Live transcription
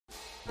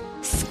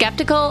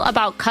skeptical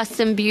about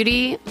custom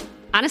beauty,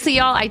 honestly,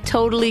 y'all, I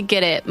totally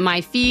get it.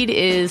 My feed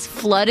is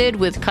flooded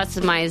with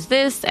customize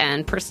this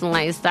and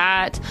personalize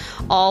that,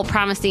 all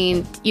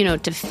promising,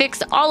 to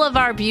fix all of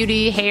our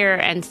beauty, hair,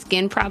 and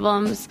skin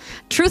problems.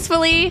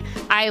 Truthfully,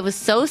 I was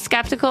so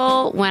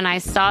skeptical when I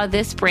saw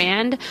this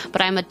brand,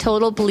 but I'm a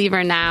total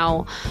believer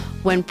now.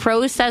 When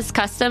Prose says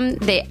custom,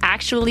 they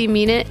actually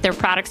mean it. Their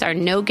products are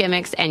no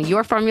gimmicks, and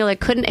your formula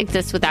couldn't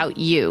exist without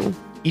you.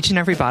 Each and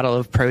every bottle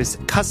of Prose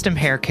custom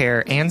hair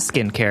care and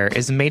skin care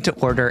is made to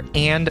order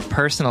and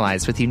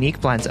personalized with unique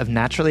blends of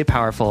naturally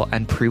powerful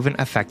and proven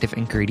effective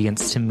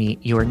ingredients to meet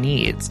your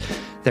needs.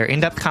 Their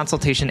in-depth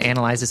consultation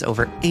analyzes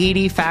over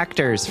 80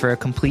 factors for a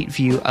complete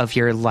view of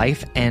your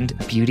life and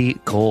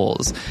beauty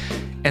goals.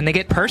 And they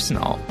get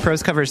personal.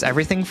 Prose covers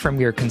everything from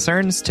your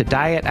concerns to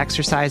diet,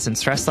 exercise, and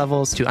stress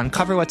levels to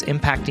uncover what's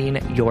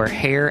impacting your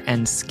hair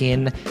and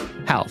skin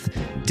health.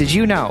 Did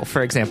you know,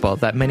 for example,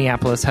 that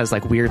Minneapolis has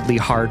weirdly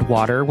hard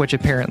water, which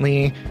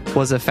apparently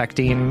was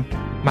affecting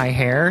my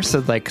hair?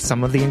 So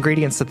some of the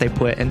ingredients that they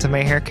put into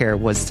my hair care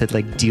was to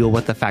deal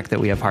with the fact that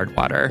we have hard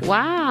water.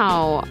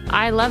 Wow.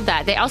 I love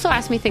that. They also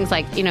asked me things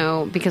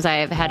because I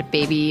have had a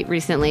baby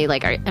recently,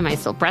 am I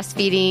still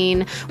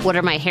breastfeeding? What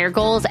are my hair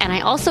goals? And I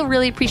also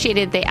really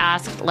appreciated they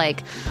asked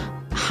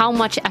how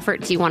much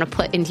effort do you want to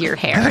put into your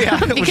hair? Yeah,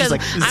 because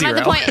I'm at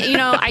the point,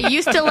 I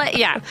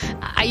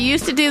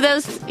used to do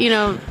those,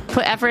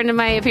 put effort into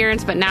my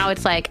appearance, but now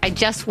it's I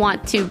just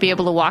want to be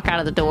able to walk out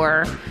of the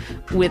door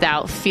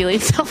without feeling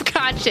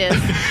self-conscious.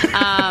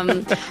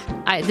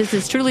 This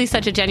is truly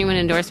such a genuine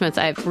endorsement.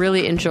 I've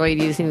really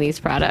enjoyed using these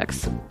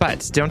products.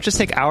 But don't just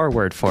take our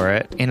word for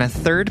it. In a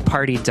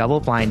third-party,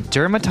 double-blind,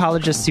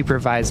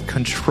 dermatologist-supervised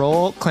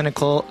control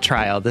clinical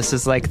trial, this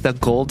is the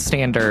gold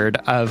standard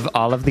of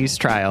all of these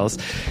trials,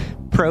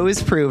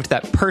 Prose proved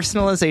that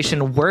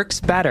personalization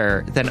works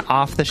better than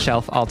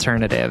off-the-shelf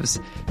alternatives.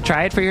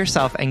 Try it for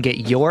yourself and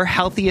get your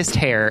healthiest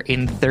hair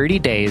in 30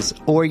 days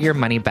or your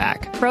money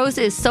back. Prose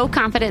is so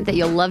confident that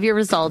you'll love your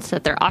results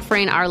that they're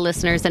offering our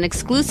listeners an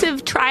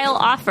exclusive trial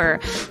offer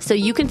so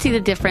you can see the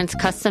difference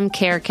custom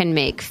care can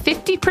make.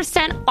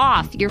 50%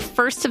 off your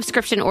first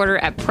subscription order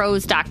at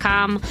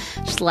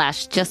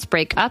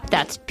prose.com/justbreakup.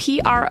 That's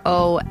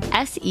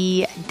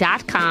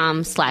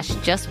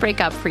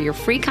prose.com/justbreakup for your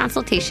free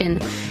consultation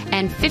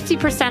and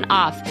 50%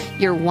 off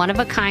your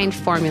one-of-a-kind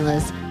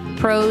formulas.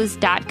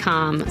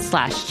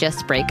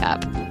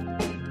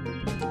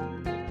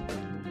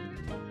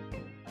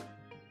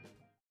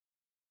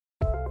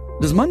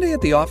 Prose.com/justbreakup. Does Monday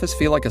at the office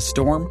feel like a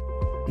storm?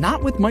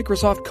 Not with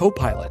Microsoft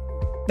Copilot.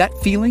 That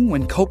feeling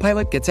when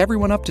Copilot gets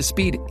everyone up to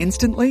speed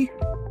instantly?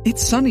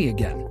 It's sunny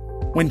again.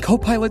 When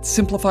Copilot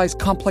simplifies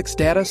complex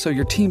data so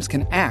your teams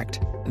can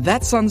act,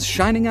 that sun's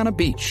shining on a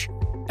beach.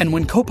 And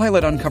when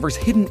Copilot uncovers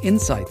hidden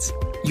insights,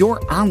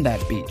 you're on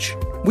that beach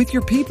with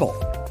your people,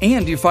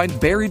 and you find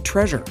buried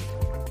treasure.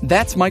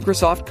 That's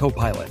Microsoft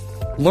Copilot.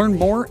 Learn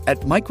more at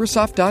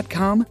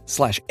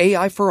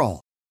Microsoft.com/AI for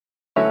all.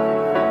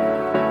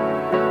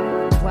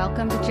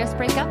 Welcome to Just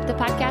Break Up, the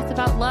podcast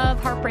about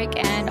love, heartbreak,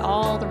 and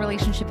all the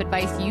relationship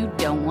advice you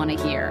don't want to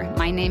hear.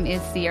 My name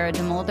is Sear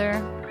DeMulder.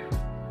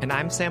 And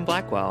I'm Sam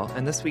Blackwell.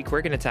 And this week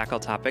we're going to tackle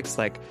topics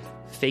like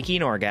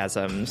faking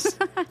orgasms,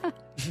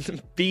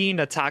 being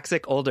a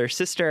toxic older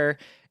sister,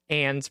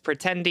 and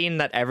pretending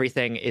that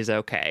everything is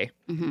okay.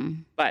 Mm-hmm.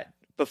 But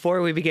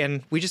before we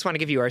begin, we just want to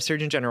give you our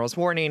Surgeon General's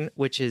warning,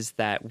 which is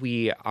that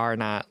we are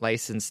not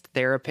licensed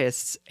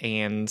therapists,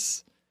 and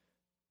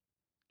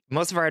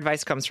most of our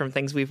advice comes from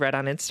things we've read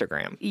on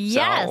Instagram.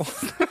 Yes.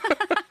 So.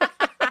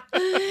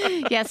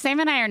 Yes, Sam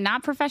and I are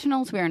not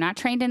professionals. We are not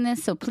trained in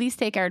this, so please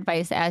take our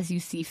advice as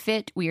you see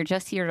fit. We are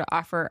just here to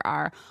offer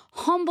our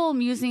humble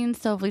musings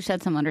to hopefully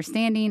shed some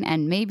understanding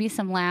and maybe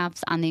some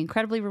laughs on the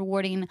incredibly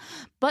rewarding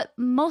but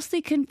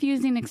mostly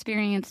confusing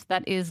experience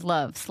that is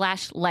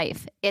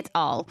love/life. It's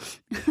all.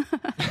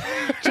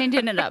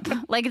 Changing it up.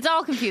 It's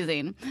all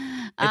confusing.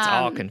 It's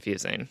all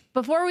confusing.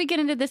 Before we get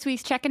into this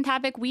week's check-in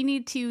topic, we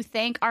need to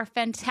thank our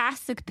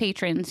fantastic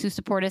patrons who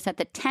support us at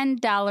the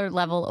 $10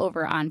 level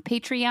over on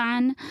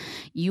Patreon.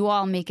 You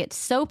all make it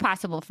so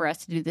possible for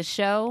us to do this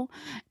show.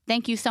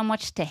 Thank you so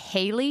much to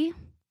Haley.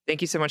 Thank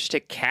you so much to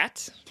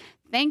Kat.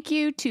 Thank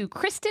you to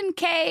Kristen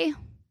K.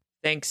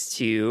 Thanks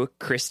to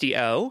Christy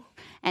O.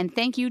 And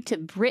thank you to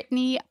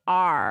Brittany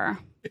R.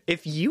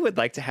 If you would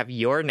like to have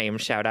your name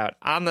shout out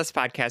on this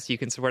podcast, you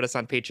can support us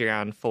on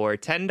Patreon for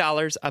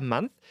 $10 a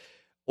month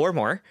or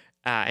more.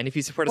 And if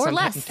you support us or on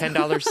less.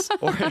 $10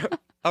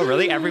 oh,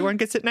 really? Everyone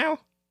gets it now?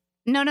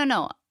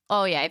 No.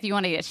 Oh, yeah, if you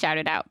want to get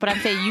shouted out. But I'm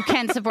saying you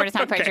can support us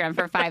on Okay. Patreon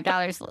for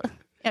 $5.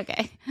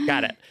 Okay.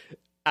 Got it.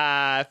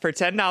 For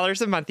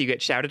 $10 a month, you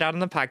get shouted out on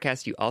the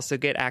podcast. You also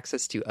get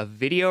access to a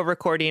video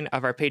recording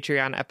of our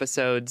Patreon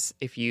episodes.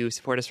 If you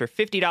support us for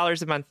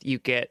 $50 a month, you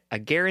get a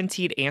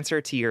guaranteed answer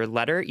to your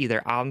letter,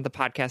 either on the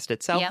podcast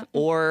itself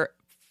or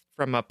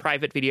from a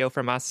private video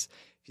from us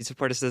If you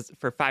support us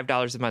for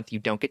 $5 a month, you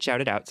don't get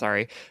shouted out,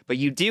 sorry. But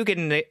you do get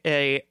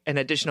an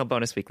additional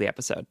bonus weekly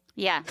episode.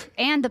 Yeah.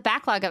 And the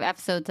backlog of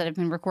episodes that have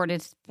been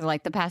recorded for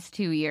like the past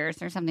 2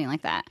 years or something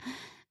like that.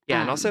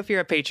 Yeah. And also if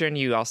you're a patron,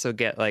 you also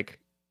get like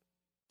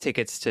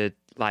tickets to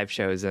live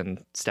shows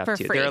and stuff for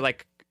too. free. There are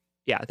like,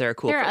 there are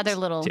cool There are perks other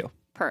little too.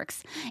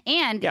 perks.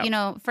 And, you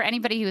know, for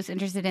anybody who's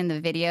interested in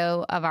the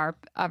video of our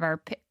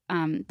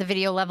the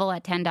video level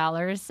at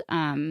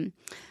 $10,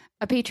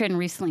 a patron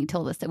recently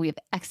told us that we have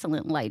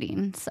excellent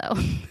lighting. So,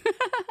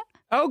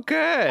 oh,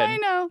 good. I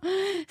know.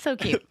 So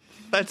cute.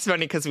 That's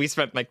funny because we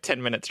spent like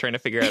 10 minutes trying to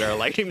figure out our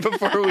lighting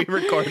before we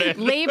recorded.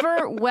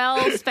 Labor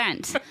well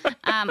spent.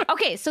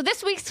 Okay, so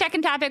this week's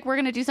check-in topic, we're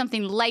going to do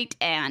something light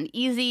and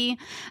easy.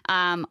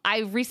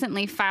 I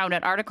recently found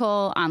an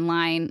article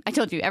online. I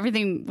told you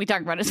everything we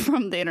talk about is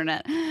from the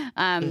internet,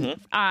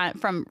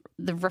 from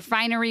the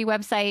Refinery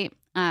website.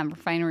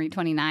 Refinery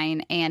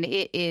 29, and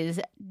it is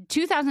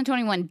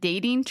 2021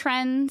 dating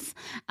trends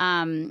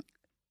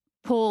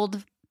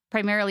pulled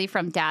primarily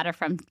from data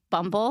from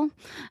Bumble.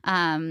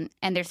 And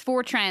there's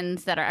 4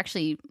 trends that are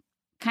actually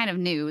kind of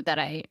new that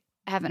I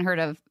haven't heard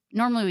of.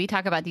 Normally we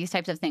talk about these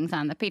types of things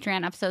on the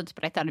Patreon episodes,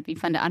 but I thought it'd be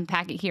fun to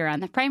unpack it here on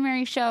the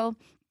primary show.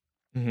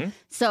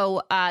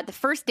 So the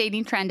first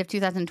dating trend of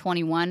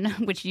 2021,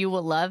 which you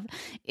will love,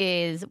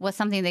 was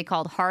something they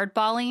called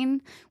hardballing,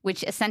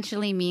 which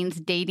essentially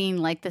means dating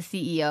like the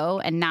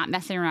CEO and not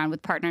messing around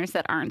with partners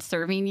that aren't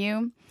serving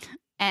you.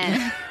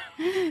 And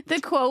the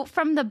quote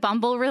from the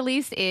Bumble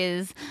release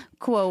is,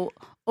 quote,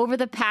 "Over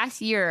the past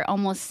year,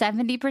 almost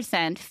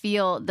 70%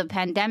 feel the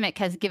pandemic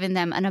has given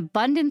them an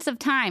abundance of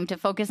time to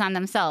focus on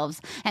themselves.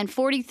 And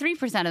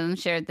 43% of them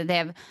shared that they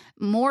have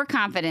more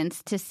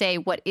confidence to say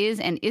what is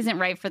and isn't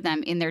right for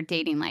them in their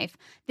dating life."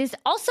 This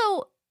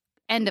also,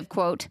 end of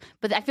quote,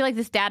 but I feel like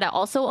this data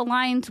also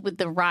aligns with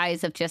the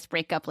rise of Just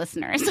Break Up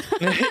listeners.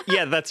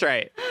 Yeah, that's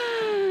right.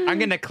 I'm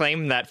going to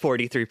claim that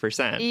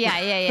 43%.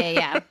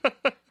 Yeah.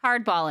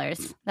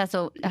 Hardballers. That's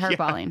what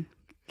hardballing.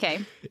 Yeah.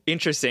 Okay.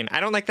 Interesting. I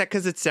don't like that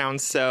because it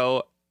sounds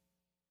so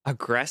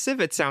aggressive.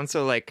 It sounds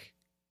so like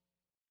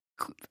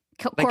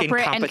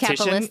corporate and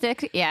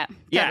capitalistic. Yeah. Totally.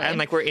 Yeah. And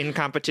like we're in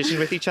competition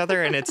with each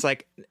other. And it's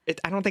like,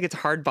 I don't think it's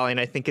hardballing.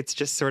 I think it's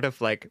just sort of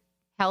like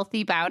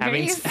healthy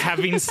boundaries.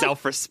 Having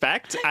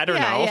self-respect. I don't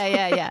know.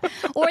 Yeah.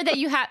 Or that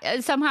you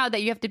have somehow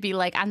that you have to be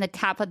like on the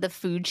top of the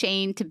food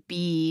chain to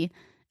be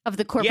of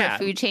the corporate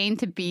food chain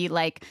to be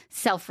like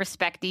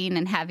self-respecting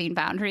and having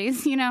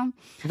boundaries, you know?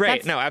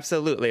 Right. No,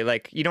 absolutely.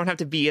 Like you don't have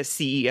to be a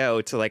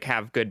CEO to like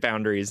have good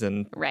boundaries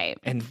and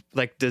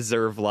like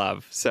deserve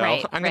love. So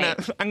I'm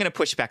gonna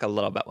push back a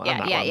little bit on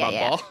that one,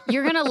 Bumble.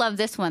 You're gonna love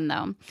this one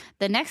though.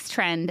 The next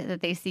trend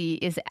that they see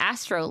is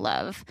astro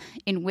love,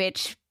 in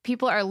which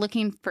people are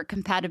looking for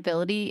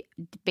compatibility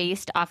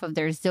based off of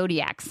their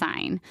zodiac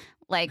sign.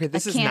 Like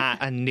this is not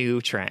a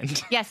new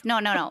trend. Yes,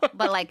 no.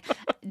 But like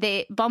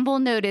Bumble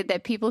noted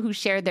that people who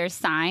shared their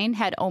sign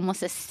had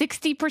almost a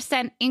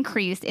 60%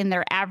 increase in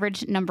their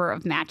average number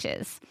of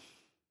matches.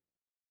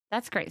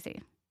 That's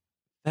crazy.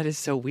 That is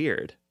so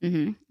weird.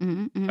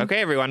 Okay,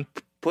 everyone,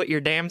 put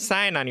your damn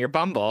sign on your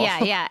Bumble.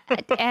 Yeah.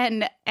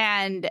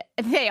 And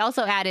they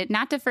also added,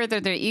 not to further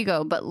their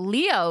ego, but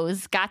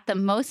Leos got the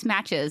most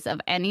matches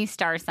of any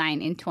star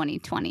sign in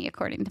 2020,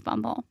 according to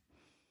Bumble.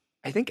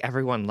 I think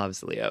everyone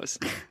loves Leos.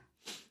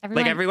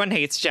 Everyone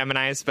hates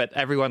Geminis, but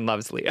everyone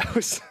loves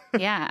Leos.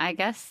 Yeah, I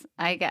guess.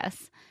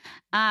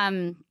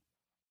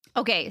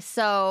 Okay,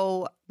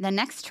 so the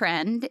next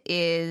trend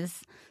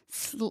is,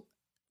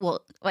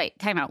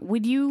 time out.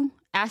 Would you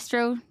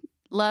astro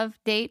love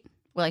date?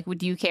 Like,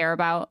 would you care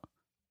about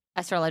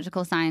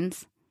astrological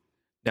signs?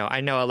 No,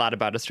 I know a lot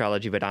about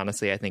astrology, but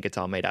honestly, I think it's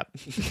all made up.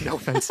 No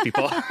offense,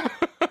 people.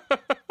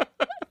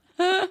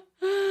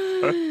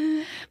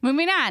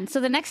 Moving on.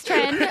 So the next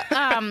trend,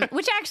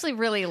 which I actually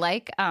really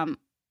like,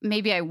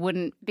 maybe I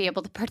wouldn't be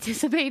able to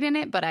participate in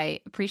it, but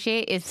I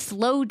appreciate, is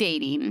slow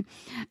dating.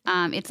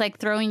 It's like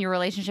throwing your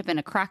relationship in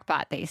a crock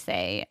pot, they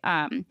say.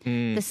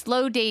 The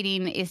slow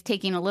dating is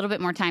taking a little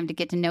bit more time to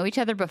get to know each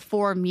other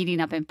before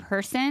meeting up in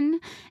person,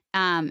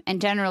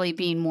 and generally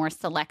being more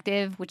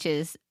selective, which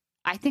is,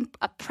 I think,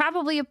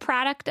 probably a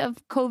product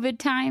of COVID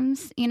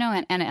times, you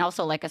know, and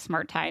also like a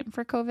smart time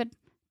for COVID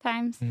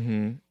times.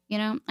 You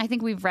know, I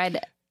think we've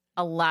read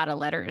a lot of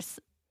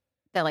letters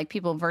that like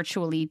people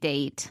virtually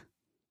date.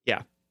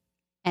 Yeah.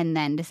 And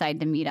then decide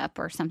to meet up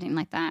or something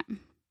like that.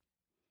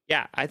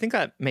 Yeah, I think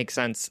that makes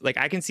sense. Like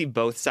I can see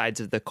both sides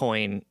of the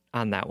coin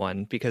on that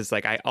one, because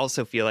like I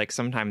also feel like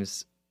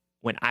sometimes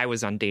when I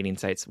was on dating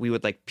sites, we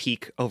would like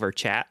peak over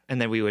chat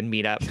and then we would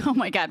meet up. Oh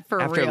my God,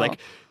 for real.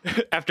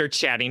 After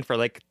chatting for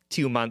like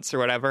 2 months or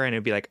whatever. And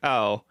it'd be like,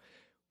 oh,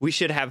 we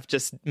should have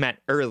just met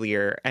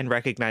earlier and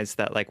recognized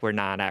that like we're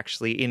not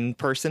actually in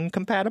person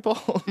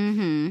compatible.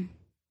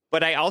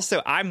 But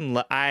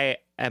I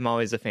am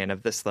always a fan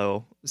of the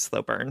slow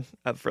burn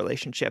of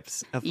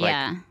relationships, of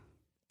like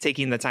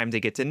taking the time to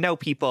get to know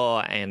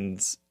people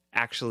and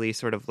actually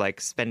sort of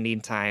like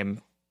spending time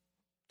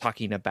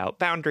talking about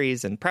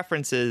boundaries and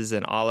preferences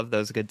and all of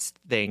those good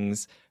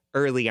things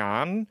early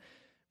on.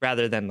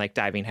 rather than like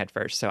diving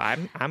headfirst. So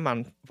I'm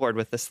on board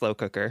with the slow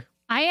cooker.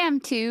 I am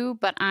too,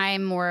 but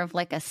I'm more of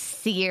like a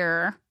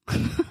Sear,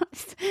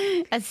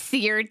 a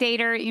Sear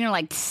dater, you know,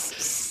 like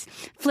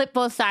flip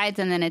both sides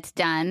and then it's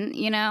done,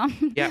 you know?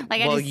 Yeah.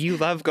 Like well, you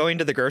love going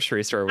to the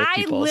grocery store with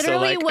people. I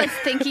literally so was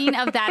thinking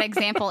of that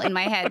example in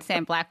my head,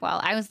 Sam Blackwell.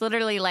 I was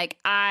literally like,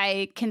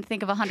 I can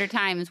think of 100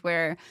 times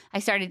where I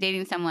started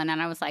dating someone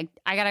and I was like,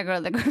 I got to go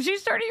to the grocery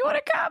store. Do you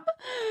want to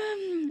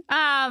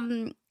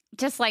come?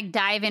 Just like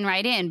diving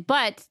right in.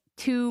 But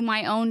to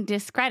my own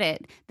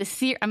discredit, the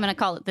Sear, I'm going to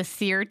call it the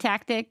Sear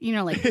tactic, you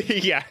know, like.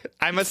 Yeah,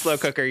 I'm a slow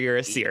cooker. You're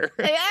a sear.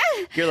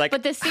 You're like,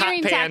 but the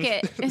searing hot pan,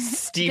 tactic,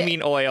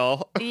 steaming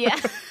oil. Yeah.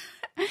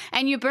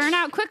 And you burn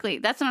out quickly.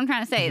 That's what I'm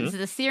trying to say. It's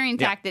the searing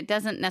tactic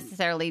doesn't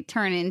necessarily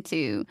turn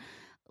into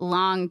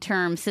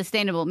long-term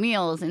sustainable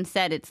meals.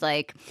 Instead, it's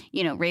like,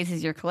 you know,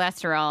 raises your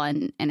cholesterol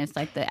and it's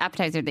like the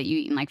appetizer that you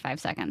eat in like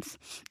 5 seconds.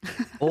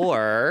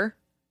 Or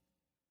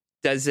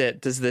does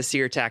the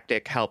sear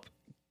tactic help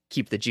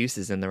keep the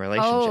juices in the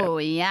relationship? Oh,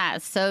 yeah.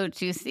 So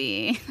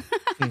juicy.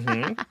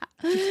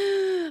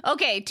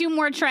 Okay, 2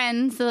 more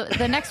trends.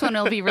 The next one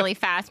will be really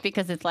fast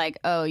because it's like,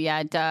 oh,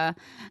 yeah, duh.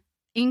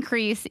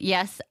 Increase,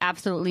 yes,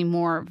 absolutely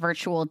more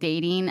virtual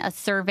dating. A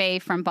survey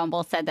from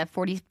Bumble said that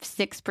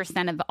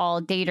 46% of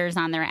all daters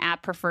on their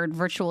app preferred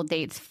virtual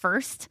dates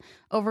first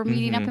over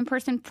meeting up in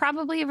person,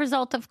 probably a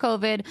result of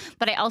COVID.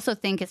 But I also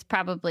think it's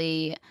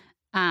probably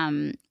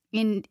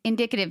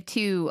indicative,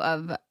 too,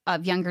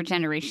 of younger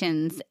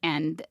generations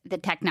and the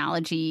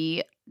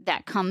technology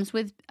that comes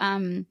with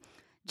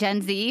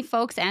Gen Z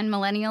folks and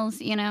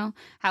millennials, you know,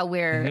 how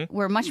we're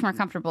much more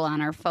comfortable on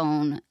our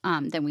phone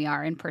than we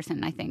are in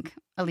person, I think.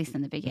 At least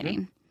in the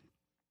beginning.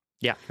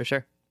 Yeah, for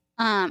sure.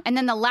 And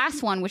then the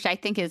last one, which I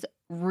think is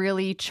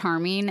really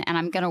charming, and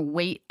I'm going to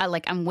wait,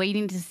 I'm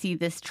waiting to see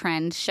this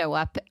trend show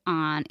up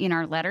in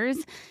our letters,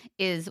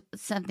 is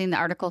something the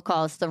article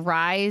calls the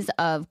rise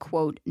of,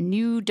 quote,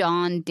 new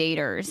dawn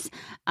daters.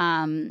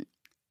 And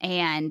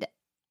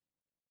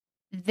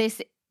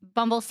this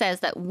Bumble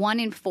says that 1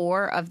 in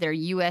 4 of their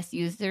U.S.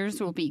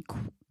 users will be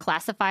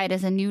classified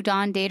as a new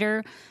dawn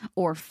dater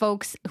or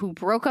folks who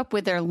broke up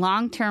with their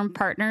long-term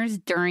partners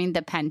during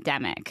the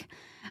pandemic.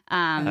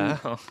 And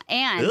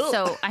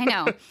so I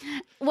know.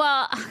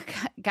 Well,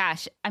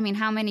 gosh, I mean,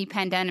 how many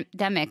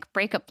pandemic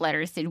breakup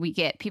letters did we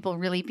get? People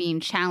really being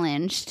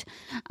challenged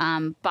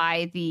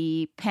by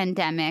the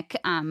pandemic,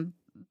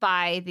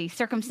 by the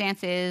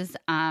circumstances,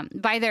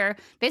 by their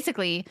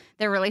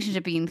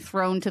relationship being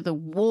thrown to the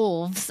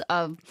wolves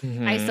of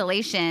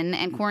isolation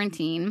and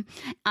quarantine.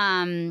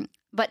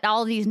 But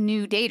all these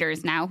new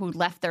daters now who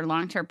left their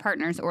long-term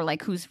partners or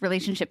like whose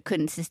relationship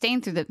couldn't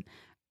sustain through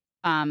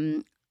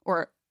the,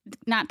 or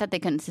not that they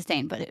couldn't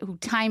sustain, but who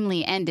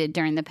timely ended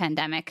during the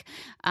pandemic.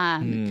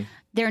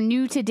 They're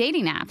new to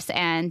dating apps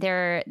and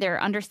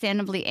they're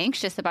understandably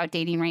anxious about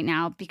dating right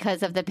now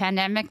because of the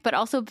pandemic, but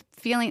also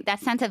feeling that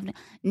sense of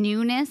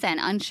newness and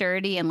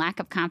unsurety and lack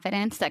of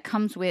confidence that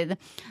comes with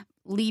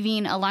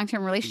leaving a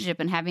long-term relationship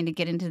and having to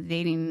get into the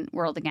dating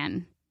world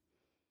again.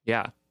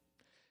 Yeah.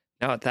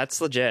 No, that's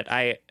legit.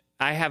 I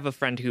have a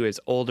friend who is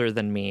older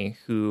than me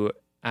who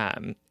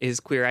is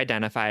queer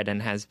identified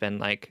and has been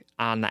like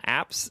on the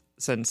apps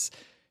since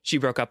she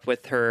broke up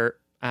with her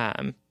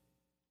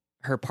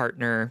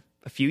partner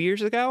a few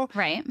years ago.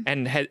 Right.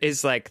 And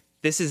is like,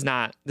 this is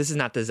not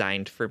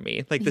designed for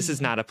me. Like, this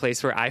is not a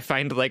place where I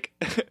find like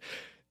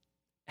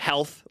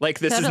health. Like,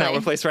 this is not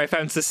a place where I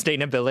found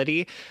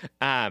sustainability.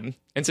 And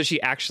so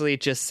she actually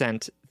just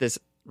sent this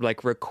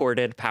like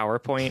recorded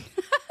PowerPoint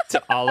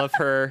to all of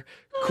her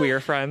queer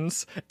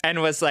friends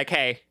and was like,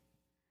 hey,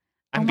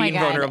 I'm being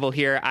vulnerable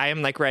here.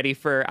 I'm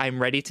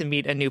ready to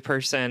meet a new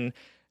person.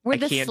 I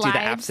can't do the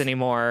apps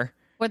anymore.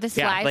 Were the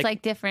slides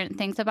like different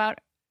things about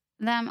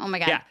them? Oh my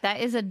God. Yeah.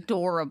 That is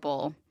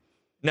adorable.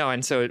 No.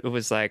 And so it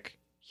was like,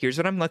 here's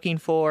what I'm looking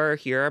for.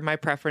 Here are my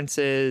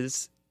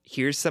preferences.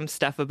 Here's some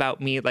stuff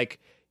about me. Like,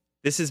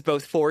 this is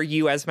both for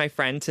you as my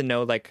friend to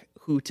know like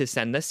who to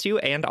send this to.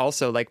 And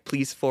also like,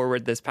 please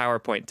forward this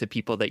PowerPoint to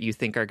people that you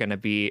think are going to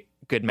be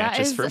good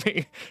matches for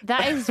me.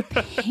 That is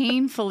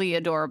painfully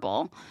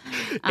adorable.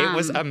 It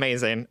was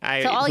amazing.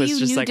 So all was you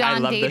just new like, dawn I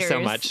love this so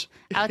daters much.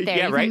 Out there,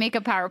 yeah, you can make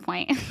a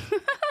PowerPoint.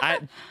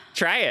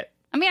 Try it.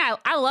 I mean,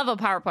 I love a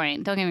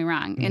PowerPoint. Don't get me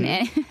wrong. In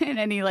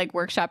any like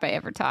workshop I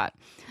ever taught.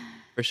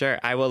 For sure.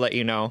 I will let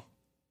you know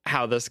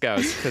how this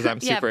goes because I'm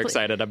super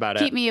excited about it.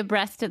 Keep me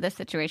abreast of the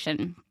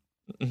situation.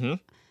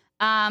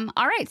 All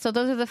right. So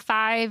those are the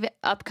 5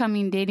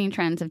 upcoming dating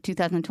trends of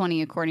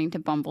 2020, according to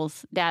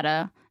Bumble's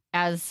data,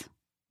 as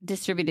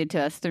distributed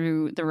to us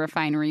through the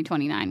Refinery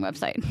 29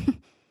 website.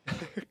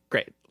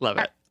 Great. Love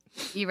it.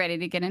 You ready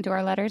to get into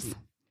our letters?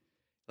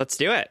 Let's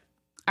do it.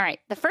 All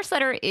right. The first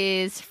letter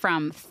is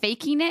from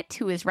Faking It,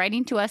 who is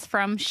writing to us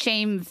from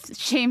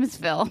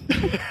Shamesville.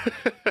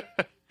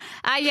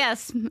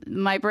 Yes,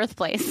 my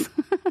birthplace.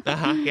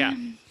 Yeah.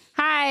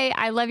 Hi,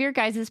 I love your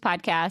guys'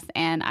 podcast,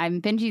 and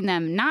I'm binging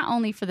them not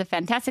only for the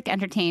fantastic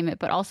entertainment,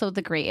 but also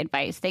the great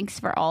advice. Thanks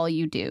for all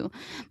you do.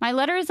 My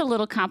letter is a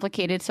little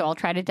complicated, so I'll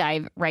try to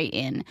dive right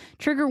in.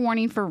 Trigger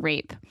warning for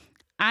rape.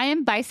 I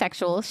am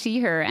bisexual, she,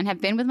 her, and have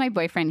been with my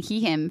boyfriend,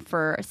 he, him,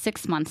 for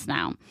 6 months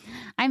now.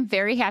 I'm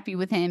very happy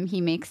with him.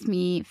 He makes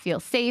me feel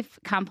safe,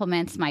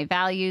 compliments my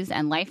values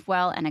and life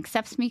well, and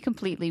accepts me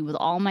completely with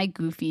all my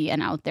goofy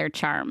and out there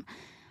charm.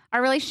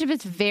 Our relationship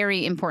is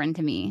very important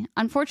to me.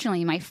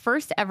 Unfortunately, my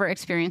first ever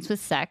experience with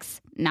sex,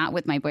 not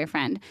with my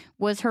boyfriend,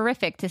 was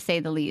horrific to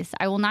say the least.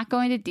 I will not go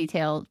into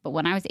detail, but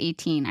when I was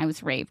 18, I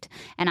was raped.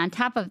 And on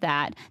top of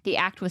that, the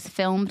act was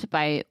filmed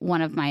by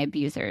one of my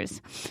abusers.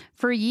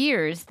 For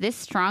years, this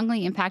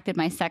strongly impacted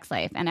my sex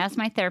life. And as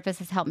my therapist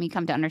has helped me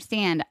come to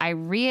understand, I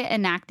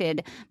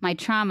reenacted my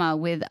trauma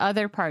with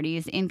other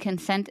parties in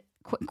consent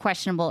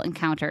questionable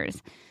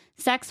encounters.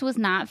 Sex was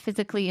not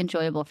physically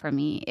enjoyable for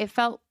me. It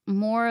felt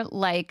more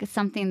like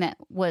something that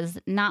was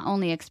not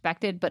only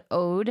expected, but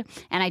owed,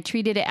 and I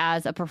treated it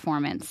as a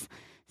performance.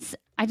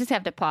 I just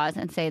have to pause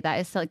and say that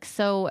it's like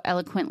so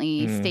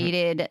eloquently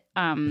stated,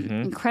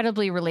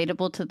 incredibly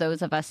relatable to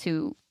those of us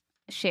who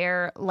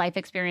share life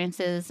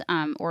experiences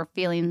or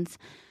feelings.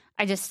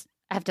 I just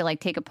have to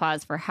take a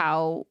pause for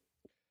how,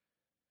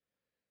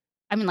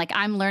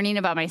 I'm learning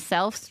about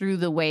myself through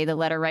the way the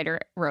letter writer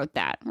wrote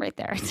that right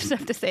there. I just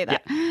have to say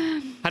that.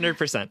 Yeah.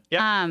 100%.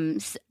 Yeah.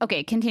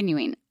 Okay,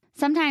 continuing.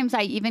 Sometimes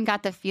I even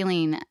got the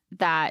feeling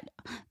that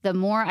the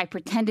more I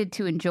pretended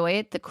to enjoy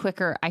it, the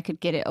quicker I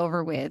could get it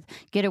over with,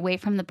 get away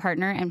from the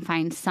partner, and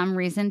find some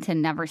reason to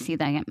never see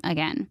them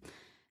again.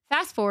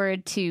 Fast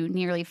forward to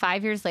nearly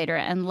 5 years later,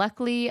 and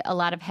luckily a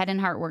lot of head and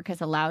heart work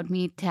has allowed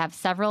me to have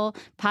several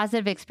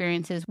positive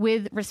experiences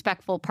with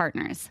respectful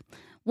partners.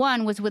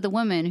 One was with a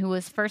woman who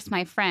was first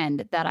my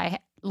friend that I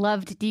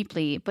loved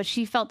deeply, but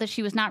she felt that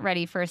she was not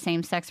ready for a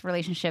same-sex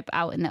relationship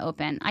out in the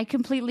open. I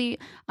completely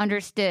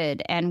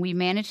understood, and we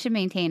managed to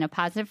maintain a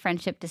positive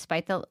friendship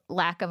despite the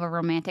lack of a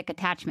romantic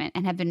attachment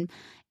and have been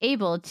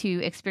able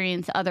to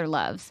experience other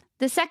loves.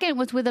 The second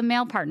was with a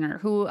male partner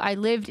who I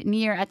lived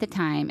near at the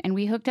time, and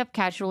we hooked up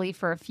casually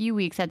for a few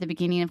weeks at the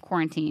beginning of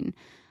quarantine.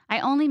 I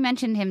only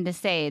mentioned him to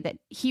say that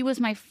he was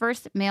my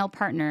first male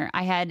partner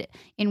I had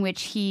in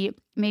which he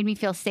made me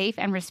feel safe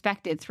and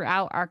respected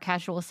throughout our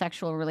casual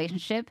sexual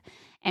relationship.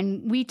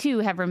 And we too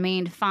have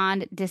remained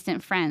fond,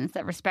 distant friends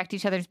that respect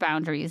each other's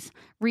boundaries.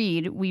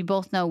 Read, we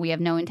both know we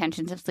have no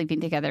intentions of sleeping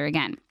together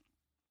again.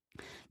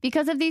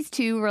 Because of these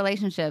two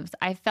relationships,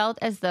 I felt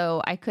as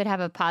though I could have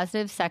a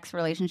positive sex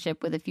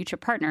relationship with a future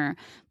partner,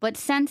 but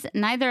since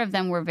neither of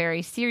them were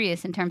very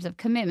serious in terms of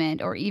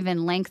commitment or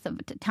even length of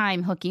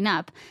time hooking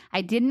up,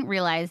 I didn't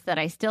realize that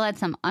I still had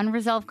some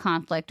unresolved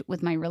conflict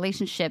with my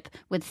relationship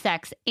with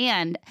sex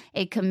and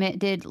a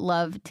committed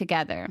love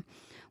together.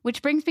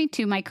 Which brings me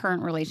to my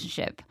current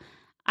relationship.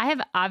 I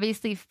have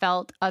obviously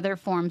felt other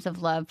forms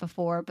of love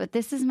before, but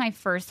this is my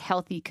first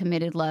healthy,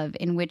 committed love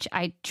in which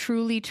I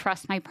truly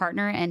trust my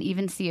partner and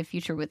even see a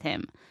future with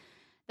him.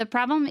 The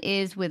problem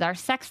is with our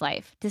sex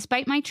life.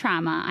 Despite my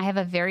trauma, I have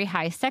a very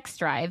high sex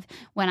drive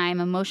when I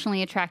am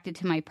emotionally attracted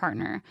to my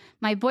partner.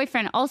 My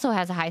boyfriend also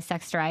has a high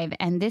sex drive,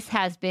 and this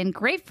has been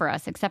great for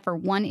us, except for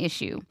one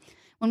issue.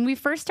 When we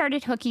first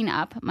started hooking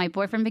up, my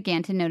boyfriend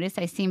began to notice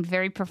I seemed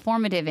very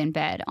performative in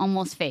bed,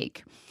 almost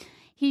fake.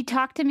 He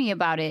talked to me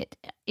about it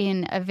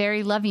in a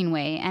very loving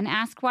way and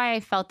asked why I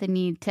felt the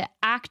need to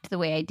act the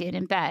way I did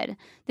in bed.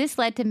 This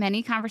led to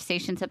many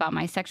conversations about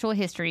my sexual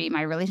history,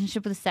 my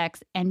relationship with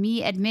sex, and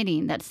me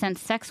admitting that since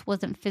sex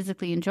wasn't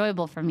physically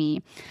enjoyable for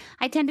me,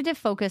 I tended to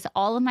focus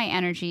all of my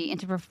energy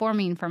into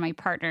performing for my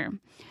partner.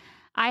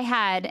 I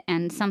had,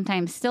 and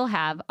sometimes still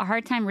have, a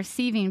hard time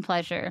receiving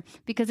pleasure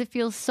because it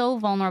feels so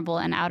vulnerable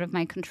and out of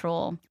my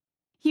control.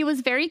 He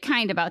was very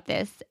kind about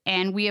this,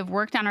 and we have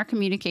worked on our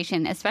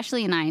communication,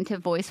 especially I, to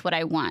voice what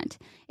I want.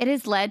 It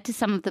has led to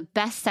some of the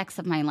best sex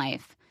of my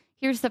life.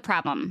 Here's the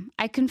problem.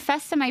 I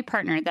confessed to my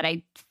partner that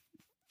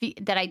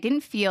I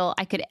didn't feel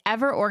I could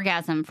ever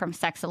orgasm from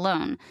sex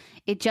alone.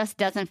 It just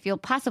doesn't feel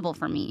possible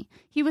for me.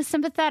 He was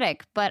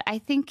sympathetic, but I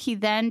think he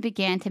then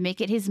began to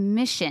make it his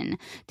mission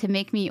to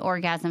make me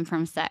orgasm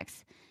from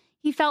sex.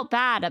 He felt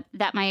bad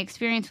that my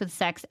experience with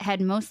sex had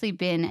mostly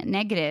been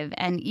negative,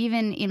 and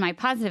even in my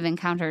positive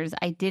encounters,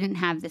 I didn't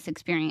have this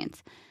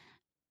experience.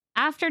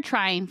 After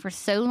trying for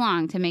so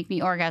long to make me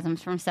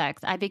orgasms from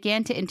sex, I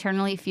began to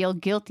internally feel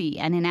guilty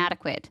and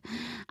inadequate.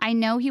 I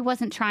know he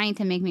wasn't trying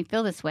to make me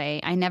feel this way.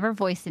 I never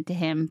voiced it to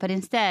him, but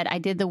instead I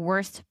did the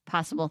worst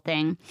possible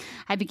thing.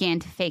 I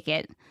began to fake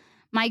it.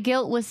 My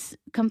guilt was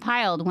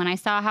compiled when I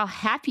saw how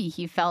happy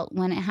he felt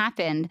when it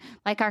happened,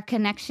 like our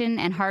connection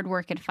and hard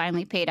work had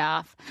finally paid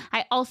off.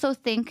 I also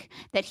think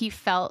that he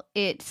felt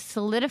it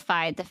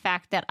solidified the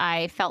fact that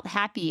I felt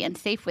happy and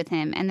safe with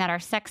him, and that our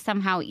sex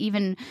somehow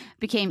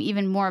became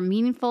even more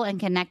meaningful and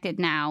connected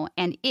now,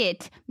 and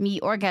me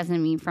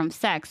orgasming from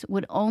sex,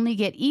 would only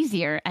get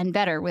easier and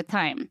better with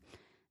time.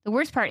 The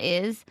worst part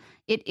is,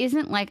 it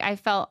isn't like I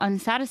felt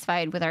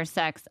unsatisfied with our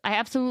sex. I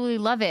absolutely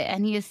love it,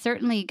 and he has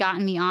certainly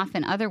gotten me off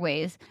in other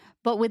ways,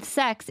 But with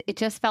sex, it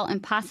just felt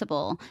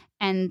impossible.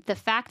 And the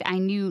fact I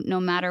knew no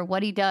matter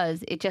what he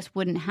does, it just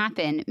wouldn't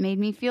happen made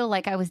me feel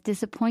like I was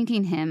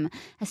disappointing him,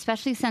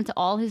 especially since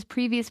all his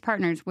previous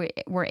partners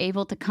were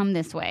able to come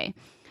this way.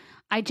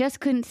 I just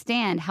couldn't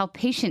stand how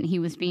patient he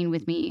was being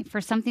with me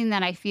for something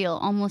that I feel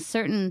almost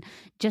certain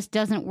just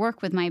doesn't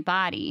work with my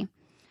body.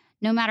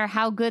 No matter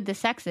how good the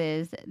sex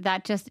is,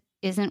 that just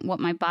isn't what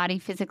my body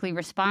physically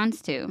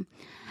responds to.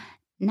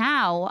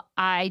 Now,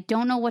 I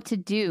don't know what to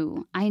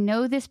do. I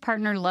know this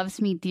partner loves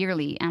me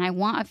dearly, and I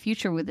want a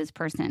future with this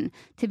person.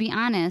 To be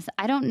honest,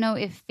 I don't know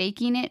if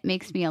faking it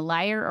makes me a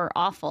liar or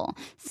awful.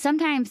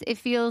 Sometimes it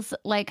feels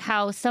like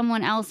how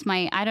someone else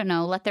might, I don't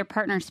know, let their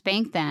partner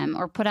spank them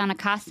or put on a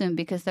costume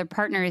because their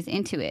partner is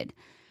into it.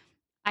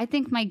 I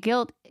think my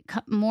guilt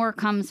more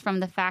comes from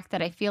the fact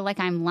that I feel like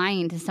I'm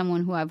lying to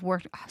someone who I've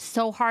worked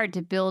so hard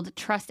to build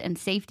trust and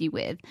safety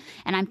with.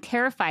 And I'm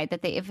terrified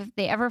that if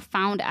they ever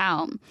found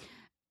out,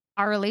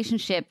 our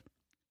relationship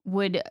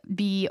would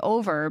be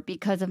over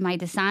because of my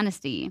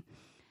dishonesty.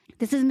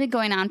 This has been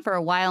going on for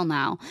a while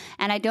now,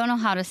 and I don't know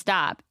how to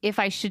stop, if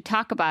I should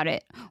talk about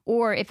it,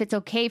 or if it's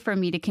okay for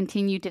me to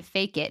continue to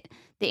fake it.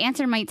 The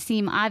answer might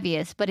seem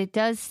obvious, but it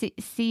does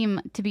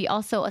seem to be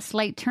also a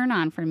slight turn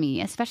on for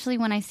me, especially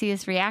when I see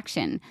his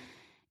reaction.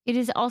 It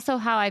is also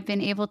how I've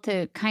been able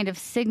to kind of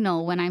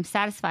signal when I'm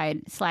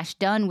satisfied /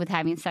 done with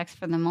having sex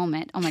for the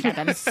moment. Oh my God,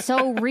 that is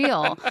so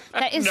real.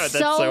 That is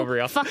so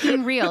real.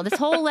 Fucking real. This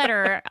whole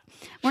letter,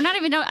 we're not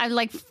even, I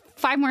like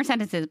 5 more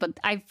sentences, but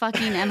I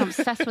fucking am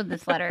obsessed with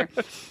this letter.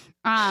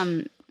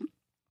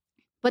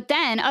 But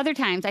then other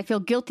times I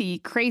feel guilty,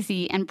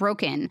 crazy, and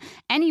broken.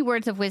 Any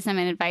words of wisdom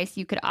and advice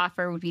you could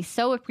offer would be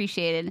so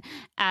appreciated,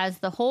 as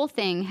the whole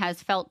thing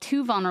has felt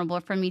too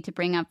vulnerable for me to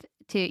bring up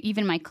to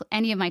even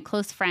any of my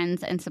close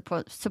friends and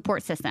support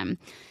system.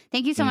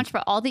 Thank you so much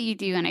for all that you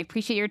do, and I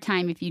appreciate your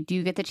time if you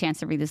do get the chance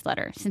to read this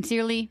letter.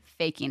 Sincerely,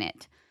 Faking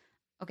It.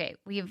 Okay,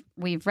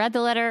 we've read the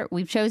letter,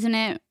 we've chosen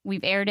it,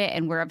 we've aired it,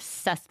 and we're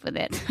obsessed with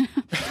it.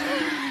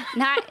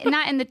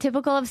 Not in the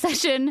typical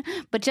obsession,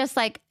 but just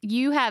like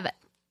you have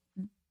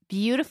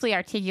beautifully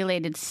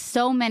articulated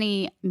so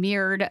many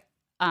mirrored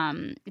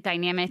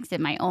dynamics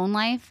in my own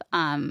life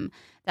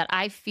that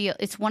I feel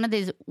it's one of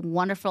these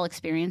wonderful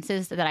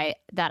experiences that I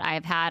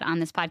have had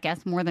on this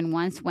podcast more than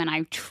once, when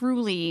I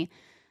truly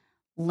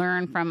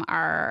learn from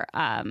our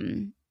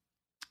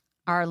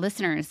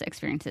listeners'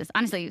 experiences.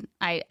 Honestly,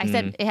 I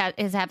said it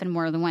has happened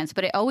more than once,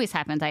 but it always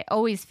happens. I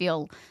always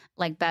feel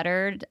like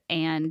bettered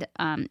and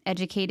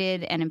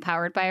educated and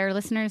empowered by our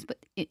listeners. But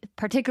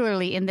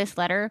particularly in this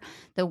letter,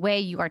 the way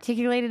you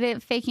articulated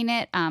it, Faking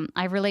It,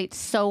 I relate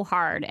so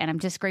hard. And I'm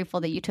just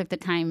grateful that you took the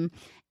time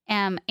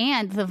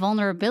and the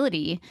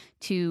vulnerability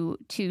to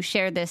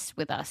share this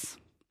with us.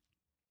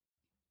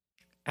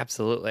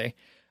 Absolutely.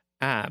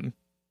 I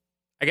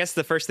guess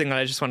the first thing that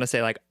I just want to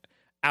say, like,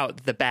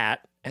 out the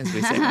bat, as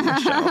we say on the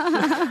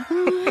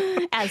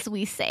show. As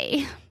we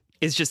say.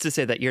 Is just to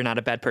say that you're not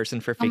a bad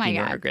person for faking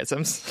your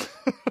orgasms.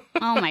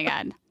 Oh my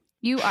God.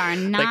 You are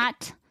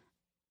not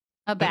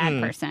a bad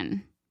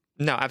person.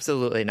 No,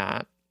 absolutely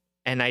not.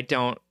 And I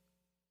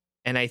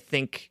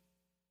think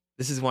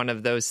this is one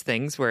of those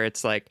things where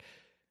it's like,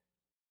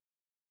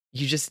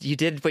 you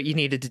did what you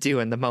needed to do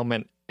in the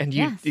moment, and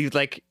you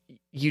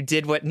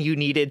did what you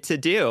needed to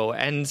do.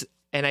 And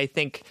I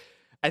think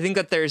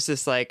that there's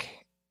this, like,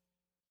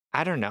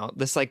 I don't know,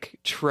 this like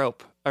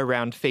trope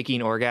around faking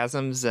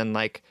orgasms, and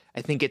like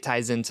I think it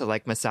ties into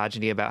like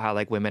misogyny about how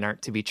like women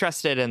aren't to be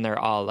trusted, and they're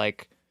all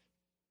like,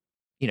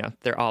 you know,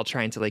 they're all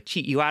trying to like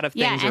cheat you out of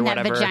things or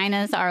whatever. And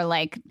that vaginas are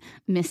like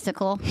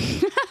mystical.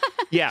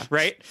 Yeah,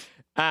 right.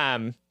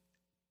 And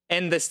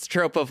this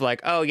trope of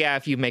like, oh yeah,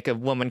 if you make a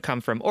woman come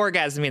from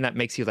orgasming, that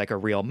makes you like a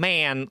real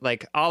man.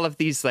 Like all of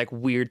these like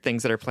weird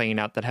things that are playing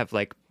out that have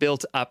like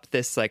built up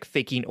this like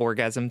faking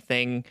orgasm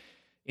thing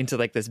into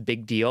like this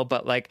big deal.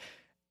 But like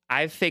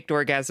I've faked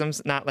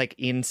orgasms, not like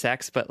in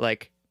sex, but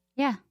like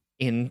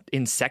in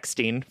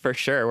sexting for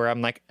sure, where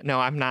I'm like, no,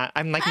 I'm not.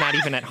 I'm like not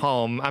even at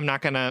home. I'm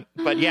not gonna.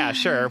 But yeah,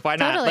 sure, why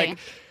not? Totally. Like,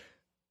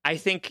 I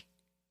think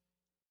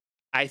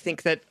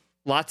that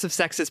lots of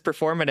sex is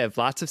performative.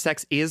 Lots of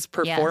sex is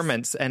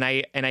performance.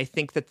 Yes. And I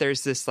think that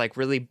there's this like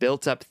really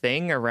built up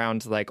thing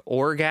around like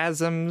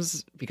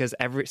orgasms, because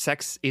every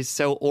sex is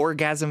so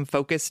orgasm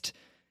focused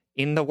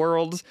in the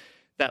world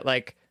that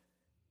like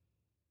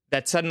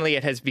that suddenly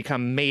it has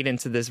become made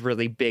into this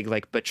really big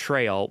like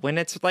betrayal, when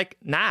it's like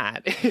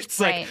not.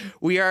 It's right. Like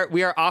we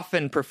are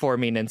often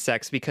performing in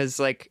sex because,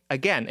 like,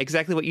 again,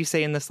 exactly what you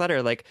say in this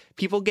letter, like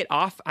people get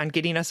off on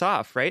getting us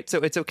off, right?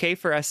 So it's okay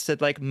for us to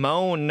like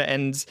moan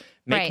and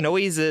make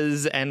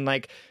noises and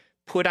like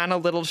put on a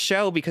little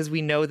show because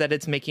we know that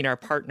it's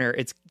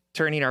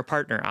turning our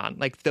partner on.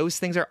 Like those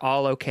things are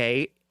all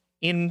okay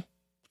in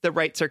the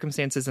right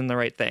circumstances and the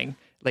right thing,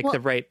 like the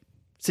right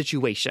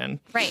situation.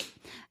 Right.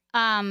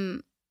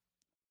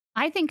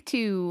 I think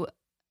to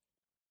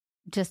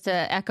just to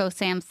echo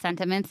Sam's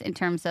sentiments in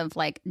terms of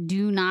like,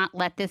 do not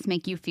let this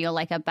make you feel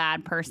like a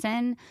bad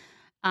person.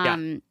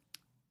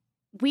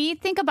 We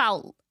think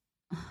about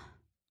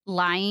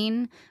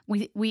lying,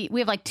 we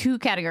have like two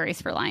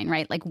categories for lying,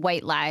 right? Like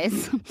white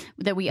lies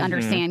that we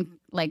understand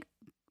like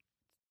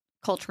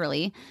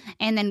culturally,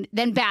 and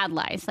then bad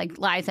lies, like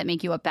lies that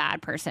make you a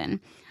bad person.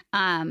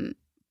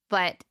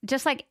 But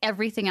just like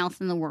everything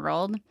else in the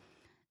world,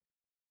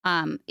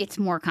 it's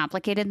more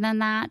complicated than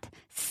that.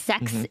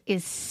 Sex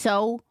is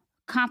so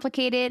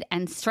complicated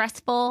and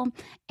stressful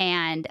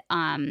and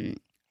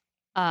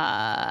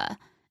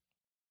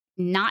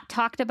not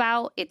talked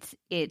about.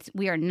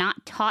 We are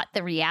not taught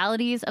the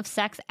realities of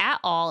sex at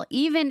all.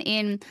 Even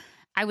in,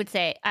 I would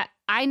say,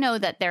 I know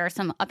that there are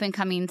some up and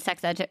coming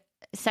sex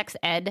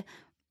ed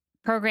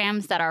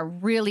programs that are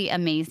really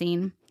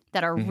amazing,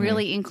 that are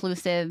really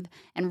inclusive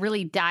and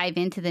really dive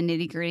into the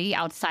nitty gritty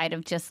outside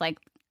of just like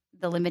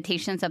the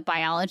limitations of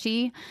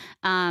biology.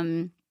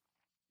 But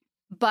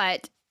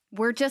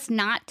we're just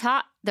not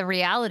taught the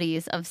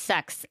realities of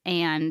sex,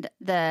 and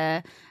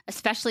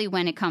especially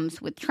when it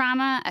comes with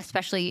trauma,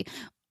 especially,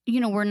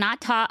 we're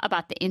not taught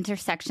about the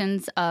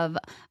intersections of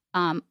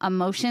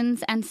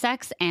emotions and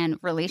sex and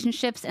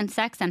relationships and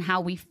sex and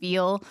how we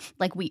feel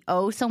like we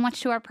owe so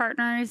much to our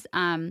partners.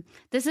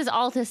 This is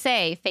all to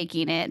say,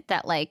 faking it,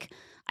 that like,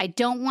 I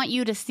don't want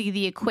you to see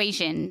the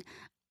equation.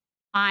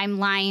 I'm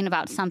lying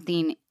about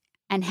something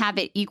and have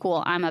it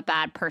equal I'm a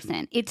bad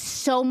person. It's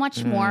so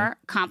much more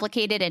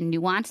complicated and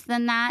nuanced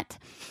than that,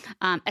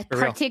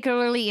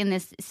 particularly in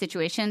this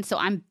situation. So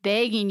I'm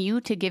begging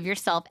you to give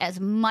yourself as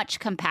much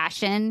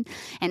compassion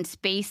and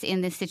space in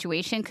this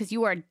situation, because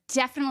you are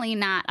definitely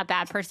not a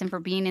bad person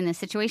for being in this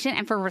situation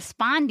and for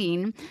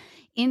responding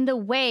in the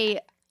way,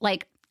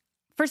 like,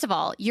 first of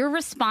all, you're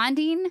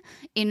responding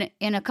in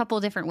a couple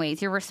of different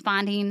ways. You're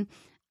responding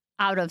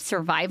out of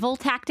survival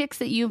tactics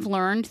that you've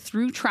learned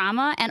through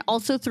trauma and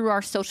also through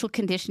our social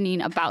conditioning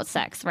about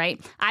sex,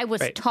 right? I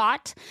was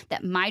taught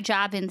that my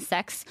job in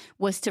sex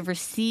was to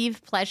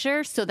receive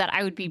pleasure so that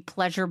I would be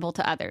pleasurable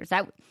to others.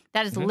 That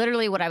is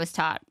literally what I was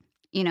taught,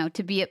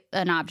 to be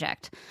an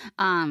object.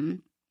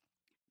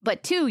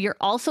 But two, you're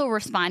also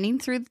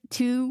responding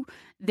to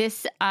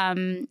this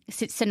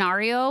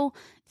scenario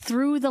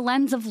through the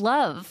lens of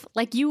love.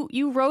 Like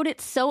you wrote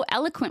it so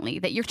eloquently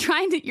that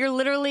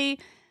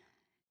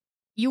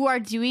you are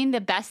doing the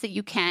best that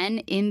you can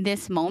in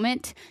this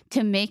moment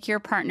to make your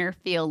partner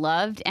feel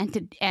loved and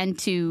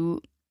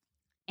you're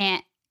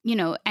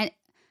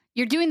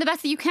doing the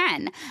best that you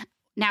can.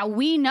 Now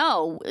we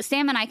know,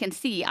 Sam and I can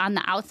see on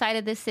the outside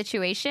of this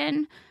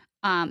situation,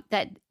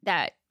 that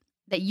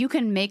you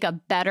can make a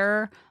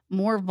better,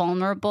 more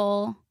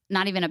vulnerable,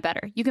 not even a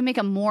better, you can make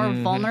a more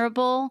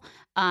vulnerable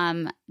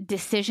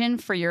decision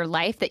for your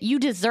life that you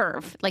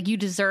deserve. Like you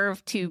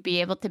deserve to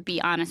be able to be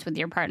honest with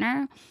your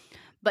partner.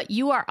 But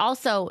you're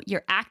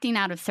acting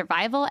out of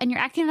survival and you're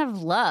acting out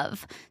of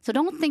love. So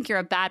don't think you're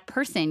a bad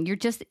person.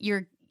 It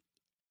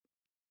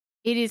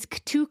is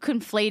too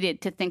conflated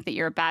to think that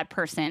you're a bad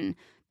person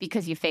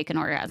because you fake an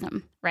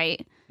orgasm,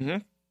 right?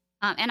 And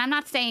I'm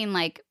not saying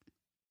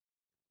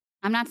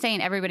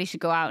everybody should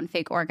go out and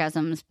fake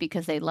orgasms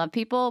because they love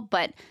people,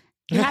 but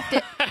you have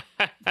to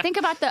think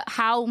about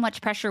how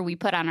much pressure we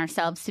put on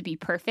ourselves to be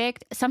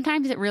perfect.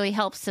 Sometimes it really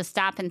helps to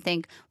stop and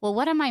think, well,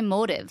 what are my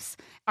motives?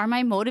 Are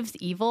my motives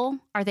evil?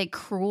 Are they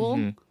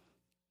cruel?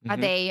 Are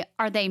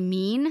they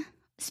mean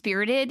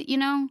spirited?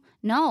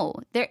 No,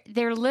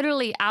 they're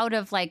literally out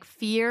of like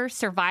fear,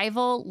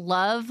 survival,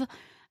 love,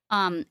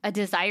 a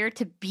desire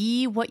to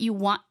be what you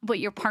want, what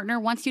your partner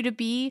wants you to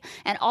be.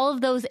 And all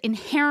of those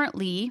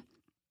inherently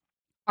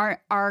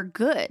are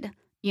good,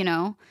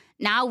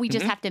 Now we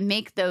just have to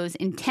make those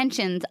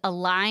intentions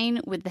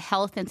align with the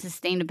health and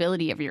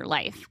sustainability of your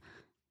life.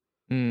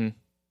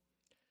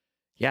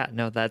 Yeah,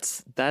 no,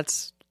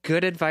 that's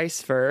good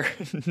advice for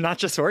not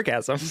just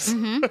orgasms.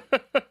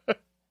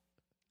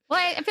 Well,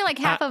 I feel like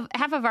half of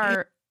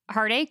our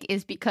heartache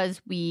is because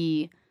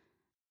we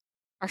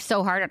are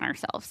so hard on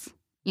ourselves,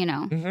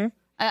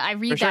 I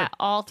read that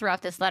all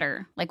throughout this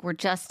letter. Like we're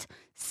just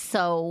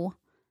so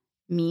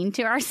mean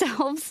to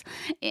ourselves.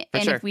 And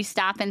if we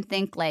stop and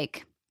think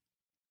like,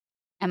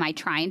 am I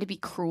trying to be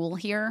cruel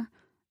here?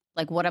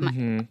 Like, what am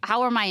I?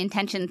 How are my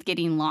intentions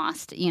getting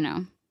lost?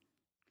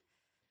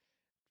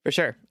 For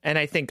sure. And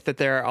I think that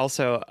there are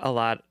also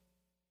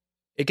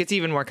it gets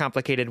even more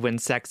complicated when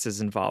sex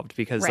is involved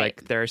because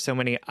like there are so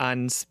many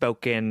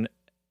unspoken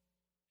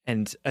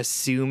and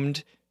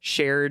assumed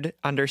shared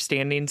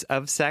understandings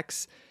of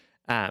sex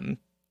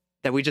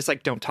that we just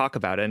like don't talk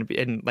about it.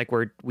 And like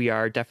we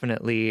are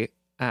definitely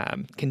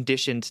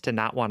conditioned to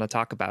not want to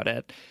talk about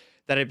it,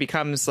 that it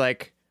becomes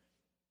like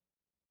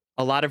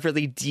a lot of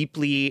really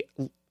deeply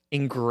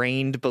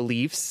ingrained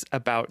beliefs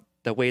about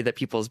the way that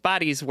people's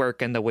bodies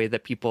work and the way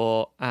that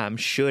people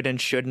should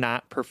and should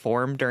not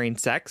perform during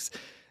sex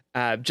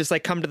just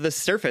like come to the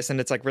surface. And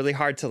it's like really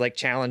hard to like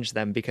challenge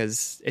them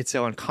because it's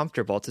so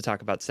uncomfortable to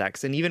talk about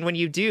sex. And even when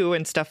you do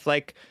and stuff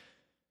like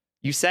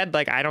you said,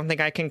 like, I don't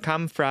think I can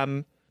come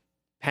from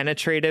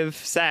penetrative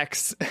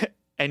sex.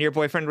 And your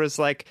boyfriend was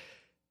like,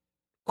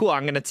 cool,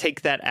 I'm going to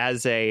take that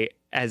as a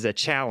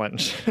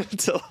challenge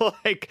to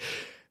like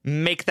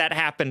make that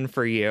happen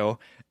for you.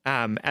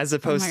 as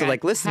opposed to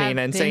like listening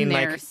and saying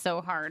like,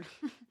 so hard.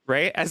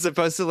 right? As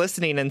opposed to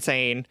listening and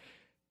saying,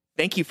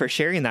 thank you for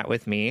sharing that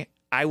with me.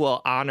 I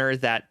will honor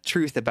that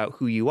truth about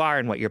who you are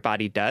and what your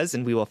body does.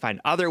 And we will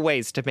find other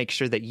ways to make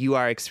sure that you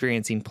are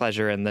experiencing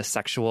pleasure in the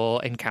sexual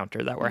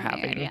encounter that we're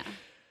having.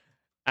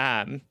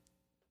 And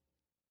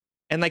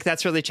like,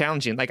 that's really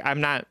challenging. Like, I'm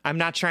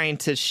not trying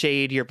to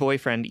shade your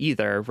boyfriend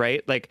either,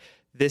 right? Like,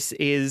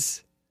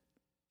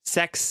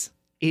 sex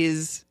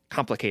is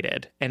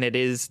complicated and it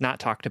is not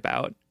talked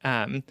about.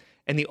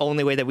 And the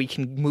only way that we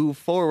can move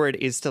forward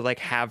is to like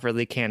have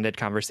really candid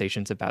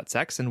conversations about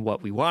sex and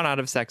what we want out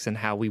of sex and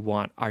how we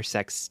want our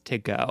sex to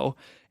go,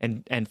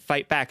 and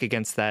fight back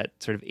against that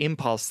sort of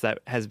impulse that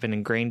has been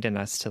ingrained in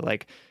us to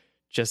like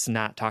just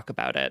not talk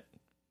about it.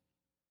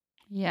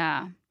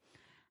 Yeah.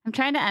 I'm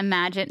trying to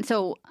imagine.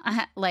 So,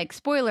 like,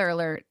 spoiler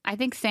alert, I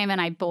think Sam and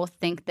I both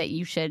think that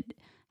you should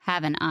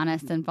have an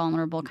honest and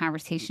vulnerable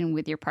conversation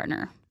with your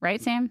partner.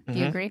 Right, Sam? Do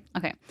you agree?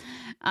 Okay.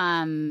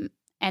 And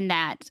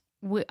that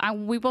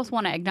we both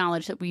want to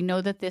acknowledge that we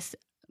know that this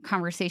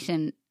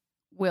conversation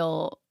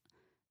will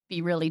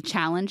be really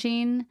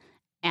challenging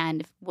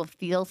and will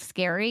feel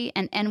scary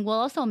and will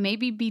also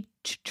maybe be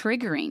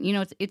triggering. You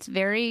know, it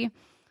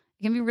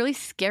can be really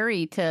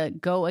scary to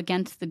go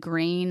against the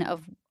grain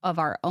of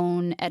our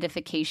own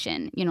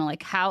edification. You know,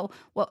 like how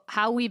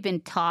we've been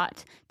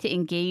taught to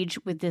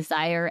engage with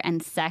desire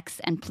and sex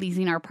and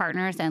pleasing our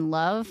partners and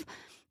love.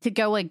 To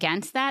go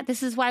against that,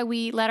 this is why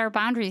we let our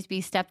boundaries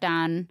be stepped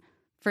on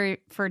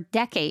for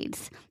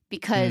decades,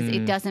 because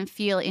it doesn't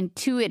feel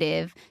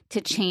intuitive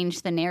to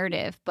change the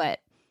narrative. But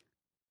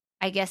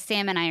I guess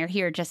Sam and I are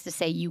here just to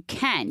say you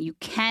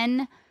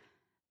can.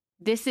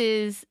 This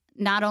is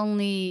not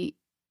only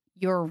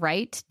your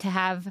right to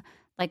have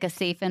like a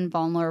safe and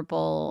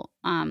vulnerable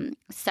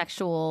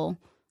sexual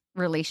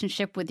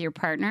relationship with your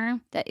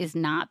partner that is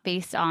not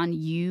based on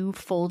you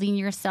folding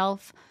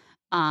yourself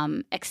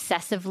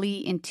excessively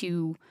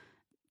into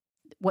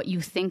what you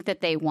think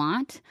that they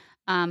want.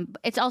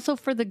 It's also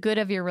for the good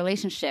of your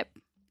relationship.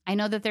 I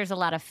know that there's a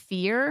lot of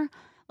fear.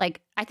 Like,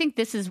 I think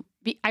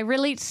I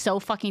relate so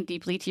fucking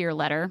deeply to your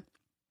letter.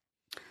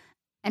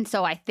 And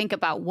so I think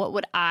about what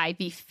would I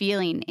be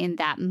feeling in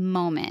that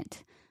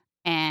moment.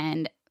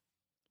 And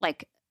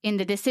like in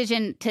the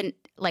decision to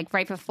like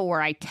right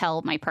before I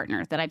tell my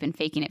partner that I've been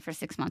faking it for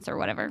 6 months or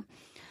whatever,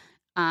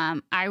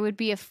 I would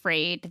be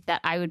afraid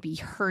that I would be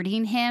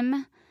hurting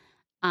him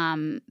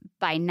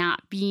by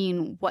not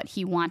being what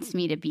he wants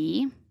me to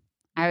be.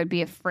 I would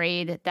be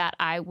afraid that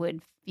I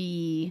would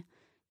be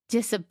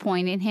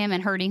disappointing him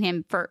and hurting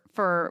him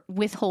for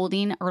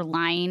withholding or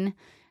lying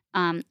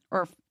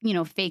or, you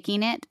know,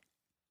 faking it.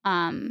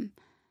 I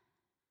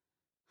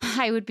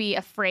would be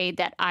afraid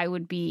that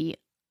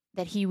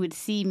he would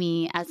see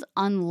me as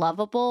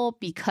unlovable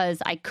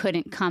because I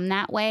couldn't come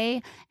that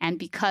way and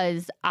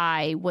because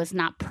I was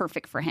not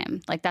perfect for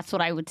him. Like that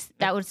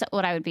was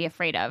what I would be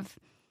afraid of.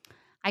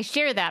 I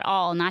share that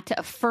all not to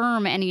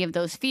affirm any of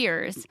those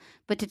fears,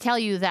 but to tell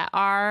you that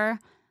our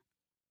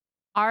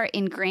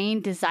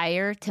ingrained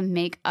desire to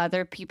make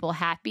other people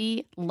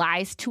happy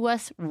lies to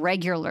us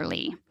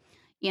regularly.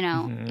 You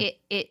know,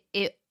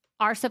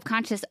 our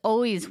subconscious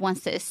always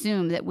wants to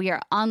assume that we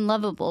are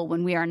unlovable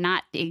when we are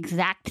not the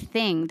exact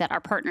thing that our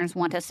partners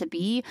want us to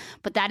be,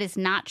 but that is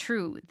not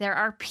true. There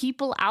are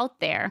people out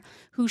there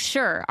who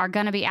sure are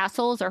going to be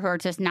assholes or who are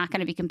just not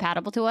going to be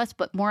compatible to us,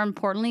 but more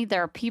importantly,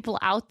 there are people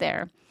out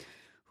there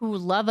who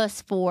love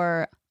us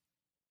for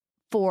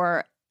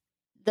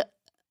the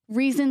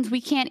reasons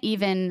we can't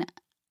even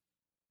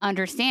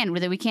understand,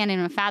 whether we can't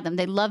even fathom.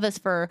 They love us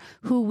for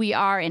who we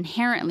are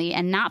inherently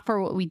and not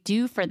for what we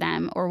do for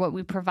them or what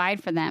we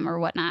provide for them or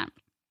whatnot.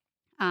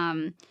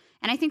 And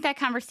I think that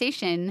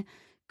conversation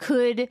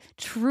could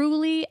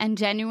truly and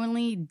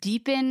genuinely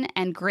deepen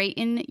and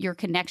greaten your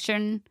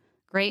connection.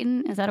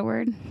 Greaten, is that a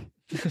word?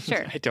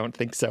 Sure. I don't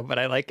think so, but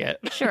I like it.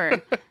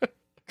 Sure.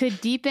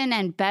 Could deepen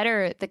and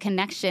better the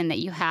connection that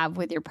you have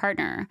with your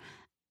partner.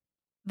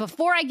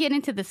 Before I get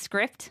into the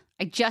script,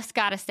 I just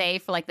got to say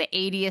for like the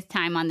 80th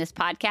time on this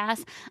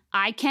podcast,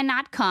 I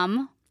cannot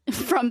come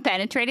from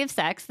penetrative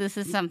sex. This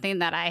is something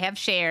that I have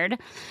shared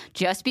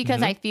just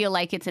because I feel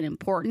like it's an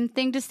important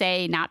thing to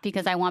say, not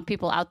because I want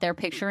people out there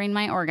picturing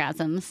my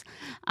orgasms.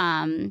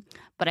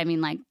 But I mean,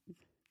 like,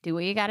 do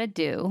what you got to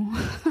do.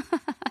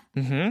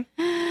 Go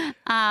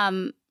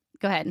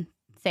ahead.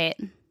 Say it.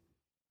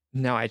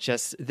 No,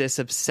 this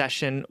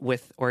obsession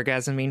with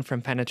orgasming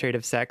from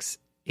penetrative sex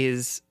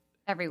is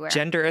everywhere.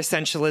 Gender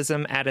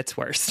essentialism at its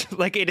worst.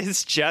 Like it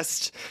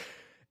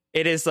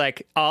is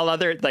like all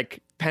other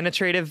like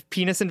penetrative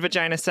penis and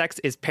vagina sex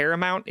is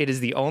paramount. It is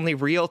the only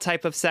real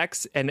type of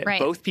sex. And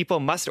both people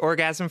must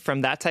orgasm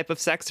from that type of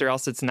sex or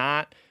else it's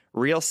not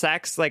real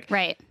sex. Like,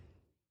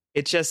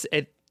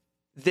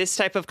 this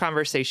type of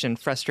conversation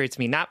frustrates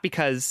me, not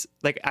because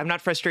like I'm not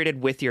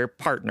frustrated with your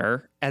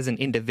partner as an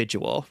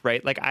individual,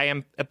 right? Like I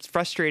am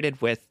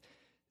frustrated with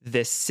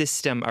this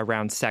system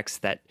around sex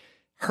that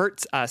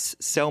hurts us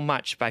so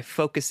much by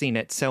focusing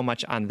it so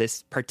much on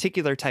this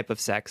particular type of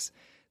sex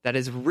that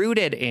is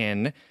rooted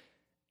in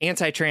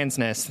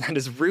anti-transness, that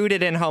is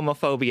rooted in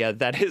homophobia,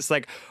 that is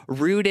like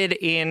rooted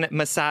in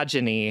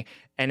misogyny,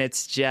 and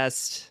it's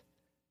just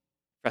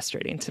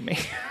frustrating to me.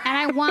 And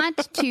I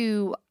want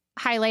to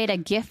highlight a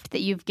gift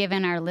that you've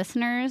given our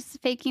listeners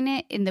faking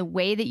it in the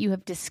way that you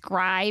have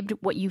described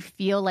what you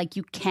feel like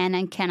you can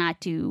and cannot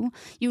do.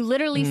 You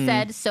literally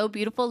said so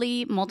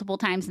beautifully multiple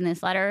times in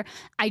this letter,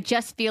 I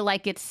just feel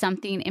like it's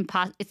something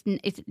impossible.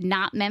 It's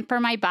not meant for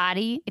my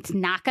body. It's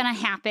not going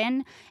to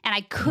happen. And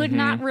I could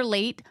not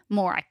relate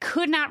more. I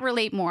could not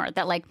relate more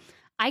that like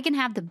I can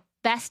have the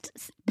best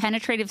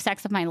penetrative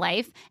sex of my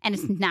life and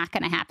it's not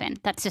going to happen.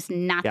 That's just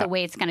not the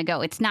way it's going to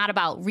go. It's not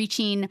about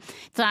reaching.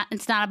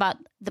 It's not about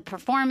the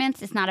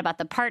performance. It's not about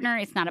the partner.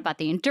 It's not about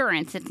the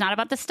endurance. It's not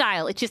about the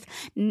style. It's just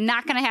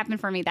not going to happen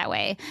for me that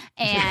way.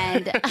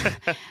 And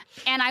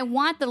and I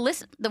want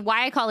the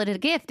why I call it a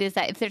gift is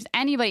that if there's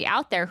anybody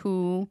out there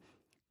who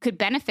could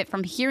benefit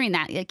from hearing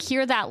that, like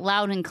hear that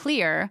loud and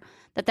clear,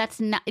 that's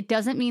not, it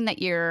doesn't mean that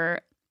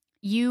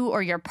you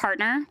or your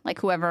partner, like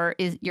whoever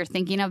is you're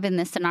thinking of in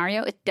this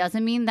scenario, it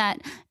doesn't mean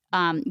that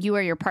you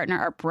or your partner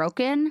are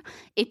broken.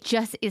 It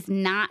just is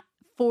not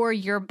for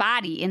your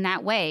body in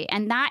that way.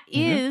 And that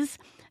is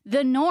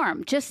the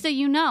norm. Just so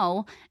you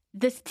know,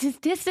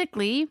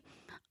 statistically,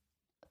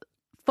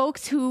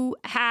 folks who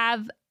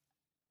have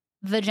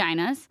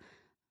vaginas,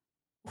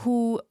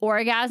 who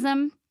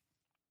orgasm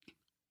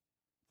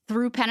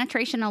through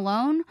penetration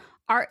alone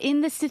are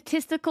in the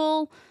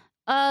statistical,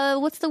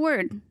 what's the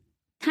word?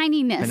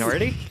 Tininess.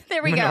 Minority?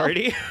 There we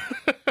Minority.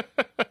 go.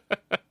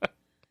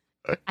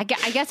 I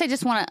guess I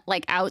just want to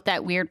like out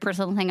that weird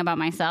personal thing about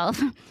myself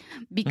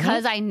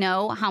because I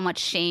know how much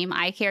shame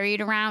I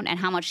carried around and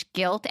how much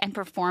guilt and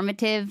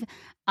performative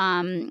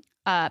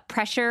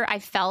pressure I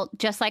felt,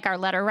 just like our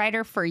letter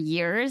writer, for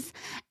years.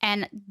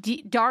 And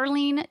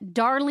darling,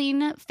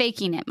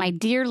 faking it, my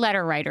dear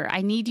letter writer,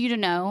 I need you to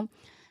know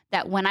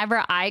that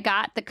whenever I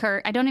got the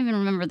courage, I don't even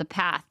remember the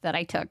path that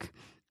I took.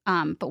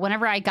 But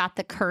whenever I got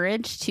the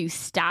courage to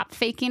stop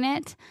faking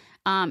it,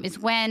 is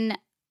when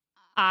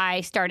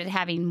I started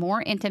having more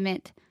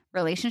intimate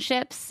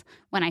relationships,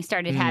 when I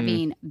started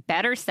having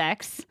better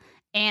sex.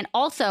 And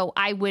also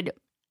I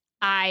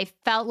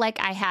felt like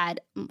I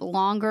had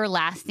longer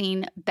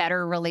lasting,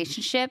 better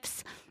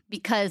relationships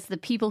because the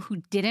people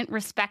who didn't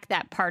respect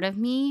that part of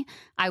me,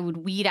 I would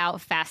weed out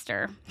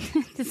faster.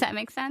 Does that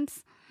make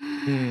sense?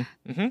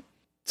 Mm-hmm.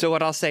 So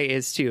what I'll say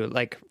is, too,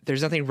 like,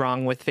 there's nothing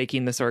wrong with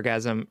faking this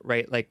orgasm,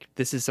 right? Like,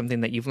 this is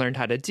something that you've learned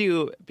how to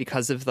do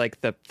because of,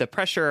 like, the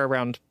pressure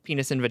around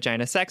penis and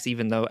vagina sex,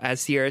 even though, as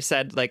Sear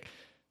said, like,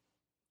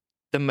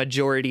 the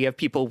majority of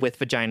people with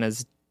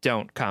vaginas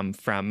don't come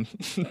from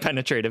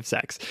penetrative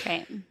sex.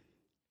 Right.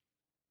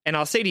 And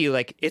I'll say to you,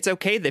 like, it's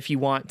okay if you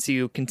want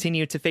to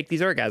continue to fake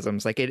these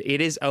orgasms. Like, it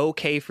is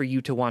okay for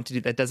you to want to do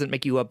that. Doesn't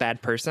make you a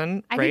bad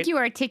person, I think you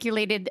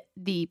articulated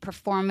the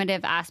performative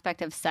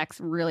aspect of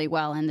sex really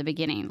well in the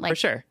beginning. Like, for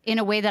sure. In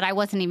a way that I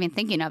wasn't even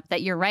thinking of,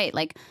 that you're right.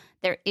 Like,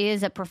 there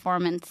is a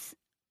performance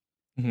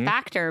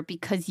factor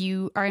because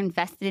you are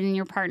invested in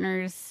your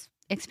partner's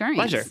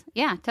experience. Pleasure.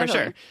 Yeah, totally. For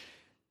sure.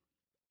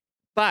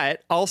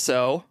 But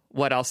also,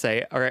 what I'll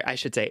say, or I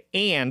should say,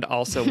 and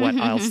also what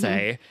I'll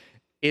say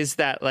is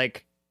that,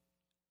 like,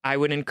 I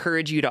would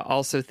encourage you to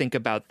also think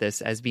about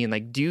this as being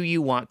like, do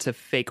you want to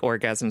fake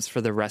orgasms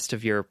for the rest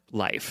of your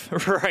life,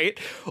 right?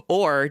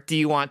 Or do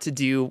you want to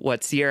do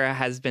what Sierra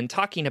has been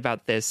talking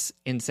about this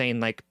in saying,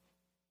 like,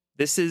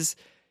 this is,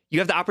 you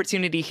have the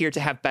opportunity here to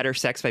have better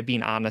sex by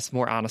being honest,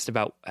 more honest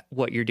about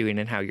what you're doing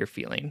and how you're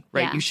feeling,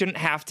 right? Yeah. You shouldn't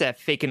have to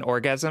fake an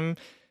orgasm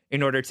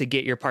in order to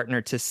get your partner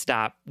to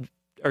stop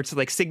or to,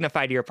 like,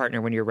 signify to your partner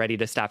when you're ready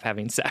to stop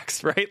having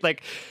sex, right?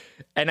 Like,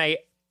 and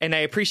I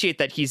appreciate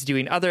that he's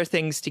doing other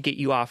things to get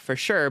you off for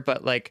sure,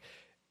 but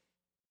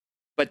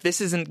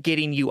this isn't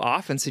getting you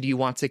off. And so do you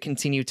want to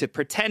continue to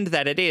pretend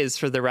that it is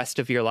for the rest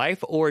of your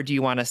life? Or do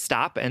you want to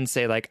stop and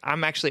say, like,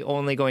 I'm actually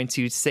only going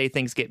to say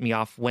things get me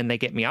off when they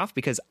get me off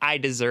because I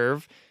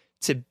deserve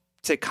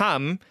to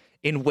come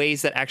in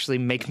ways that actually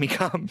make me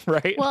come,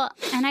 right? Well,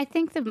 and I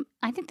think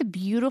the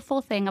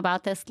beautiful thing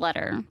about this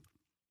letter,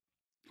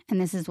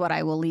 and this is what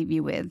I will leave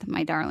you with,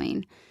 my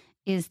darling,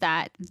 is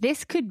that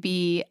this could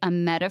be a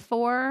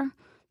metaphor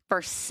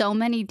for so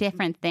many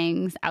different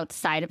things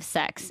outside of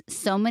sex,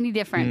 so many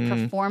different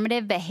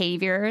performative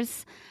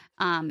behaviors,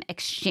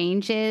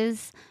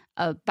 exchanges,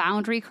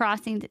 boundary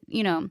crossing.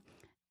 You know,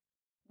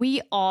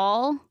 we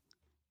all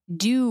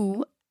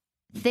do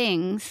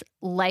things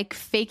like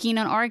faking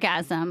an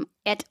orgasm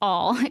et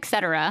al.,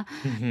 etc.,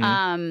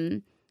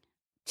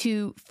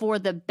 for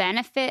the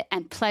benefit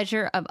and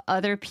pleasure of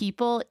other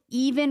people,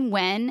 even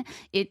when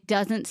it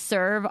doesn't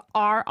serve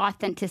our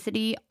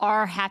authenticity,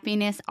 our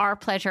happiness, our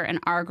pleasure, and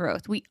our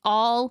growth. We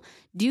all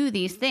do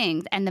these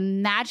things. And the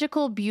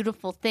magical,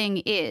 beautiful thing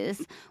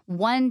is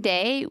one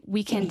day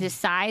we can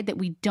decide that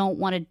we don't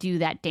want to do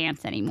that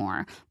dance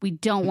anymore. We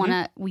don't want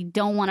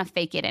to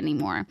fake it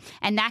anymore.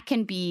 And that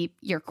can be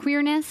your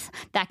queerness,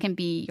 that can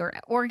be your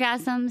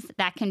orgasms,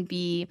 that can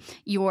be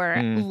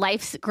your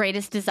life's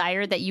greatest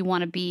desire, that you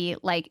want to be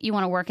like like you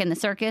want to work in the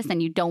circus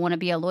and you don't want to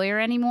be a lawyer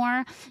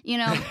anymore. You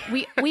know,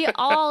 we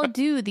all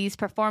do these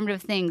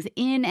performative things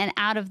in and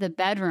out of the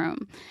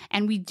bedroom,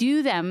 and we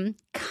do them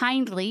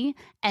kindly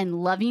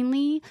and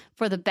lovingly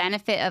for the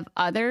benefit of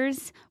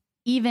others,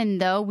 even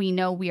though we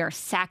know we are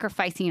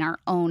sacrificing our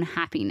own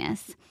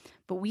happiness.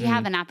 But we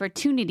have an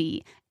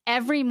opportunity.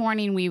 Every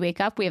morning we wake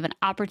up, we have an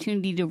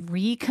opportunity to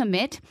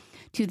recommit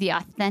to the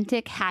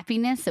authentic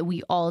happiness that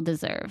we all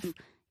deserve.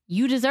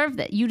 You deserve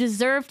that. You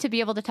deserve to be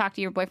able to talk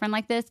to your boyfriend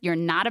like this. You're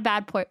not a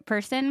bad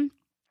person,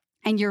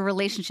 and your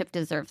relationship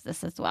deserves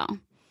this as well.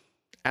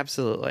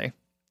 Absolutely.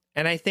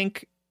 And I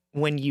think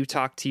when you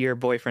talk to your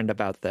boyfriend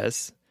about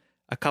this,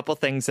 a couple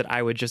things that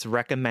I would just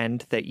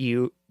recommend that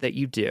you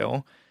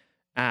do.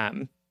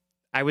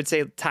 I would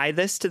say tie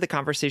this to the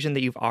conversation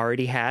that you've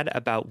already had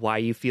about why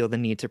you feel the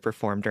need to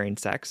perform during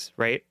sex,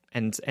 right?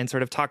 And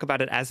sort of talk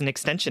about it as an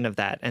extension of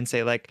that and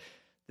say, like,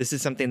 this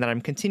is something that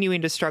I'm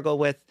continuing to struggle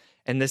with,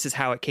 and this is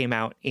how it came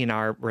out in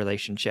our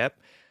relationship.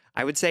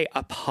 I would say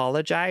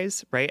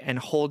apologize, right? And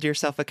hold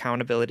yourself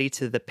accountability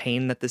to the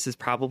pain that this is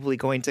probably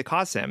going to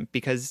cause him,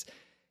 because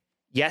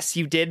yes,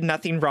 you did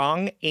nothing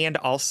wrong. And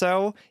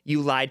also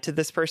you lied to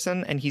this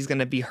person, and he's going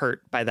to be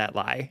hurt by that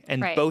lie.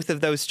 And both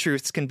of those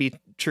truths can be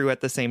true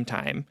at the same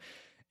time.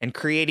 And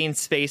creating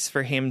space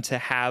for him to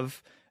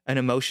have an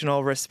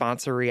emotional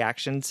response or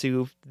reaction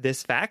to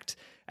this fact,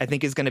 I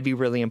think, is going to be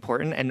really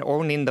important. And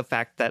owning the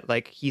fact that,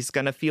 like, he's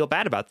going to feel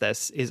bad about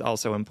this is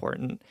also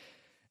important.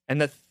 And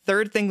the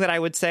third thing that I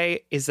would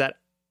say is that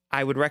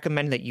I would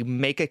recommend that you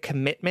make a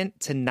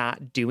commitment to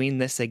not doing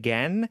this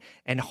again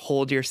and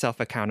hold yourself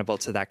accountable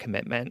to that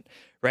commitment,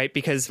 right?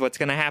 Because what's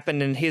going to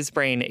happen in his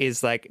brain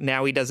is, like,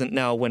 now he doesn't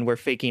know when we're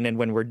faking and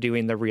when we're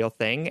doing the real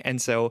thing.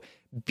 And so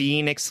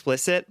being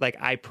explicit, like,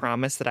 I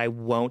promise that I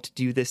won't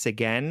do this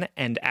again,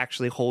 and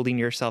actually holding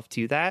yourself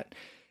to that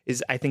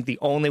is, I think, the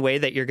only way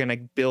that you're going to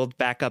build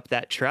back up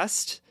that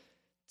trust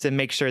to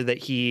make sure that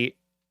he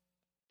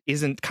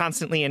isn't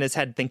constantly in his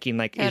head thinking,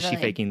 like, is she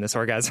faking this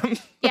orgasm?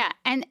 Yeah.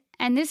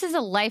 And this is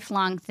a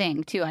lifelong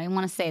thing, too. I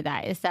want to say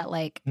that is that,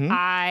 like,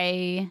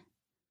 I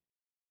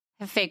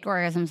have faked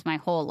orgasms my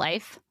whole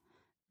life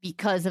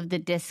because of the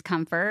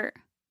discomfort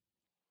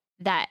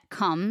that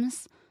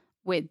comes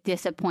with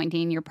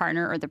disappointing your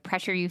partner or the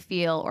pressure you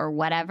feel or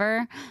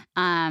whatever.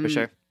 For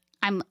sure.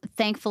 I'm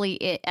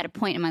thankfully at a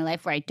point in my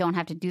life where I don't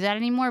have to do that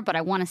anymore. But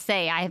I want to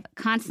say I've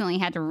constantly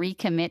had to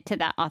recommit to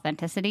that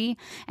authenticity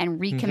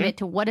and recommit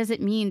to what does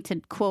it mean to,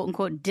 quote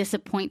unquote,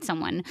 disappoint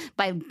someone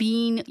by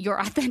being your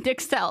authentic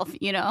self,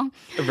 you know?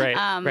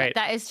 Right.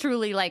 That is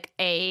truly, like,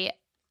 a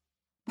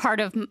part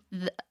of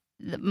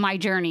my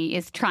journey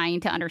is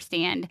trying to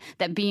understand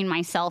that being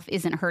myself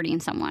isn't hurting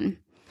someone.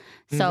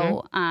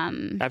 So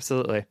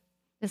absolutely,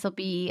 this will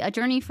be a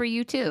journey for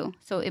you, too.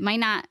 So it may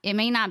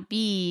not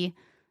be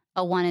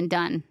a one and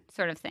done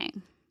sort of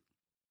thing.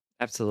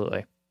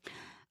 Absolutely.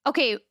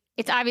 Okay,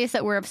 it's obvious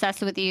that we're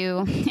obsessed with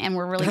you, and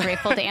we're really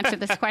grateful to answer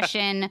this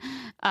question.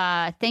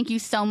 Thank you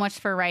so much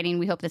for writing.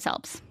 We hope this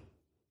helps.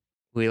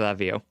 We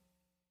love you.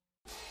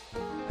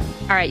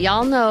 All right,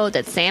 y'all know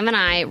that Sam and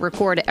I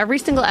record every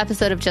single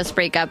episode of Just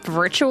Break Up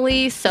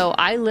virtually, so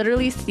I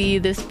literally see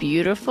this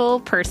beautiful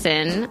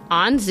person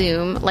on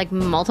Zoom like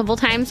multiple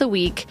times a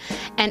week,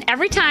 and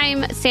every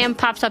time Sam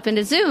pops up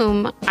into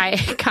Zoom, I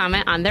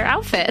comment on their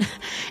outfit.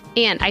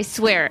 And I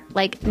swear,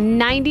 like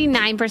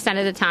 99%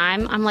 of the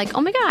time, I'm like,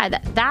 oh my God,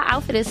 that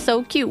outfit is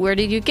so cute. Where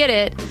did you get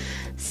it?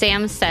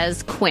 Sam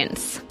says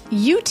Quince.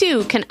 You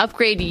too can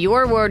upgrade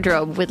your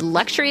wardrobe with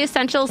luxury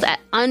essentials at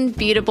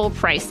unbeatable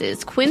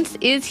prices. Quince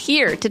is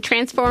here to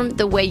transform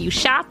the way you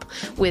shop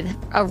with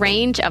a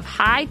range of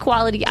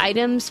high-quality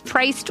items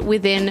priced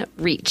within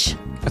reach.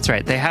 That's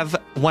right. They have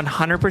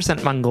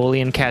 100%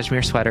 Mongolian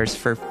cashmere sweaters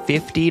for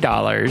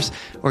 $50,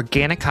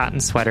 organic cotton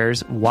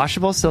sweaters,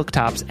 washable silk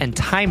tops, and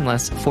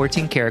timeless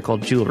 14-karat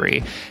gold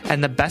jewelry.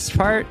 And the best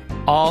part,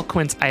 all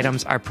Quince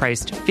items are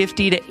priced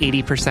 50 to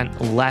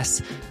 80%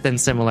 less than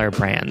similar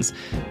brands.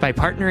 By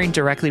partnering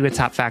directly with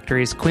top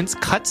factories, Quince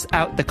cuts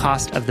out the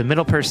cost of the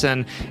middle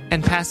person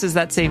and passes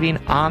that saving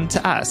on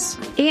to us.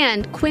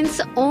 And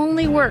Quince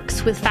only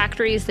works with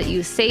factories that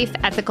use safe,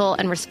 ethical,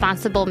 and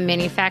responsible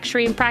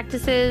manufacturing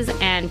practices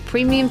and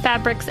premium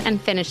fabrics and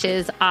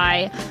finishes.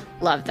 I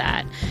love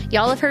that.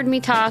 Y'all have heard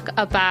me talk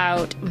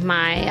about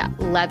my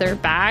leather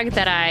bag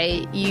that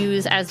I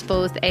use as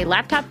both a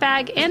laptop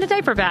bag and a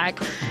diaper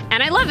bag.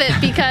 And I love it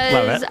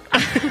because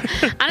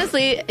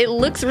honestly, it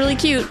looks really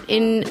cute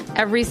in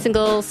every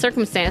single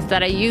circumstance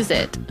that I use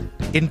it.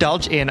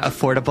 Indulge in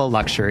affordable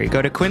luxury.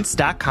 Go to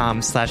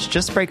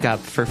quince.com/justbreakup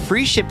for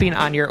free shipping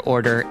on your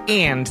order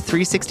and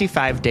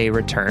 365-day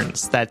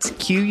returns. That's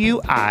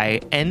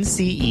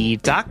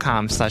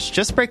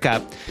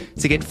QUINCE.com/justbreakup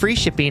to get free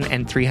shipping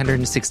and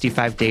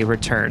 365-day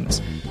returns.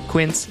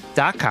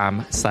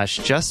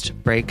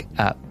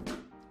 Quince.com/justbreakup.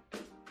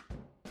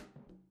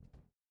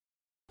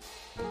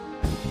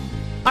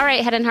 All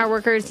right, Head and Heart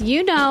workers,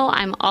 you know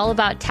I'm all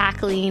about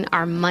tackling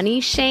our money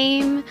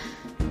shame.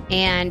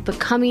 and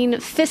becoming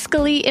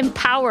fiscally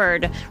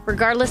empowered,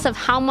 regardless of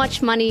how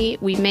much money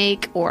we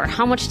make or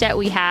how much debt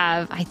we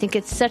have. I think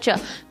it's such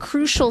a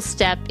crucial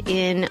step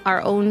in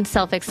our own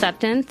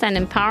self-acceptance and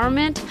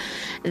empowerment.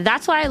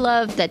 That's why I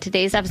love that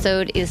today's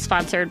episode is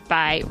sponsored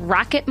by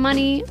Rocket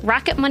Money.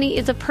 Rocket Money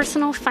is a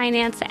personal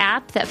finance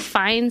app that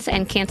finds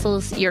and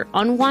cancels your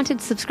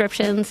unwanted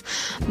subscriptions,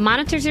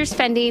 monitors your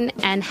spending,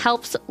 and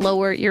helps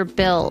lower your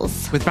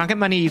bills. With Rocket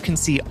Money, you can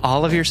see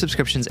all of your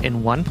subscriptions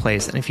in one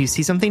place, and if you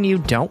see something you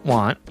don't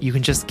want, you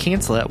can just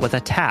cancel it with a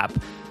tap.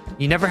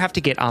 You never have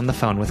to get on the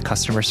phone with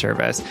customer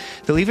service.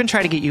 They'll even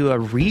try to get you a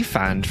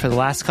refund for the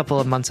last couple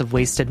of months of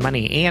wasted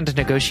money and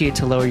negotiate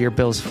to lower your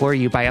bills for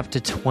you by up to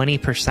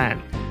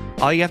 20%.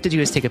 All you have to do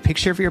is take a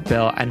picture of your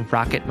bill, and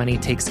Rocket Money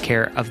takes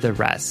care of the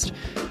rest.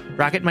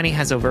 Rocket Money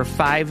has over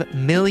 5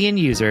 million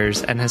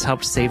users and has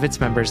helped save its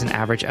members an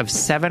average of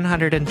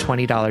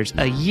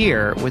 $720 a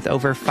year, with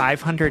over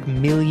 $500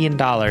 million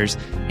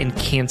in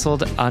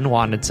canceled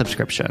unwanted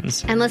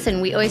subscriptions. And listen,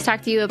 we always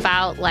talk to you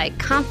about like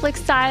conflict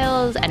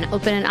styles and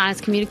open and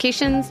honest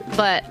communications,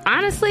 but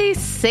honestly,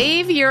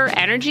 save your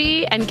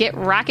energy and get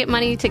Rocket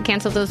Money to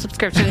cancel those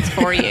subscriptions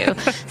for you.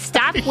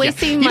 Stop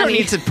wasting money. You don't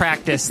need to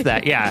practice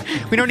that. Yeah.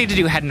 We don't need to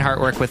do head and heart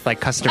work with like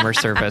customer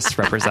service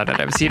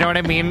representatives. You know what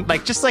I mean?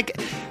 Like, just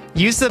like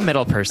use the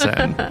middle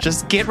person.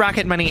 Just get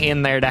Rocket Money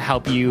in there to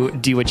help you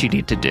do what you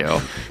need to do.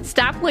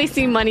 Stop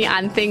wasting money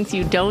on things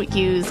you don't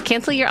use.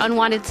 Cancel your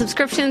unwanted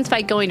subscriptions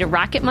by going to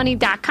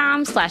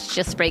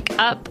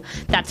rocketmoney.com/justbreakup.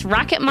 That's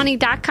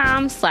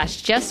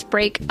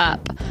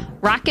rocketmoney.com/justbreakup.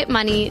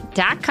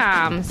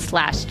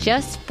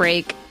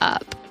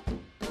 rocketmoney.com/justbreakup.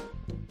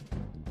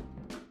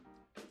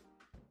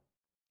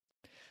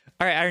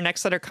 All right, our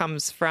next letter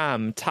comes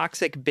from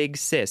Toxic Big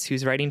Sis,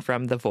 who's writing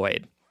from the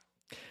void.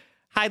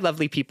 Hi,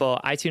 lovely people.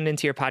 I tune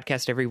into your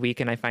podcast every week,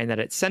 and I find that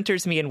it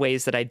centers me in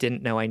ways that I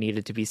didn't know I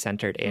needed to be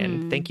centered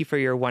in. Thank you for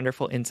your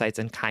wonderful insights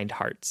and kind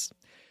hearts.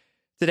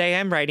 Today,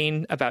 I'm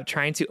writing about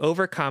trying to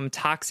overcome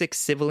toxic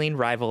sibling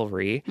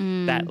rivalry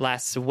that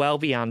lasts well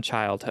beyond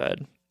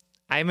childhood.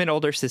 I'm an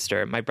older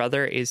sister. My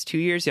brother is 2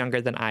 years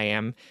younger than I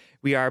am.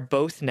 We are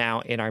both now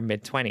in our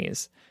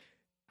mid-20s.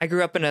 I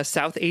grew up in a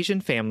South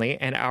Asian family,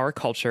 and our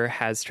culture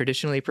has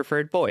traditionally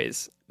preferred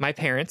boys. My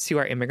parents, who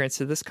are immigrants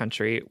to this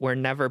country, were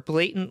never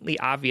blatantly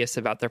obvious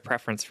about their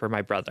preference for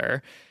my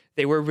brother.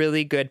 They were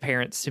really good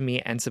parents to me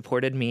and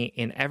supported me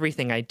in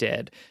everything I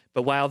did.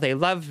 But while they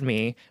loved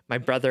me, my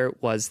brother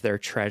was their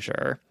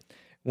treasure.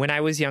 When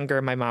I was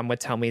younger, my mom would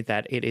tell me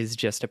that it is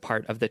just a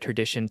part of the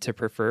tradition to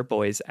prefer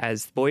boys,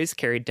 as boys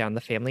carried down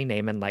the family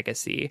name and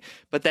legacy.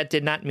 But that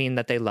did not mean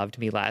that they loved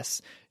me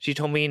less. She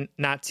told me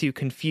not to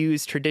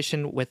confuse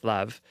tradition with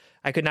love.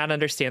 I could not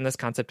understand this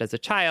concept as a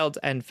child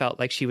and felt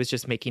like she was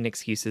just making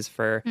excuses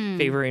for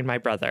favoring my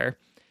brother.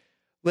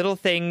 Little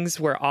things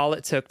were all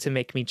it took to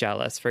make me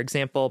jealous. For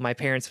example, my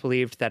parents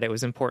believed that it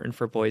was important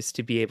for boys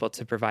to be able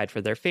to provide for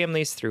their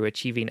families through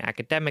achieving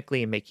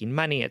academically and making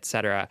money,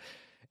 etc.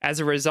 As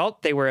a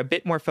result, they were a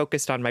bit more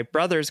focused on my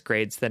brother's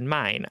grades than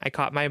mine. I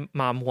caught my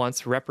mom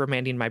once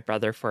reprimanding my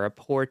brother for a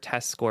poor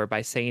test score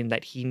by saying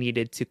that he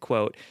needed to,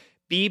 quote,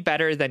 be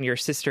better than your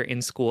sister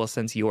in school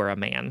since you're a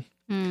man.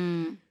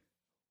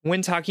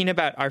 When talking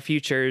about our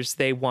futures,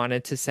 they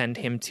wanted to send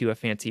him to a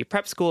fancy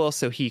prep school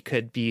so he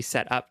could be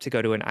set up to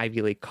go to an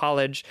Ivy League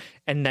college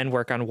and then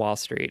work on Wall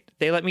Street.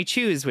 They let me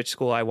choose which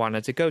school I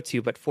wanted to go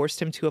to, but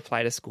forced him to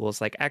apply to schools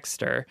like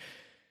Exeter.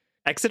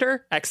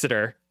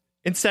 Exeter.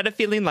 Instead of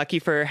feeling lucky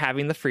for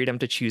having the freedom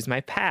to choose my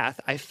path,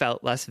 I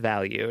felt less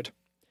valued.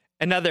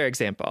 Another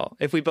example,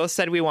 if we both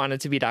said we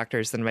wanted to be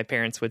doctors, then my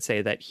parents would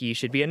say that he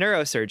should be a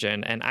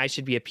neurosurgeon and I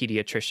should be a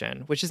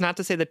pediatrician, which is not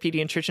to say that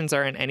pediatricians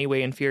are in any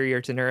way inferior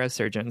to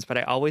neurosurgeons, but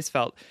I always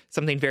felt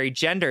something very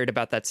gendered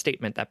about that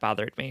statement that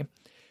bothered me.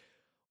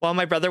 While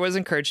my brother was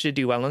encouraged to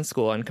do well in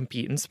school and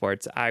compete in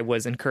sports, I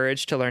was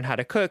encouraged to learn how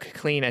to cook,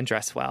 clean, and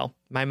dress well.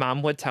 My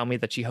mom would tell me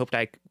that she hoped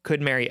I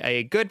could marry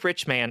a good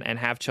rich man and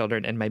have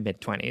children in my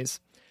mid-20s.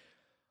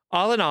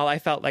 All in all, I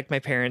felt like my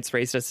parents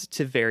raised us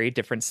to very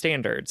different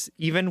standards.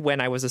 Even when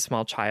I was a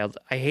small child,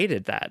 I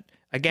hated that.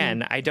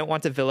 Again, I don't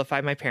want to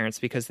vilify my parents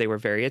because they were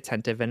very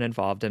attentive and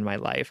involved in my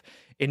life.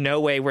 In no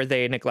way were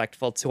they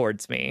neglectful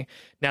towards me.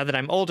 Now that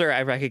I'm older,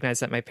 I recognize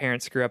that my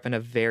parents grew up in a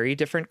very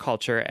different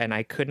culture, and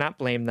I could not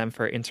blame them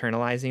for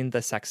internalizing the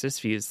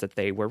sexist views that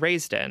they were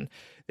raised in.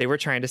 They were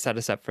trying to set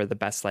us up for the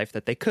best life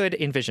that they could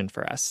envision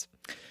for us.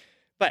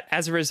 But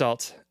as a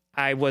result,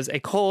 I was a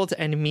cold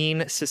and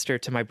mean sister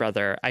to my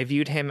brother. I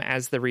viewed him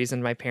as the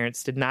reason my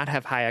parents did not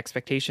have high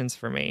expectations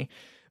for me.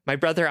 My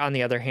brother, on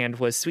the other hand,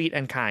 was sweet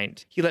and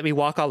kind. He let me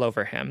walk all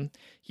over him.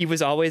 He was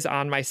always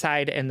on my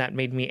side, and that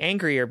made me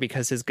angrier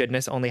because his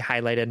goodness only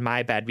highlighted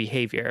my bad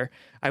behavior.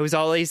 I was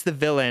always the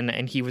villain,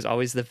 and he was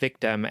always the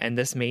victim, and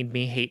this made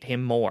me hate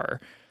him more.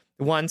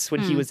 Once,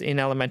 when he was in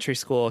elementary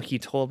school, he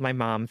told my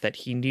mom that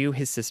he knew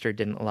his sister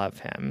didn't love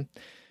him.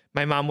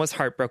 My mom was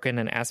heartbroken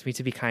and asked me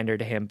to be kinder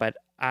to him, but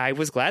I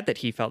was glad that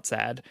he felt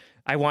sad.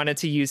 I wanted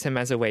to use him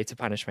as a way to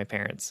punish my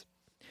parents.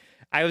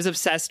 I was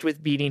obsessed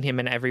with beating him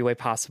in every way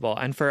possible.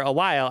 And for a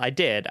while, I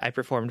did. I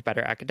performed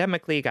better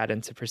academically, got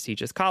into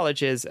prestigious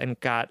colleges, and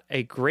got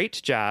a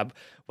great job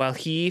while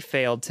he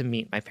failed to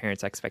meet my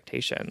parents'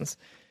 expectations.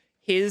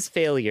 His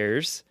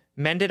failures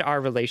mended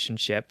our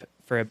relationship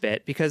for a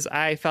bit because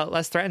I felt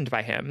less threatened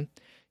by him.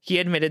 He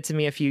admitted to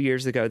me a few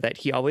years ago that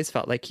he always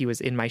felt like he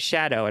was in my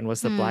shadow and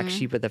was the black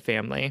sheep of the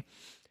family.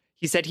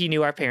 He said he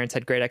knew our parents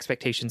had great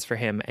expectations for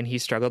him, and he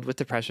struggled with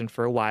depression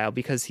for a while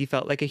because he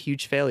felt like a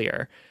huge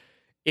failure.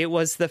 It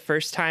was the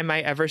first time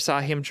I ever saw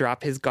him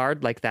drop his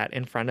guard like that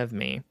in front of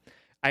me.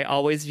 I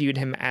always viewed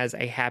him as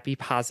a happy,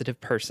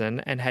 positive person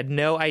and had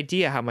no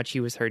idea how much he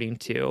was hurting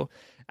too.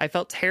 I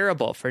felt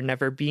terrible for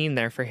never being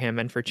there for him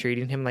and for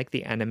treating him like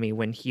the enemy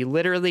when he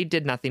literally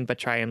did nothing but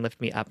try and lift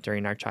me up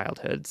during our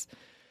childhoods.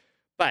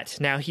 But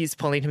now he's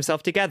pulling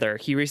himself together.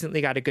 He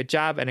recently got a good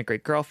job and a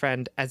great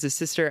girlfriend. As a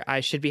sister, I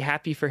should be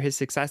happy for his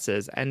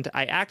successes, and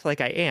I act like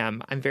I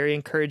am. I'm very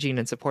encouraging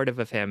and supportive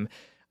of him.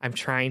 I'm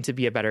trying to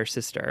be a better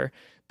sister.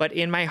 But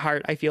in my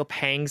heart, I feel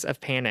pangs of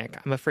panic.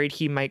 I'm afraid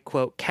he might,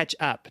 quote, catch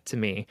up to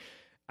me.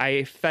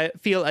 I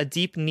feel a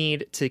deep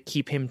need to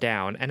keep him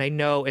down, and I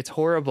know it's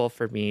horrible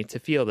for me to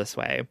feel this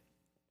way.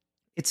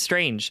 It's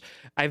strange.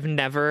 I've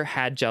never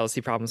had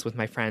jealousy problems with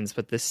my friends,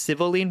 but this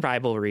sibling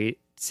rivalry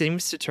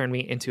seems to turn me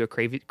into a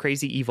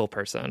crazy evil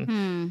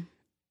person.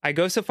 I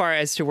go so far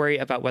as to worry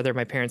about whether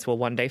my parents will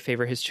one day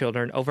favor his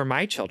children over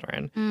my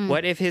children.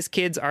 What if his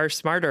kids are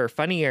smarter,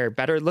 funnier,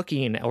 better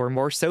looking, or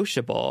more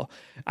sociable?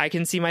 I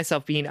can see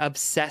myself being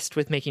obsessed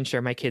with making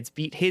sure my kids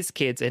beat his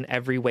kids in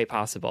every way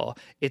possible.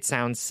 It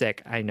sounds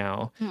sick, I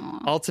know.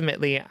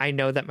 Ultimately, I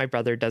know that my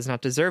brother does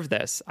not deserve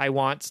this. I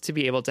want to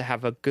be able to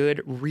have a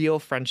good, real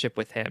friendship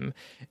with him.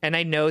 And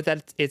I know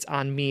that it's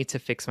on me to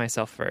fix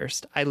myself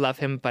first. I love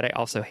him, but I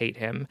also hate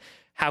him.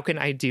 How can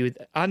I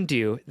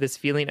undo this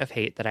feeling of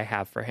hate that I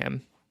have for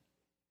him?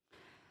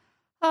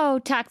 Oh,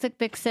 Toxic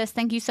Big Sis,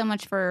 thank you so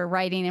much for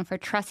writing and for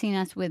trusting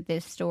us with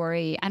this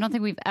story. I don't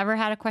think we've ever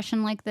had a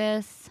question like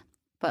this,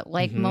 but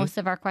like most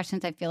of our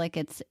questions, I feel like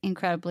it's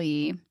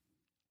incredibly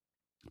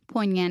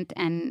poignant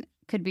and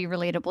could be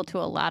relatable to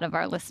a lot of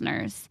our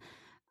listeners.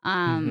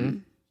 Yeah,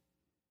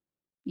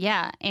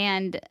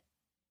 and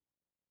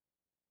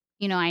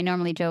I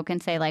normally joke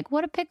and say like,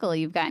 what a pickle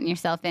you've gotten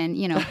yourself in,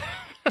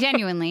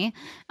 genuinely.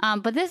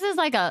 But this is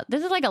like a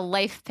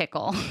life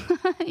pickle,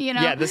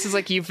 Yeah, this is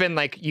like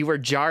you were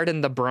jarred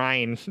in the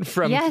brine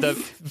from the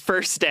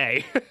first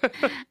day.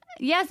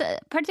 Yes,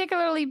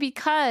 particularly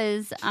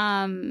because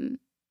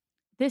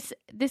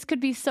this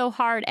could be so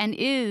hard and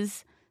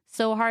is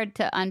so hard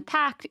to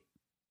unpack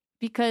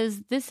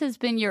because this has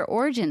been your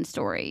origin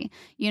story.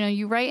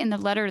 You write in the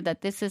letter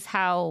that this is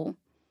how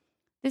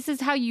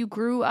you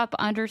grew up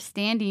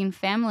understanding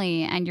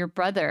family and your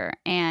brother.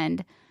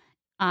 And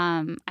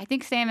I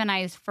think Sam and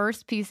I's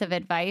first piece of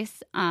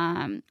advice,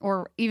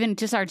 or even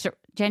just our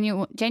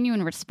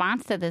genuine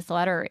response to this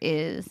letter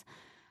is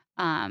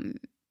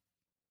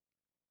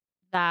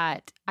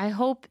that I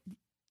hope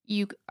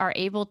you are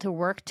able to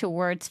work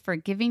towards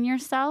forgiving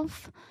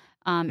yourself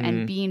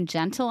and being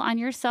gentle on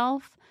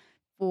yourself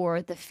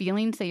for the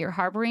feelings that you're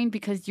harboring,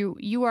 because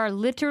you are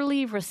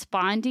literally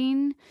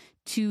responding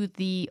to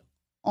the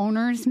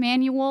owner's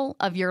manual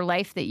of your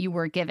life that you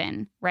were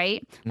given,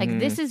 right? Like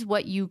this is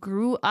what you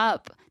grew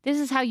up. This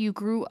is how you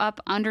grew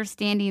up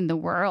understanding the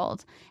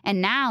world.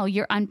 And now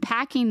you're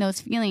unpacking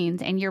those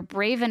feelings and you're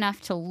brave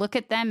enough to look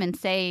at them and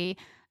say,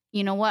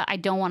 you know what? I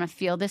don't want to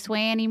feel this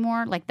way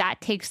anymore. Like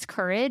that takes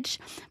courage,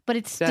 but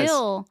it's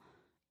still,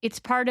 it's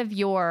part of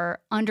your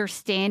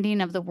understanding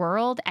of the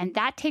world. And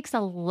that takes a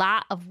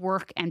lot of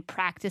work and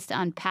practice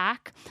to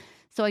unpack.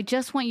 So I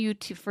just want you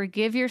to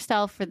forgive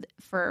yourself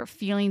for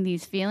feeling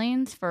these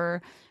feelings,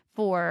 for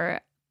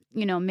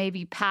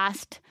maybe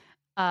past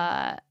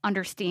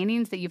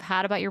understandings that you've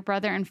had about your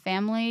brother and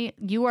family.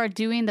 You are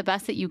doing the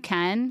best that you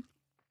can,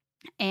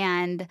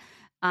 and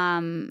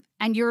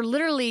you're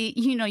literally,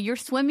 you're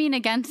swimming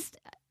against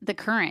the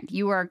current.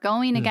 You are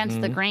going against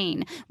the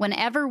grain.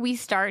 Whenever we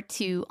start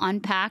to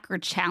unpack or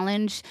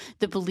challenge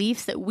the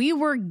beliefs that we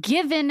were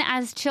given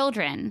as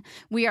children,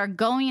 we are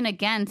going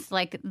against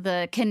like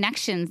the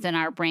connections in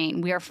our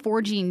brain. We are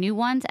forging new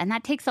ones, and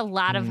that takes a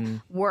lot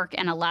of work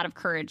and a lot of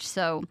courage.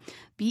 So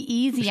be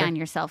easy on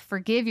yourself,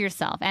 forgive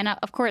yourself. And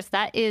of course,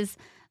 that is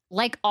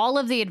like all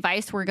of the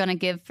advice we're going to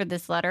give for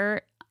this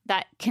letter.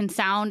 That can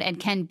sound and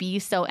can be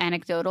so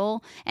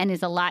anecdotal and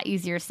is a lot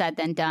easier said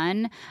than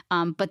done.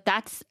 But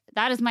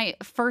that is my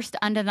first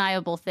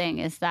undeniable thing,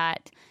 is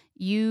that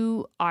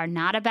you are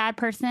not a bad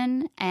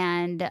person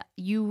and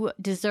you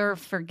deserve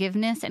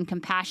forgiveness and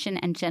compassion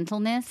and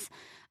gentleness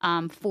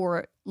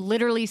for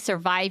literally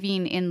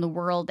surviving in the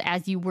world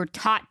as you were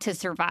taught to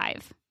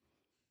survive.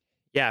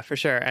 Yeah, for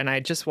sure. And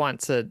I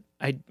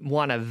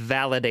want to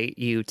validate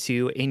you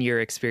too in your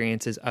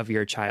experiences of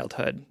your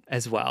childhood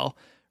as well.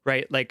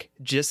 Right? Like,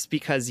 just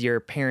because your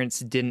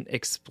parents didn't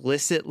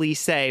explicitly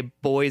say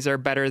boys are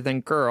better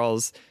than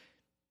girls,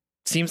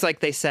 seems like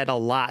they said a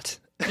lot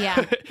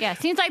Yeah.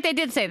 Seems like they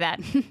did say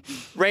that.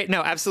 Right.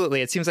 No,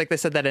 absolutely. It seems like they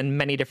said that in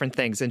many different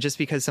things. And just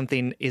because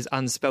something is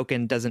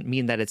unspoken doesn't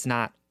mean that it's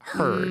not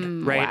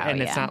heard, right? Wow,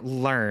 and it's not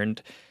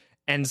learned.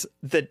 And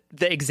the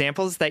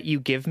examples that you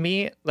give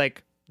me,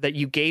 like that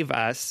you gave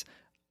us,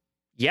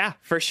 yeah,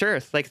 for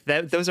sure. Like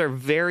those are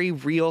very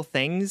real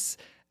things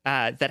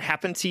that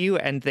happened to you,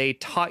 and they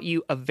taught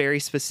you a very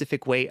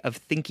specific way of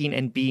thinking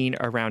and being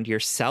around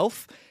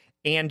yourself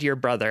and your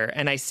brother.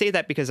 And I say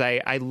that because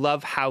I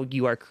love how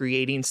you are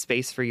creating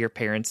space for your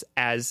parents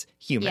as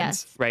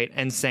humans, Yes. right?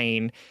 And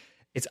saying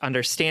it's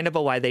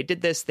understandable why they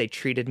did this. They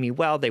treated me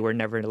well. They were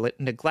never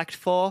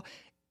neglectful.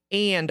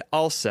 And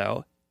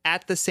also,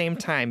 at the same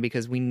time,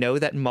 because we know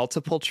that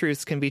multiple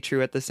truths can be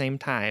true at the same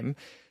time,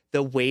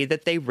 the way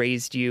that they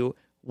raised you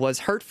was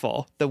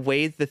hurtful.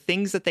 The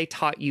things that they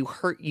taught you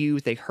hurt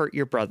you, they hurt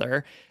your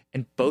brother.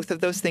 And both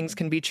of those things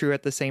can be true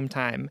at the same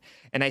time.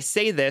 And I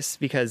say this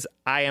because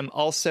I am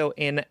also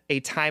in a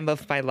time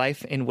of my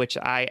life in which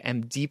I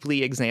am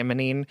deeply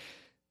examining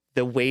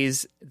the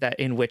ways that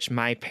in which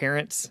my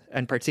parents,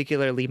 and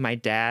particularly my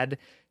dad,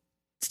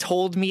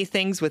 told me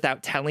things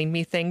without telling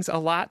me things a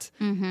lot.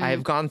 I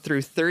have gone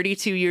through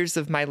 32 years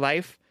of my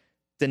life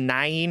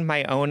denying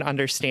my own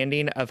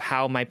understanding of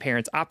how my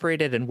parents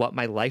operated and what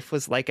my life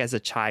was like as a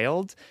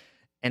child.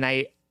 And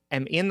I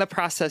am in the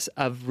process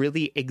of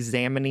really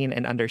examining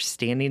and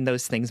understanding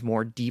those things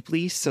more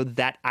deeply so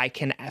that I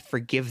can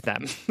forgive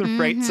them,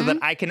 right? So that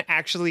I can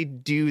actually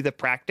do the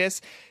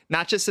practice,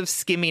 not just of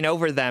skimming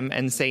over them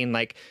and saying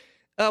like,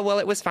 oh, well,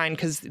 it was fine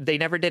because they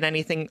never did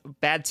anything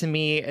bad to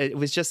me. It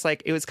was just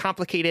like, it was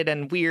complicated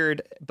and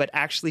weird, but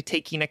actually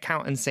taking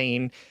account and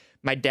saying,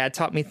 my dad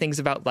taught me things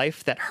about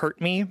life that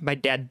hurt me. My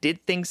dad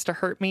did things to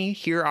hurt me.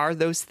 Here are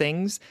those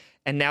things.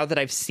 And now that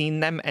I've seen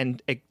them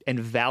and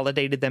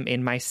validated them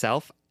in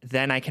myself,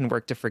 then I can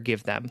work to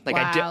forgive them. Like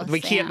Wow,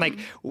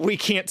 we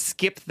can't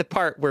skip the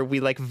part where we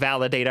like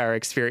validate our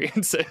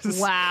experiences.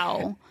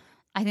 Wow.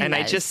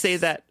 I just say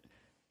that.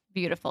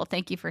 Beautiful.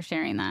 Thank you for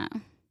sharing that.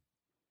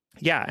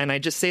 Yeah. And I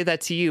just say that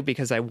to you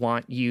because I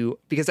want you,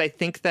 because I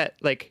think that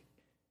like,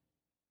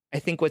 I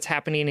think what's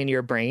happening in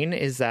your brain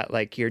is that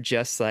like, you're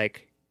just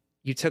like,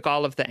 you took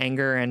all of the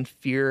anger and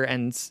fear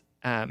and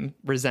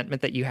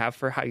resentment that you have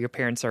for how your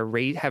parents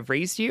have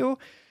raised you,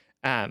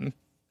 and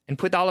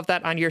put all of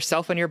that on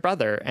yourself and your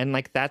brother. And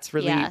like, that's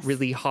really,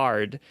 really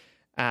hard.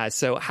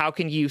 So how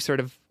can you sort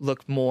of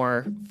look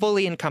more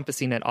fully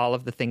encompassing at all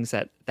of the things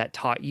that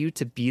taught you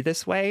to be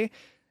this way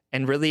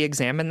and really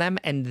examine them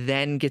and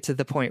then get to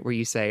the point where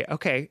you say,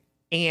 okay,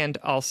 and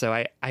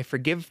also I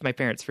forgive my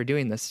parents for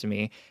doing this to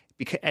me.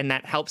 And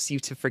that helps you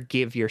to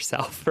forgive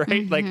yourself,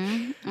 right? Like,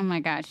 oh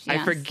my gosh,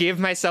 yes. I forgive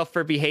myself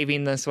for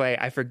behaving this way.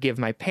 I forgive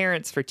my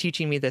parents for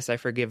teaching me this. I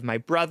forgive my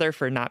brother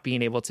for not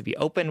being able to be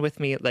open with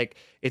me. Like,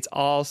 it's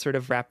all sort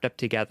of wrapped up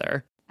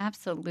together.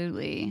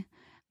 Absolutely.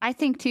 I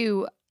think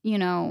too, you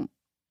know,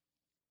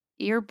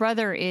 your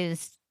brother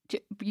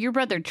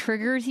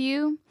triggers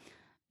you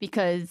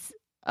because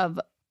of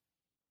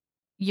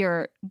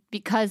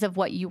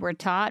what you were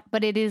taught,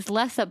 but it is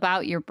less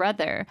about your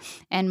brother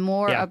and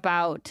more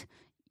about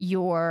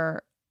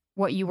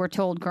what you were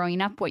told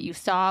growing up, what you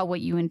saw,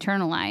 what you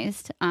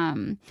internalized.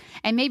 And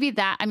maybe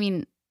that, I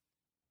mean,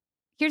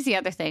 here's the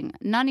other thing.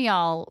 None of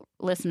y'all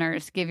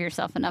listeners give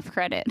yourself enough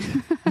credit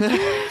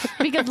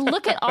because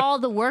look at all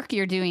the work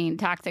you're doing,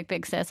 Toxic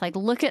Big Sis. Like,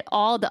 look at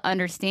all the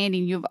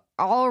understanding you've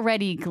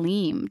already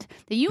gleamed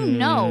that you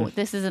know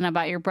this isn't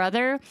about your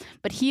brother,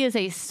 but he is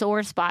a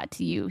sore spot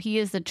to you. He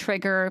is the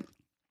trigger.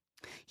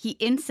 He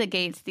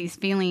instigates these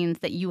feelings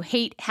that you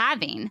hate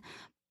having,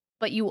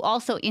 but you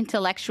also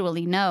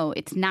intellectually know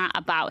it's not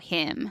about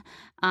him.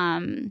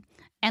 And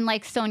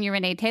like Sonia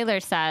Renee Taylor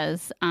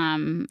says,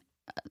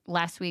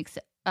 last week's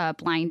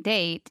blind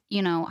date,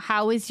 you know,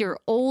 how is your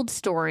old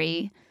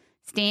story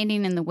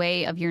standing in the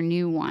way of your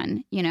new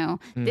one? You know,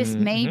 this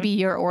may be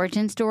your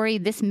origin story.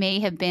 This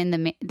may have been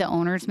the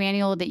owner's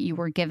manual that you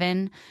were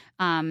given,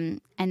 and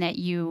that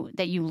you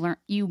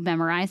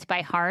memorized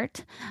by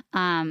heart.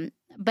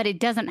 But it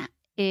doesn't.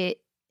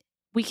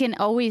 We can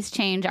always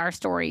change our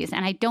stories.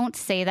 And I don't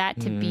say that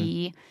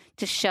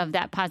to shove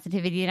that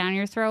positivity down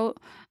your throat.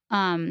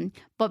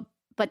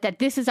 But that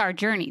this is our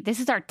journey. This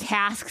is our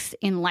tasks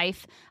in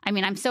life. I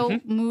mean, I'm so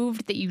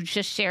moved that you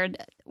just shared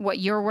what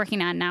you're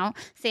working on now,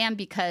 Sam,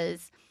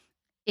 because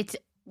it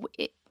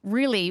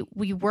really,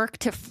 we work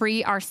to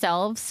free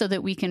ourselves so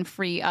that we can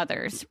free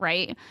others,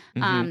 right?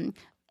 And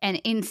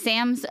in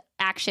Sam's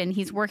action,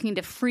 he's working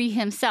to free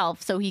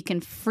himself so he can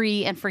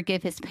free and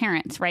forgive his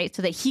parents, right?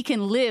 So that he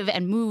can live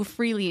and move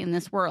freely in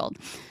this world.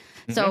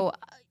 So,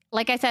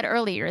 like I said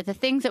earlier, the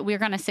things that we're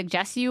going to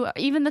suggest you,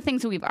 even the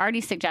things that we've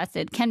already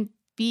suggested, can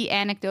be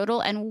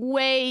anecdotal and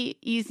way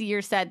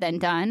easier said than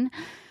done.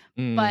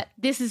 But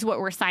this is what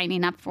we're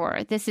signing up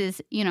for. This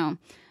is, you know,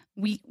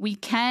 we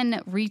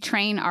can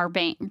retrain our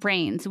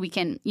brains. We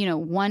can, you know,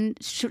 one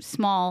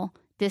small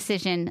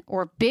decision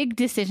or big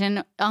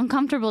decision,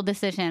 uncomfortable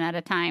decision at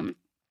a time.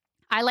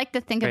 I like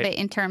to think of it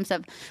in terms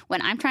of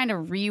when I'm trying to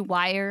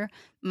rewire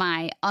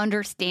my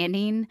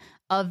understanding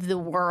of the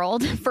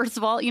world, first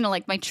of all,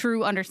 like my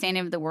true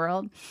understanding of the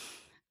world,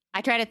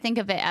 I try to think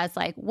of it as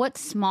like, what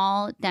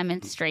small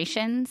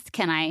demonstrations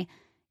can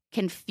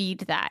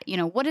feed that?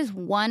 What is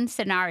one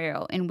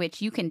scenario in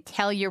which you can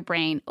tell your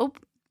brain, oh,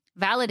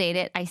 validate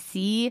it. I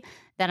see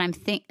that I'm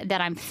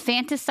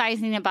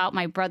fantasizing about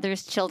my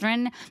brother's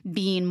children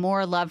being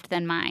more loved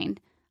than mine.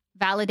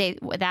 Validate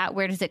that.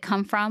 Where does it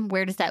come from?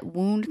 Where does that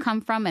wound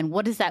come from? And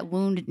what does that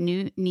wound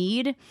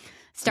need?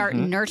 Start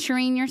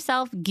nurturing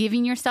yourself,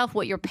 giving yourself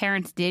what your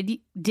parents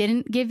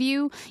didn't give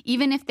you.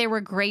 Even if they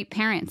were great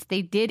parents,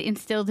 they did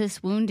instill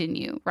this wound in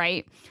you,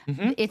 right?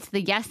 It's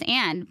the yes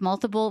and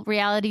multiple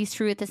realities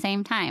true at the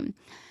same time.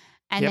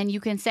 And then you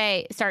can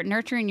start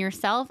nurturing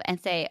yourself and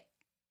say,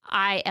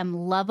 I am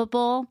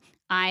lovable.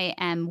 I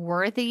am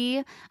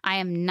worthy. I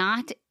am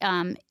not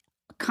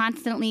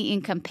constantly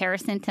in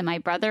comparison to my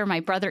brother.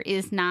 My brother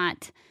is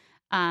not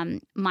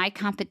my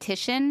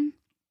competition.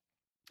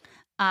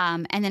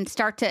 And then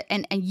start to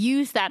and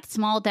use that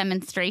small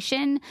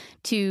demonstration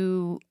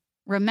to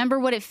remember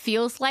what it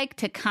feels like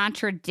to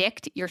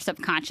contradict your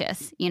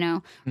subconscious,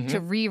 to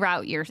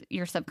reroute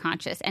your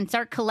subconscious, and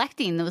start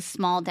collecting those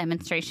small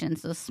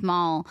demonstrations, those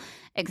small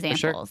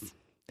examples. For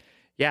sure.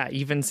 Yeah,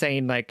 even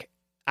saying like,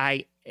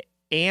 I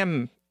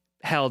am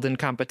held in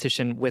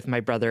competition with my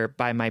brother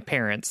by my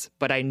parents,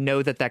 but I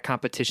know that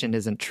competition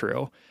isn't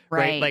true.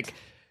 Right? Like,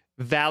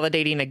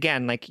 validating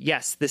again, like,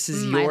 yes, this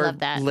is your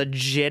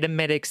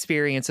legitimate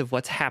experience of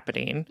what's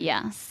happening.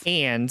 Yes.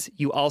 And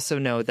you also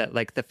know that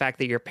like the fact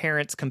that your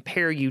parents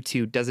compare you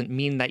to doesn't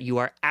mean that you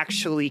are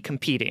actually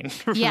competing,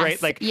 yes.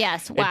 right? Like,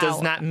 yes. Wow. It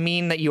does not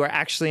mean that you are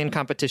actually in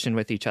competition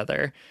with each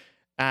other.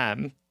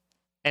 And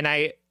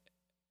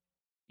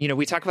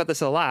we talk about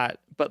this a lot,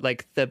 but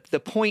like the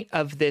point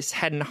of this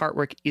head and heart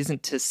work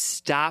isn't to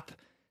stop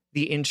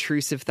the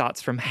intrusive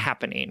thoughts from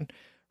happening,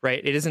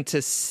 right? It isn't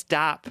to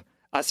stop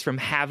us from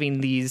having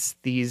these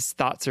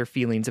thoughts or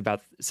feelings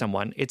about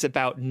someone. It's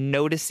about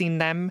noticing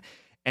them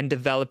and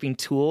developing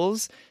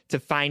tools to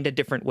find a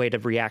different way to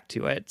react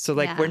to it. So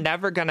like, we're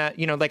never gonna,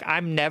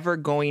 I'm never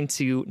going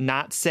to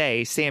not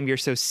say, Sam, you're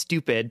so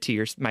stupid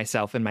to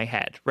myself in my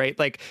head, right?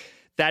 Like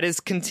that is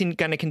going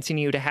to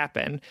continue to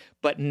happen.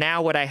 But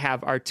now what I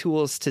have are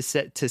tools to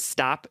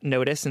stop,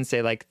 notice, and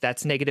say, like,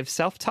 that's negative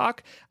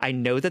self-talk. I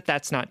know that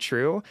that's not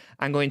true.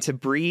 I'm going to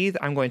breathe.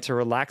 I'm going to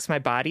relax my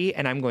body.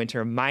 And I'm going to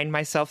remind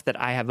myself that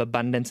I have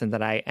abundance and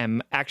that I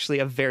am actually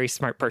a very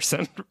smart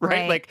person.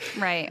 Right.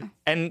 Right.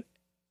 And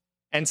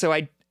so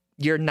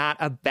you're not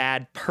a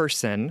bad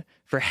person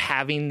for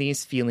having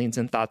these feelings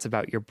and thoughts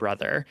about your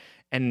brother.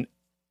 And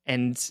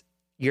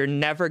you're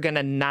never going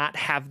to not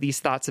have these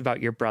thoughts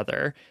about your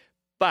brother.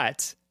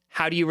 But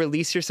how do you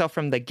release yourself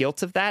from the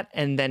guilt of that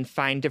and then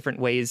find different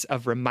ways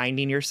of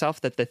reminding yourself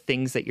that the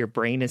things that your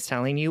brain is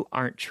telling you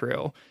aren't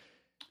true?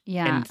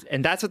 Yeah.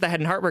 And that's what the head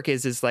and heart work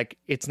is like,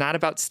 it's not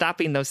about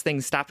stopping those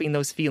things, stopping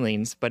those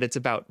feelings, but it's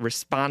about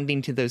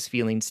responding to those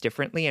feelings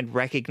differently and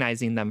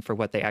recognizing them for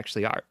what they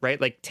actually are,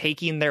 right? Like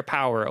taking their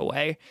power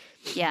away.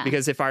 Yeah.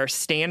 Because if our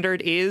standard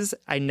is,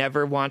 I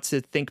never want to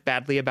think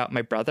badly about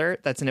my brother,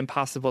 that's an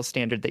impossible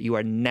standard that you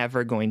are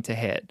never going to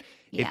hit.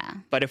 Yeah.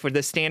 But if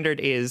the standard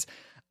is,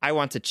 I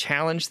want to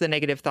challenge the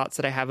negative thoughts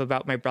that I have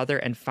about my brother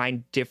and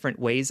find different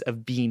ways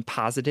of being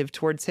positive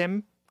towards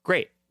him,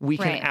 great. We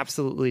can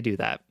absolutely do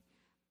that.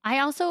 I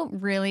also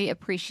really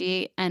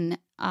appreciate the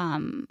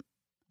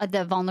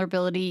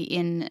vulnerability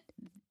in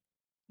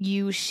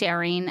you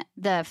sharing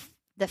the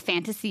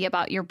fantasy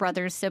about your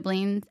brother's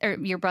siblings or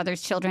your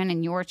brother's children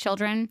and your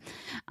children,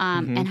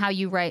 and how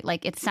you write,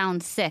 like, it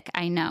sounds sick,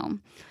 I know.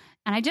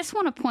 And I just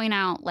want to point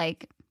out,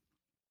 like,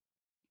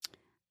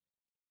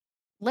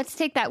 let's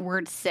take that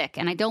word sick.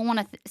 And I don't want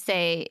to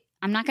say,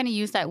 I'm not going to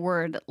use that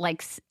word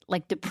like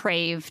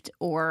depraved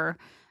or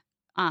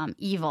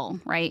evil,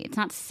 right? It's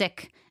not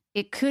sick.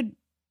 It could,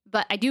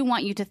 but I do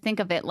want you to think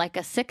of it like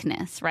a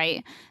sickness,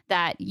 right?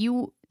 That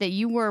you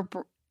were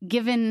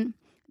given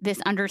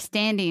this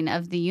understanding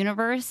of the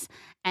universe.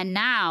 And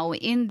now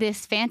in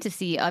this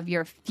fantasy of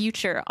your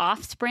future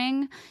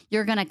offspring,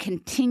 you're going to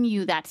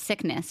continue that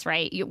sickness,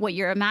 right? What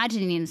you're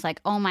imagining is like,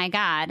 oh my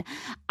God,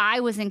 I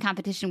was in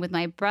competition with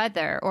my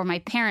brother, or my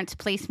parents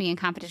placed me in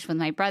competition with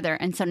my brother.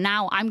 And so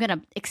now I'm going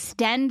to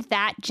extend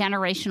that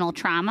generational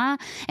trauma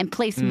and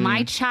place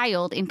my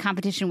child in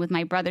competition with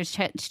my brother's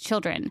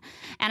children.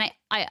 And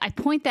I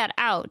point that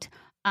out.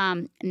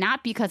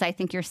 Not because I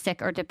think you're sick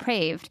or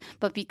depraved,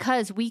 but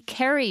because we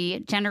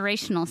carry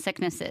generational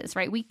sicknesses,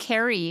 right? We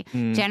carry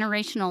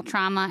generational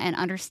trauma and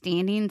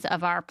understandings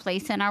of our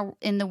place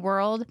in the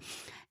world.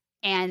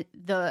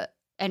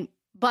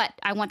 But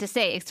I want to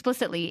say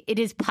explicitly, it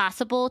is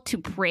possible to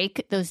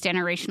break those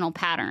generational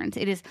patterns.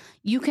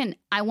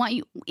 I want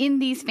you in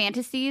these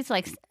fantasies,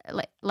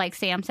 like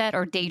Sam said,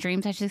 or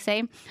daydreams, I should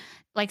say,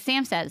 like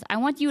Sam says, I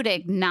want you to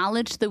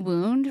acknowledge the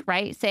wound,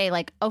 right? Say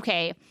like,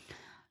 okay,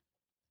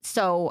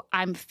 so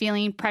I'm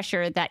feeling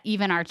pressure that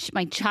even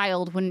my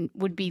child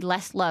would be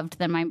less loved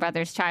than my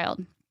brother's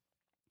child.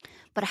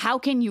 But how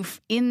can you,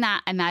 in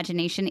that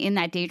imagination, in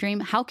that daydream,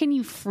 how can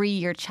you free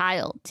your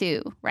child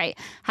too, right?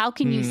 How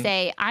can you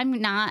say,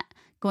 I'm not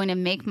going to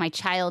make my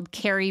child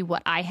carry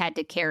what I had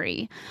to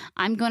carry.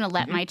 I'm going to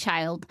let my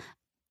child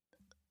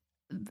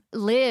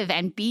live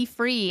and be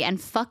free and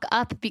fuck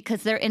up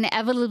because they're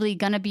inevitably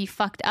going to be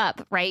fucked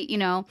up, right? You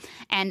know,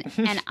 and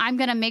I'm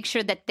going to make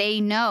sure that they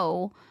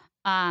know,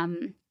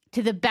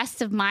 to the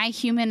best of my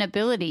human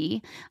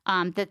ability,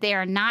 that they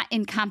are not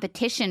in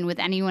competition with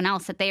anyone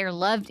else, that they are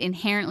loved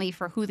inherently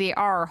for who they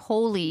are,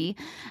 wholly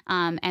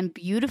and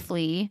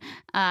beautifully.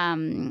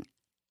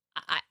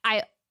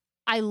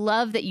 I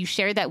love that you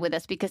shared that with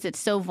us because it's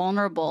so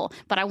vulnerable,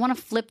 but I want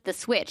to flip the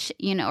switch,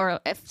 you know, or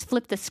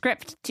flip the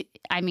script.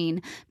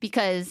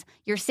 Because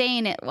you're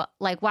saying it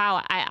like,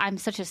 wow, I'm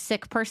such a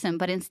sick person.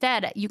 But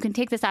instead, you can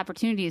take this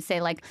opportunity to say,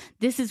 like,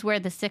 this is where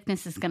the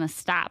sickness is going to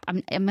stop.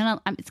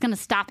 It's going to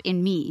stop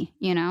in me,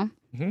 you know?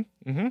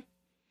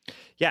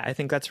 Yeah, I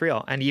think that's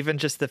real. And even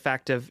just the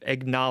fact of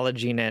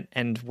acknowledging it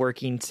and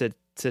working to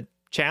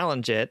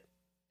challenge it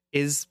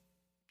is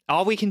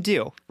all we can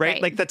do,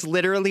 right? Like, that's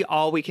literally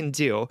all we can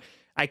do.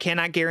 I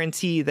cannot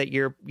guarantee that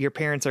your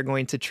parents are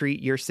going to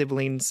treat your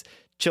siblings'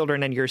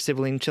 children and your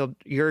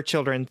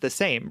children the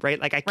same, right?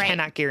 Like, I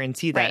cannot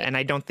guarantee that. And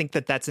I don't think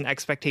that that's an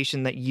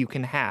expectation that you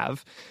can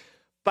have.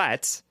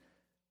 But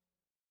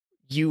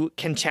you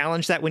can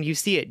challenge that when you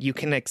see it. You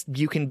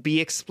can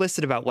be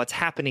explicit about what's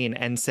happening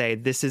and say,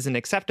 this isn't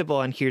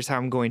acceptable, and here's how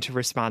I'm going to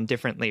respond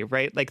differently,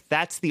 right? Like,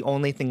 that's the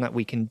only thing that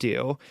we can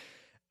do.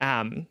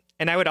 And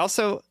I would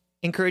also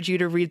encourage you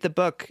to read the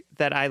book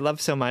that I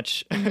love so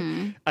much,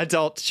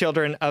 Adult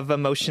Children of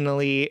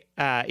Emotionally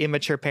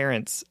Immature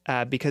Parents,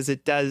 because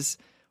it does.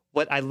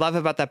 What I love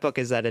about that book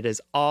is that it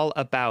is all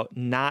about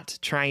not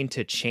trying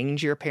to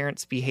change your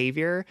parents'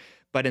 behavior,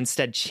 but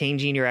instead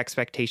changing your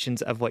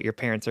expectations of what your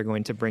parents are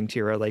going to bring to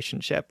your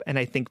relationship. And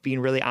I think being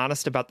really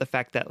honest about the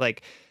fact that,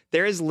 like,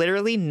 there is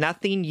literally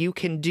nothing you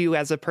can do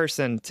as a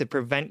person to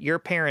prevent your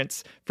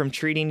parents from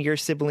treating your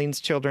siblings'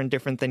 children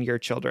different than your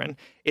children.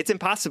 It's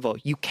impossible.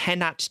 You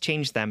cannot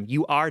change them.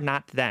 You are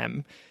not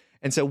them.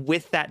 And so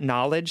with that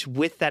knowledge,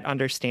 with that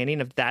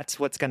understanding of that's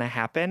what's going to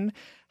happen,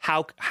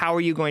 how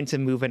are you going to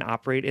move and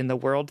operate in the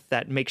world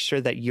that makes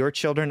sure that your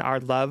children are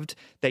loved,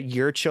 that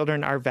your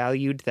children are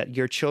valued, that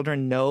your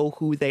children know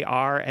who they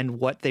are and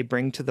what they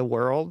bring to the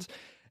world?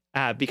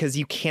 Because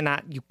you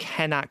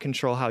cannot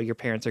control how your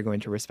parents are going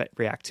to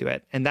react to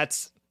it. And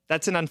that's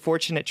an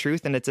unfortunate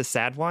truth, and it's a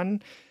sad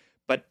one.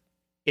 But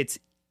it's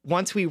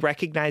once we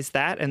recognize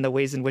that and the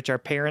ways in which our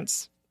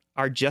parents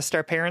are just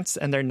our parents,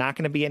 and they're not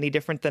going to be any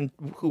different than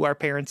who our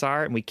parents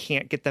are, and we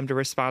can't get them to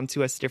respond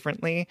to us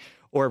differently,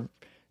 or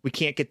we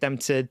can't get them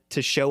to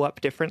show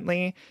up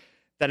differently,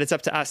 that it's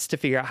up to us to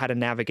figure out how to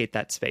navigate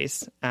that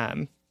space.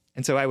 And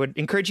so I would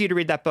encourage you to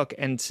read that book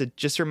and to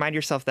just remind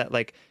yourself that,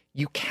 like,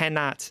 you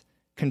cannot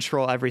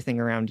control everything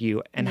around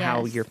you and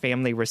how your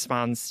family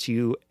responds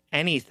to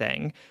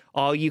anything.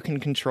 All you can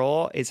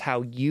control is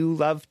how you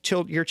love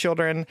your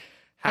children,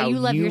 how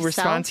you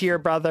respond to your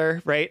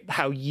brother, right?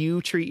 How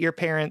you treat your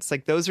parents.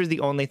 Like, those are the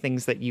only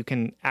things that you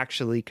can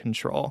actually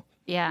control.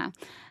 Yeah.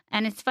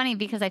 And it's funny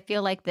because I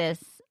feel like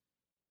this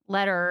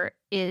letter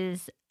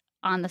is,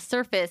 on the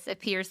surface,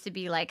 appears to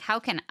be like, how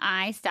can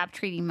I stop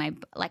treating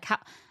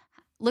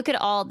look at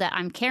all that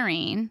I'm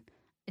carrying.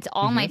 It's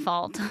all my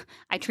fault.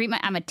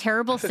 I'm a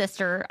terrible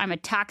sister. I'm a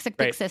toxic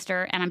big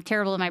sister, and I'm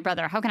terrible to my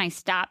brother. How can I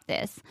stop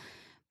this?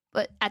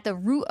 But at the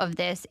root of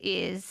this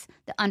is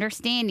the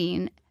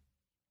understanding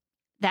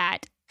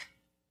that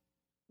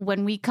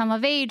when we come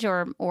of age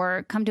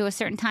or come to a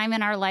certain time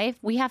in our life,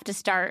 we have to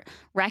start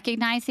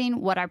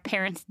recognizing what our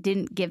parents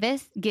didn't give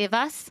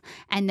us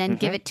and then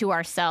give it to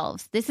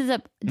ourselves. This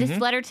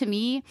letter to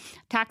me,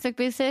 Toxic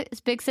Big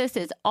Sis,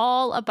 is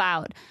all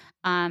about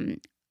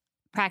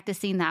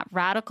practicing that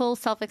radical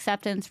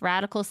self-acceptance,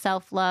 radical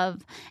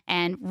self-love,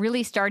 and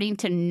really starting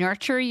to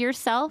nurture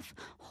yourself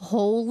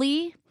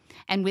wholly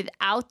and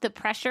without the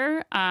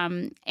pressure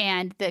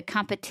and the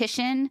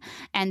competition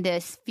and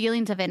the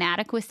feelings of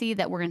inadequacy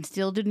that were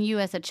instilled in you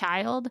as a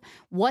child.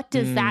 What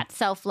does that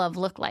self-love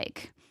look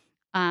like?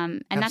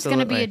 And that's going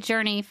to be a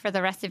journey for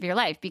the rest of your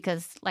life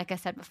because, like I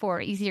said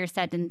before, easier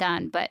said than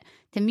done. But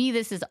to me,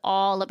 this is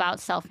all about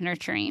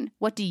self-nurturing.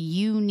 What do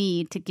you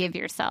need to give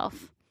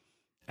yourself?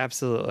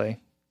 Absolutely.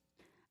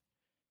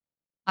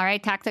 All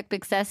right, Toxic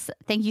Big Sis,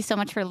 thank you so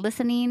much for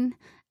listening.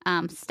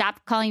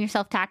 Stop calling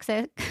yourself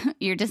toxic.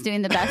 You're just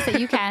doing the best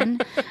that you can.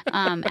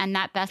 And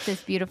that best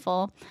is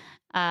beautiful.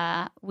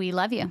 We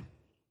love you.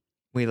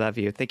 We love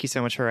you. Thank you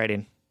so much for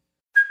writing.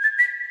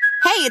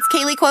 Hey, it's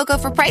Kaylee Cuoco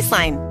for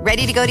Priceline.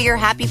 Ready to go to your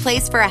happy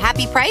place for a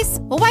happy price?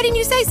 Well, why didn't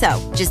you say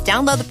so? Just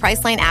download the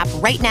Priceline app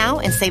right now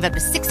and save up to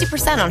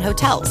 60% on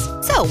hotels.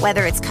 So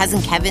whether it's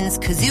Cousin Kevin's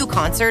Kazoo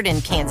Concert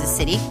in Kansas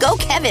City, go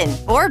Kevin,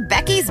 or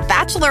Becky's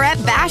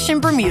Bachelorette Bash in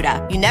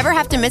Bermuda, you never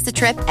have to miss a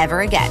trip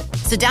ever again.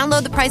 So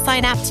download the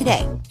Priceline app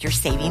today. Your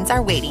savings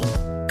are waiting.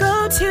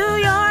 Go to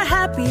your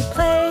happy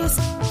place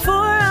for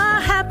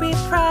a happy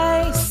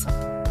price.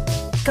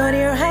 Go to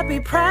your happy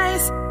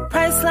price,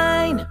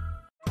 Priceline.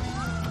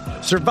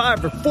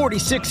 Survivor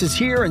 46 is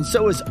here, and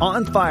so is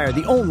On Fire,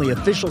 the only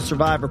official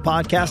Survivor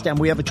podcast, and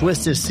we have a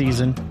twist this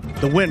season.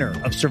 The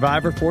winner of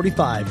Survivor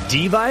 45,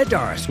 Dee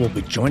Valladares, will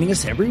be joining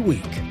us every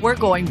week. We're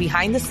going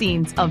behind the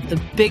scenes of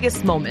the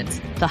biggest moments,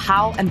 the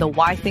how and the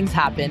why things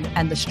happen,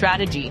 and the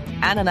strategy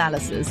and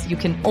analysis you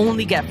can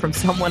only get from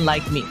someone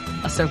like me,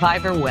 a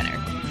Survivor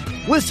winner.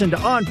 Listen to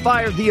On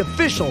Fire, the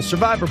official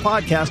Survivor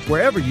podcast,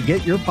 wherever you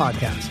get your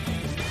podcast.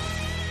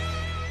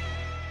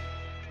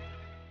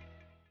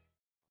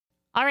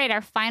 All right,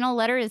 our final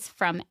letter is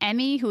from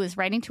Emmy, who is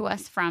writing to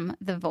us from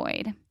the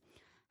void.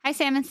 Hi,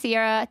 Sam and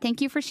Sierra.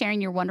 Thank you for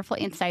sharing your wonderful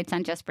insights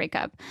on Just Break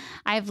Up.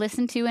 I have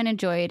listened to and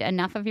enjoyed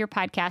enough of your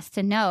podcast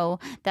to know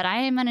that I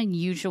am an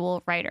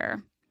unusual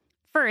writer.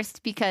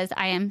 First, because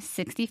I am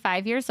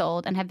 65 years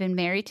old and have been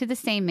married to the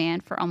same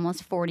man for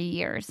almost 40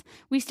 years.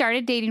 We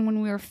started dating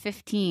when we were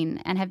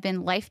 15 and have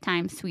been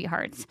lifetime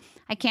sweethearts.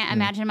 I can't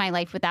imagine my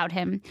life without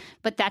him,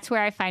 but that's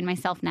where I find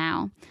myself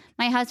now.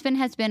 My husband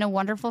has been a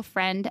wonderful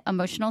friend,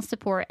 emotional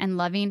support, and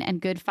loving and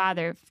good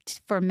father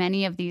for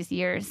many of these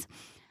years.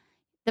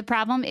 The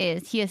problem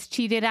is he has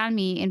cheated on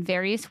me in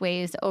various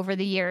ways over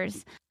the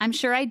years. I'm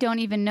sure I don't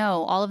even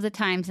know all of the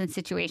times and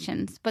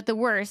situations, but the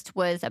worst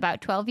was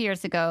about 12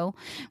 years ago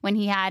when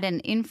he had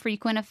an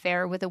infrequent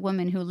affair with a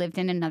woman who lived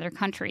in another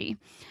country.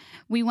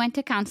 We went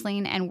to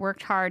counseling and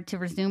worked hard to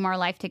resume our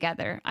life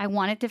together. I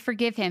wanted to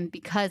forgive him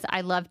because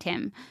I loved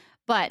him,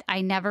 but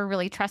I never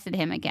really trusted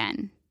him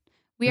again.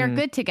 We are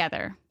good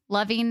together,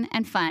 loving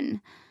and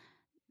fun.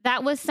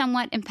 That was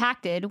somewhat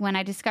impacted when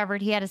I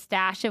discovered he had a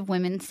stash of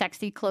women's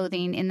sexy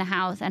clothing in the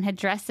house and had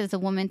dressed as a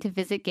woman to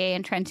visit gay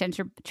and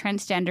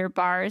transgender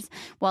bars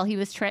while he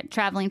was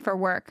traveling for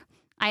work.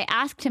 I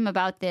asked him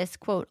about this,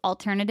 quote,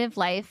 alternative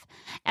life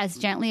as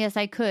gently as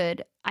I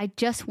could. I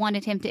just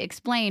wanted him to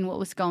explain what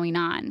was going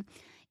on.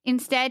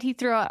 Instead, he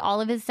threw out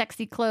all of his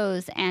sexy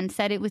clothes and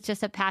said it was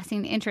just a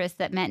passing interest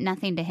that meant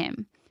nothing to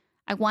him.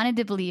 I wanted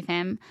to believe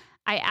him.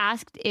 I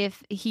asked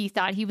if he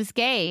thought he was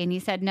gay, and he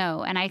said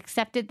no, and I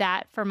accepted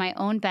that for my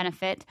own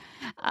benefit.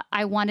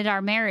 I wanted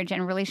our marriage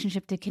and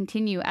relationship to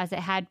continue as it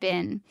had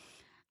been.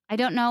 I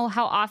don't know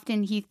how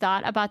often he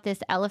thought about this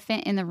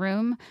elephant in the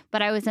room,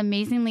 but I was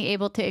amazingly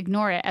able to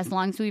ignore it as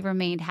long as we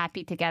remained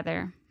happy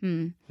together.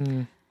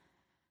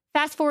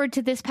 Fast forward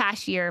to this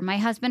past year, my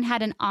husband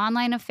had an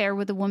online affair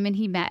with a woman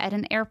he met at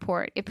an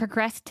airport. It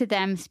progressed to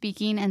them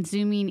speaking and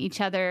Zooming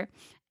each other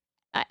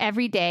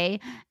every day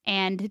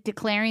and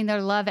declaring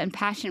their love and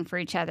passion for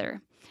each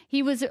other.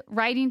 He was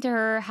writing to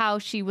her how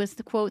she was,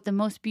 the quote, the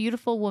most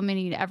beautiful woman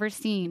he'd ever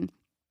seen,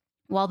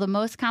 while the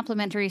most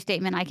complimentary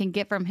statement I can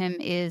get from him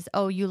is,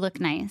 oh, you look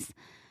nice.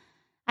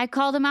 I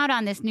called him out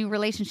on this new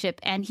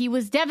relationship, and he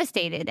was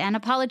devastated and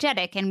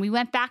apologetic, and we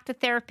went back to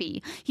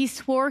therapy. He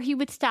swore he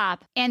would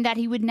stop and that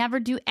he would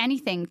never do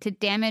anything to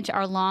damage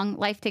our long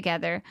life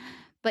together.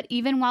 But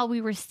even while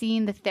we were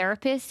seeing the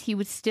therapist, he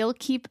would still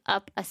keep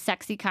up a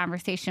sexy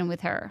conversation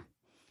with her.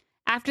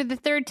 After the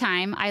third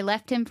time, I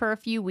left him for a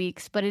few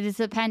weeks, but it is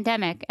a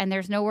pandemic and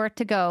there's nowhere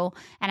to go,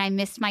 and I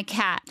missed my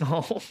cat.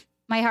 Oh.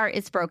 My heart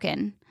is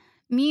broken.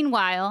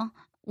 Meanwhile,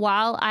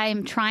 while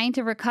I'm trying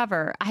to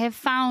recover, I have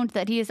found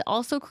that he has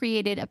also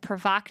created a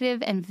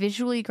provocative and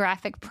visually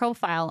graphic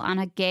profile on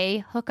a gay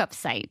hookup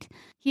site.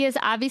 He has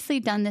obviously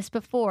done this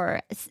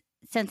before,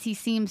 since he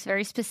seems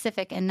very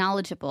specific and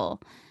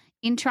knowledgeable.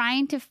 In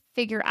trying to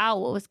figure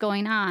out what was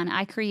going on,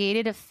 I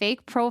created a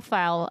fake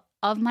profile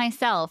of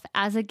myself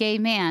as a gay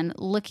man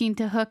looking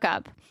to hook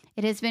up.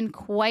 It has been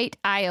quite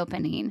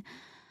eye-opening.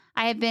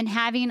 I have been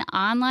having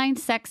online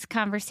sex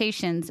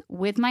conversations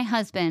with my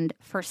husband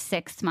for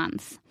 6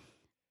 months.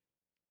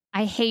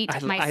 I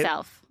hate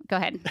myself. Go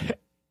ahead.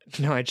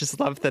 No, I just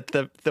love that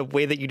the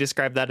way that you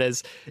describe that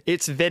is,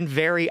 it's been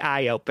very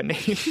eye-opening.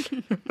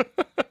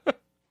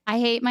 I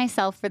hate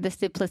myself for the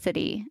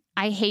simplicity.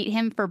 I hate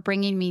him for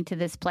bringing me to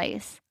this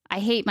place. I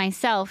hate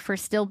myself for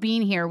still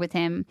being here with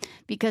him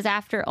because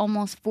after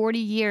almost 40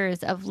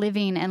 years of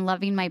living and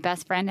loving my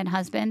best friend and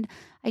husband,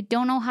 I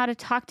don't know how to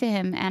talk to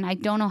him and I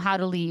don't know how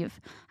to leave.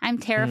 I'm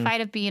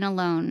terrified of being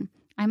alone.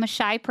 I'm a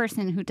shy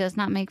person who does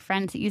not make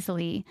friends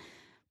easily.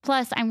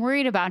 Plus, I'm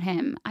worried about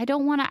him. I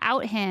don't want to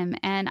out him,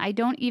 and I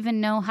don't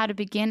even know how to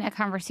begin a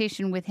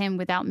conversation with him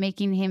without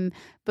making him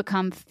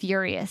become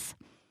furious.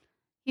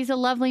 He's a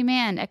lovely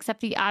man,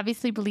 except he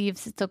obviously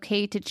believes it's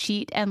okay to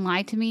cheat and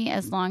lie to me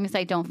as long as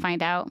I don't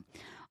find out.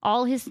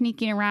 All his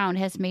sneaking around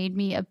has made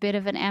me a bit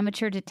of an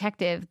amateur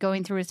detective,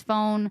 going through his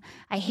phone.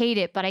 I hate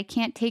it, but I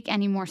can't take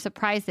any more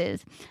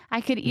surprises. I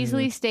could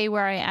easily stay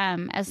where I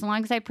am. As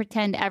long as I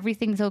pretend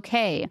everything's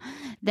okay,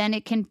 then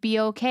it can be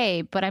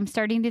okay. But I'm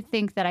starting to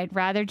think that I'd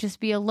rather just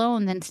be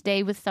alone than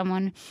stay with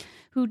someone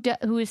who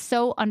is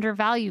so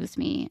undervalues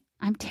me.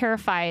 I'm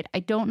terrified. I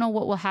don't know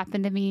what will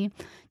happen to me.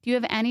 Do you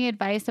have any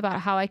advice about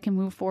how I can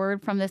move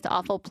forward from this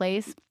awful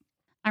place?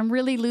 I'm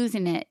really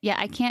losing it, yet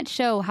I can't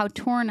show how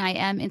torn I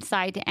am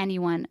inside to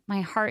anyone.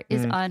 My heart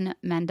is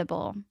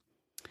unmendable.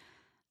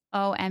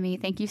 Oh, Emmy,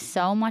 thank you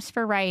so much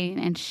for writing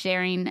and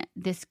sharing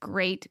this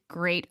great,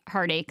 great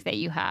heartache that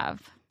you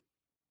have.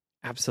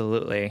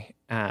 Absolutely.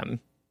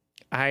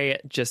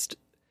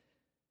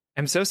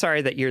 I'm so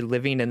sorry that you're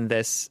living in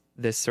this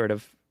sort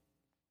of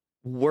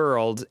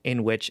world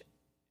in which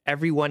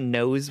everyone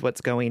knows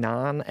what's going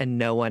on and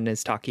no one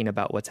is talking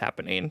about what's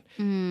happening.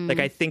 Like,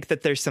 I think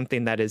that there's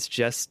something that is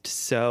just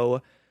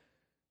so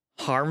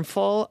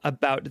harmful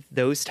about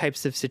those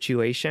types of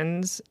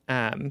situations,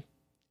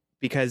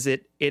 because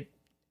it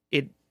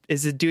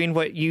is doing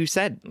what you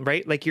said,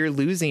 right? Like, you're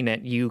losing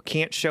it. You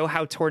can't show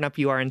how torn up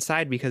you are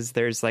inside because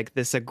there's like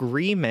this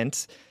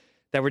agreement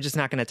that we're just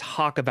not going to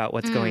talk about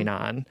what's going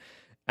on.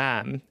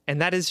 And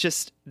that is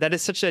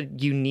such a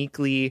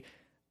uniquely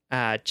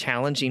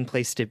challenging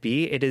place to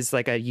be. It is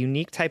like a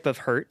unique type of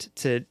hurt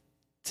to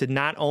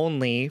not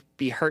only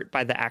be hurt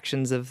by the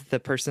actions of the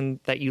person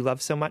that you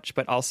love so much,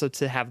 but also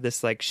to have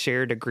this like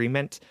shared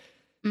agreement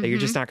that you're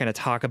just not going to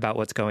talk about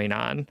what's going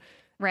on.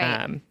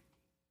 Right.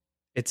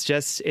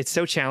 It's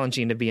so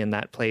challenging to be in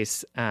that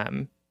place.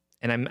 And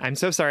I'm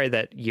so sorry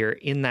that you're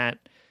in that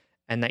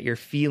and that you're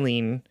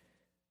feeling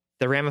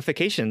the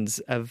ramifications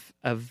of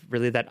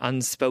really that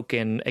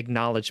unspoken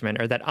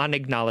acknowledgement or that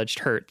unacknowledged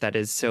hurt that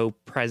is so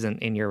present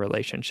in your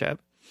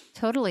relationship.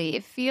 Totally.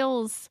 It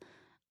feels,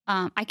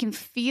 I can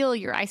feel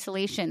your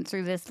isolation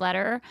through this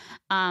letter.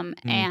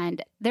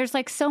 And there's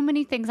like so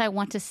many things I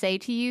want to say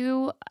to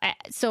you.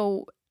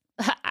 So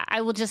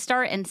I will just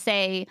start and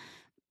say,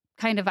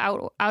 kind of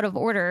out of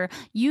order,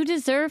 you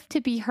deserve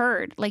to be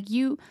heard. Like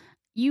you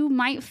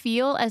might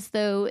feel as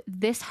though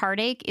this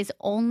heartache is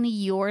only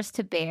yours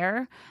to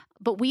bear,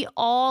 but we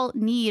all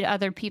need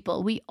other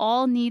people. We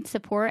all need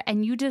support,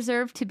 and you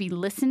deserve to be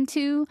listened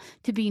to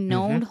be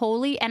known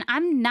wholly. And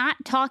I'm not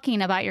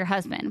talking about your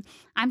husband.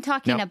 I'm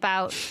talking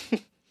about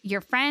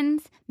your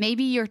friends,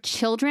 maybe your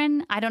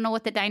children. I don't know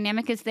what the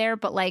dynamic is there,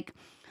 but like,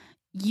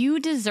 you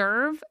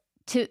deserve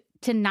to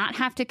not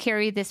have to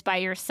carry this by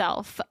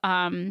yourself.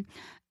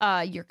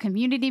 Your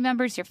community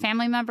members, your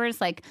family members,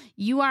 like,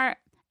 you are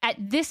at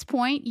this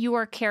point, you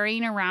are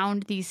carrying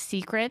around these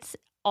secrets,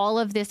 all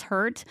of this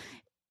hurt,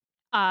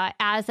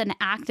 as an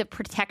act of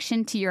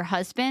protection to your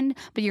husband,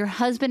 but your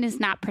husband is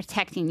not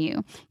protecting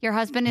you. Your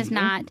husband is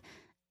not.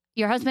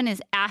 Your husband is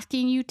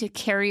asking you to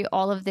carry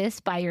all of this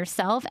by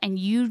yourself, and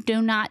you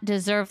do not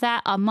deserve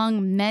that,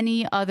 among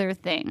many other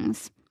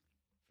things.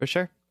 For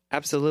sure.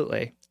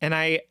 Absolutely. And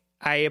I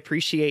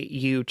appreciate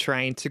you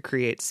trying to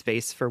create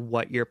space for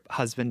what your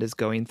husband is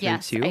going through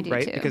too,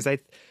 right? Too. Because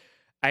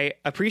I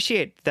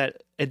appreciate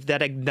that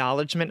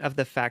acknowledgement of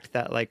the fact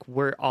that like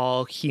we're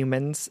all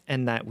humans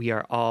and that we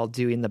are all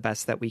doing the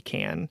best that we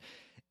can.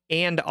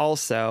 And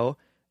also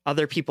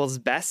other people's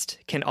best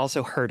can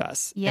also hurt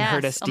us and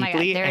hurt us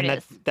deeply.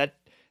 And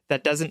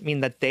that doesn't mean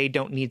that they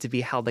don't need to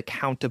be held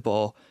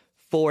accountable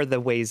for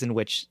the ways in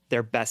which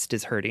their best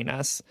is hurting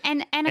us.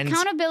 And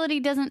accountability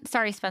doesn't,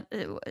 sorry,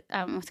 I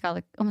almost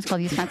called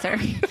you Spencer.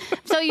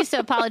 So used to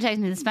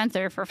apologizing to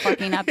Spencer for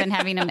fucking up and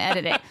having him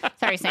edit it.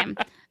 Sorry, Sam.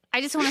 I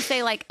just want to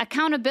say, like,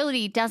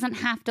 accountability doesn't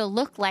have to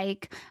look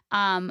like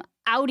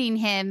outing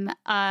him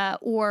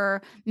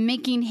or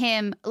making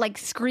him like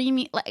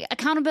screaming. Like,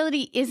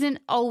 accountability isn't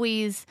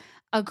always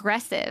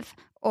aggressive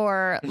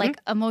or like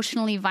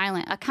emotionally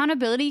violent.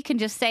 Accountability can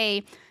just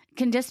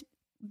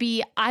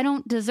be, I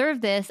don't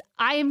deserve this.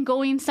 I am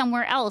going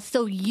somewhere else.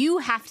 So you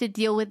have to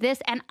deal with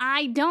this and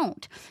I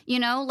don't,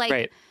 like,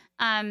 right.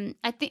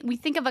 I think we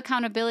think of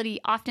accountability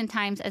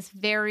oftentimes as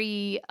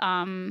very,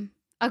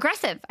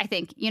 aggressive, I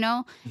think,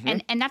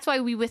 and that's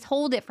why we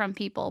withhold it from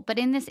people. But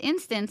in this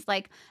instance,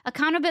 like,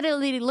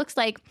 accountability looks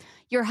like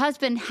your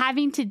husband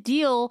having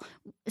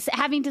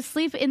to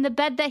sleep in the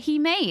bed that he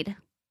made.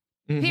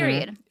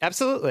 Period.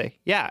 Absolutely.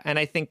 Yeah. And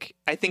I think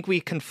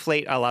we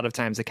conflate a lot of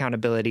times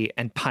accountability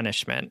and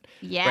punishment.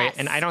 Yes. Right.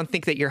 And I don't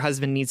think that your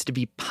husband needs to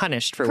be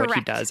punished for what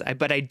he does,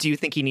 but I do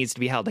think he needs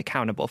to be held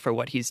accountable for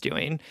what he's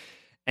doing.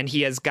 And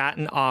he has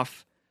gotten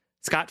off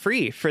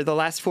scot-free for the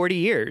last 40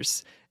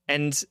 years.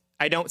 And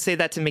I don't say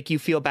that to make you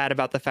feel bad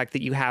about the fact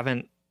that you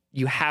haven't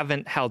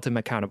held him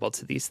accountable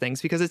to these things,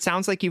 because it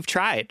sounds like you've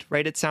tried,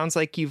 right? It sounds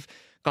like you've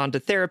gone to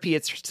therapy.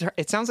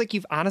 It sounds like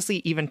you've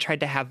honestly even tried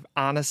to have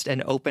honest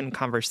and open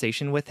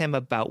conversation with him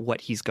about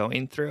what he's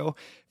going through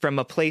from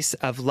a place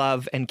of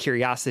love and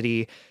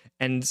curiosity.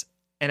 And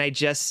I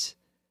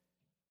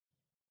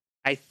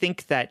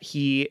think that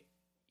he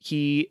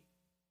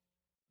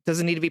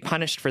doesn't need to be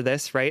punished for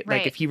this, right?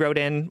 Like, if he wrote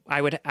in,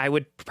 I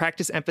would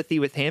practice empathy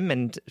with him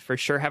and for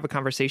sure have a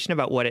conversation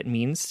about what it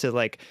means to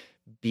like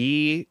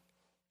be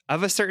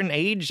of a certain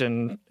age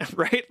and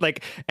right,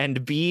 like,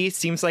 and B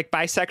seems like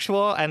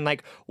bisexual, and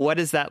like, what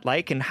is that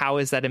like and how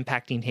is that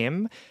impacting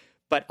him?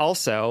 But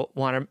also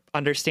want to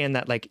understand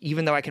that, like,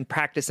 even though I can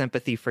practice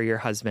empathy for your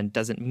husband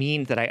doesn't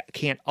mean that I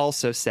can't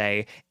also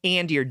say,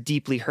 and you're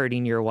deeply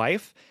hurting your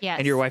wife,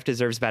 and your wife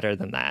deserves better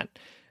than that.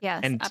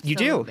 Yes, and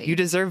absolutely. you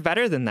deserve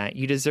better than that.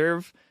 You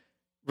deserve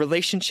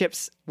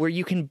relationships where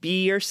you can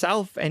be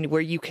yourself and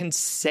where you can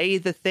say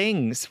the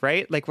things,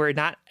 right? Like, where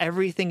not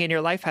everything in your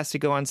life has to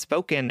go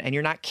unspoken and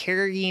you're not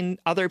carrying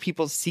other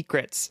people's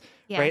secrets,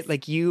 right?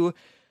 Like, you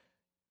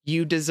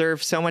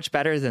deserve so much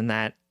better than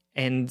that.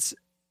 And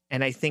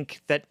I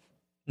think that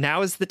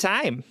now is the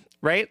time.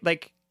 right?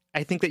 Like,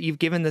 I think that you've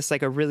given this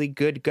like a really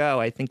good go.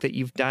 I think that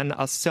you've done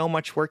so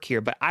much work here,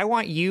 but I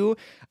want you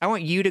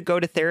to go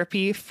to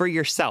therapy for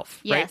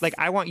yourself, right? Yes. Like,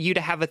 I want you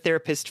to have a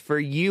therapist for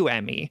you,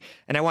 Emmy.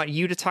 And I want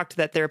you to talk to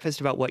that therapist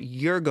about what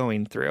you're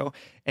going through,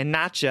 and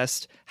not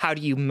just how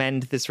do you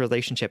mend this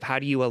relationship? How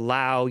do you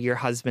allow your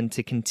husband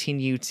to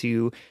continue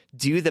to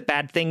do the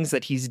bad things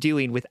that he's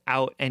doing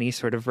without any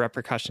sort of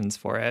repercussions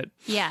for it?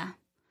 Yeah.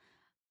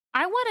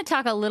 I want to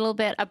talk a little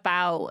bit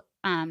about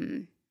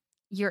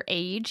your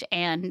age,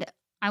 and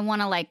I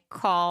want to like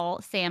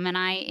call Sam and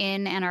I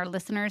in and our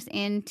listeners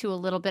in to a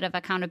little bit of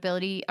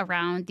accountability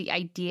around the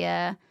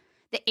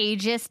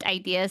ageist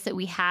ideas that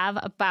we have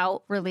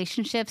about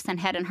relationships and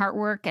head and heart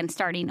work and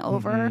starting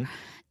over.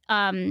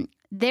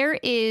 There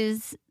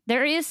is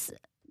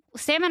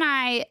Sam and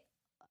I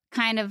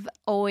kind of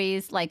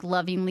always like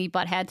lovingly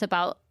butt heads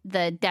about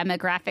the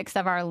demographics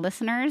of our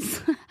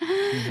listeners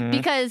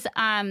because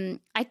I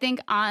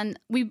think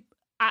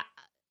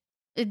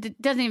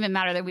it doesn't even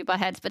matter that we butt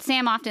heads, but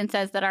Sam often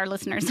says that our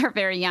listeners are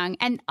very young,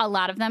 and a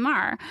lot of them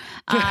are,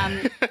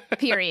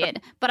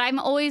 period. But I'm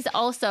always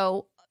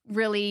also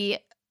really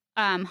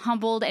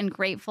humbled and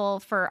grateful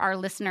for our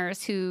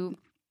listeners who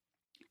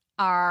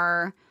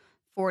are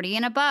 40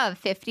 and above,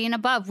 50 and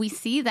above. We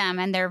see them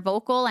and they're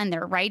vocal and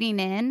they're writing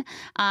in.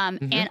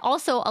 And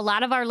also a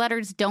lot of our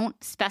letters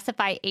don't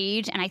specify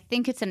age. And I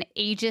think it's an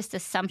ageist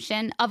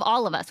assumption of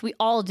all of us. We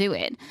all do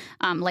it.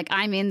 Like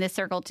I'm in this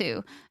circle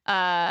too.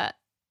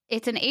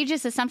 It's an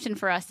ageist assumption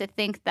for us to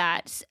think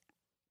that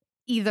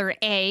either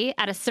A,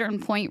 at a certain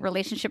point,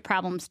 relationship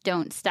problems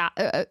don't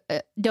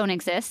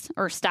exist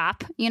or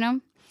stop, you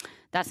know?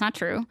 That's not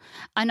true.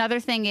 Another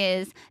thing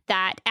is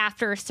that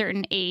after a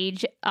certain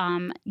age,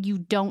 you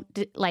don't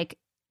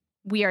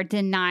we are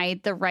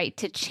denied the right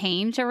to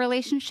change a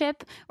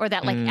relationship, or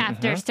that like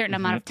after a certain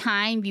amount of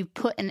time, you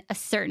put a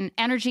certain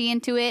energy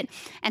into it.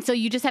 And so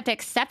you just have to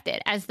accept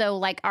it as though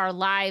like our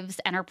lives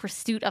and our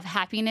pursuit of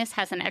happiness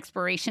has an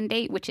expiration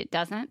date, which it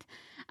doesn't.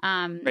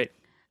 Right.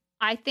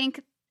 I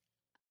think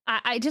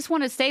I just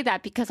want to say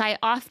that because I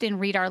often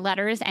read our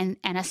letters and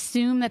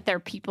assume that they're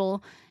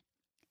people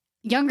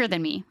younger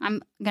than me. I'm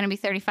going to be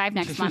 35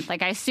 next month.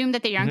 Like I assume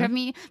that they're younger than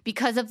me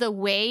because of the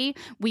way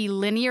we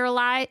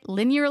linearize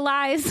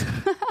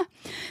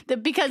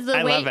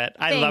I love it.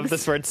 I love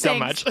this word so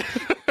much.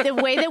 The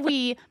way that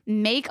we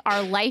make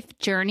our life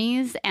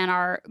journeys and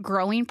our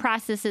growing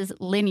processes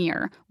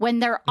linear when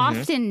they're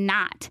often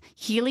not.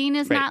 Healing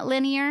is not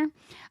linear.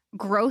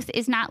 Growth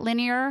is not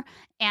linear,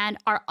 and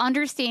our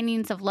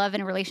understandings of love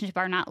and relationship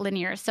are not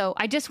linear. So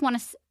I just want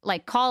to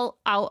like call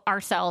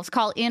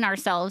in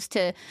ourselves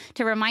to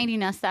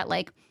reminding us that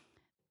like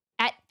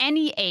at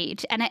any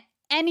age and at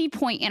any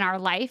point in our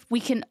life, we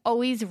can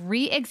always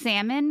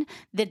re-examine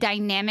the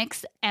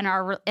dynamics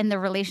and the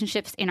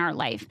relationships in our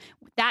life.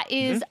 That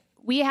is,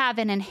 we have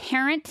an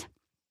inherent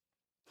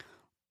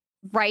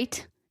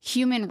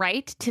human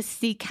right to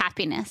seek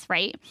happiness,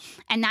 right?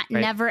 And that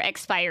never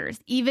expires,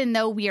 even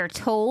though we are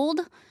told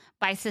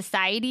by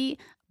society,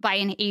 by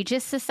an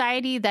ageist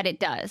society, that it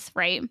does,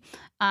 right?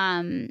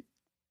 And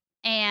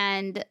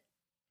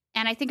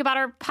I think about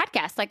our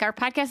podcast. Like our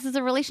podcast is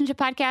a relationship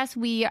podcast.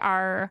 We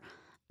are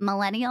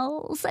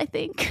millennials, I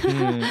think. We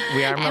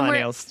are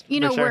millennials.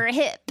 We're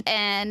hip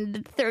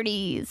and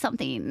 30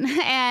 something.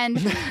 And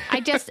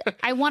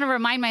I want to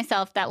remind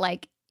myself that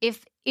like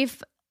if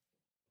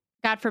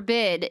God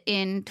forbid,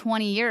 in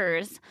 20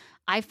 years,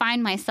 I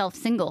find myself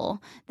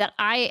single, that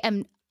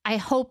I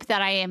hope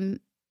that I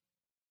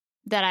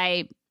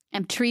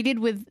am treated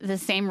with the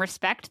same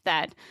respect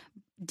that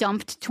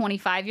dumped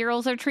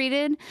 25-year-olds are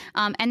treated,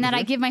 and that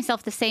I give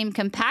myself the same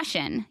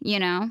compassion, you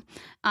know?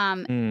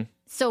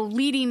 So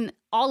leading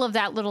all of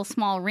that little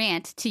small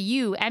rant to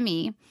you,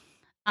 Emmy,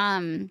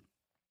 when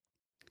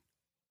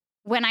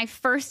I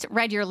first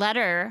read your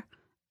letter,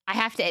 I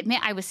have to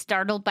admit I was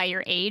startled by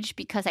your age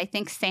because I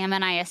think Sam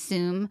and I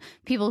assume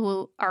people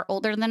who are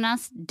older than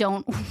us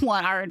don't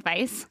want our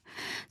advice.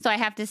 So I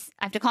have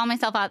to call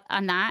myself out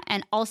on that.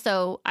 And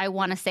also I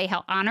want to say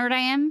how honored I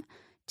am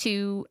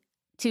to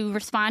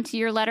respond to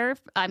your letter.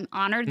 I'm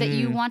honored that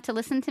you want to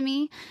listen to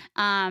me.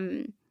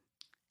 And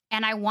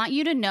I want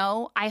you to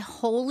know I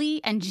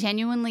wholly and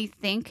genuinely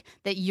think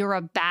that you're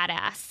a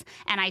badass.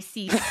 And I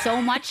see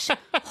so much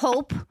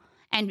hope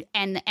and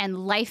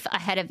life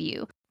ahead of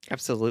you.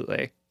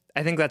 Absolutely.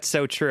 I think that's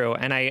so true.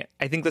 And I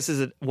think this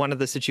is one of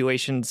the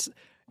situations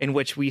in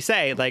which we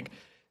say, like,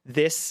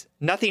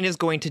 nothing is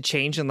going to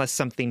change unless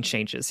something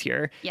changes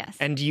here. Yes.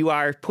 And you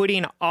are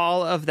putting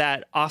all of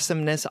that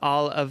awesomeness,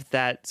 all of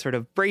that sort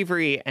of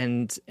bravery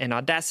and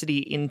audacity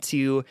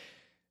into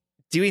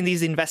doing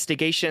these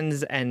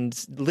investigations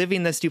and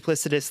living this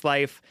duplicitous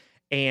life.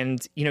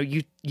 And,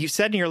 you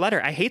said in your letter,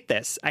 I hate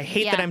this. I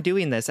hate that I'm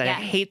doing this. I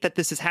hate that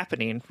this is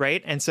happening.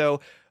 Right. And so,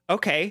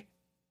 okay,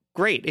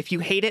 great. If you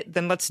hate it,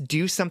 then let's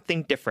do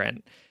something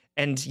different.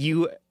 And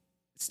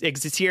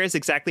Sear is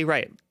exactly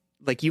right.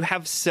 Like you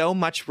have so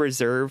much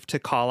reserve to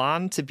call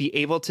on to be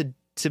able to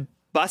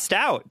bust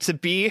out, to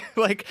be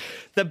like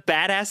the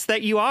badass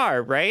that you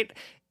are, right?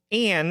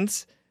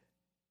 And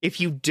if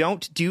you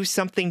don't do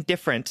something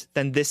different,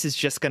 then this is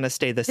just going to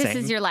stay the same. This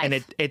is your life.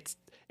 And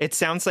it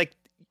sounds like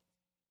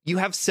you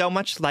have so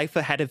much life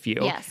ahead of you.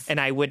 Yes. And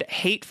I would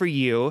hate for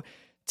you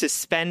to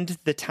spend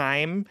the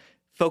time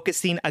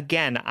focusing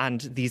again on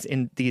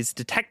these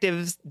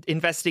detectives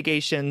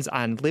investigations,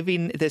 on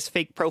living this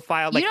fake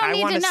profile. Like, you don't I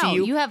need want to know. see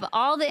you. You have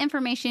all the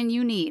information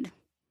you need.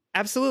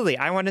 Absolutely.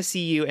 I want to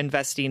see you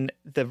investing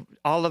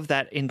all of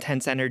that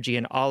intense energy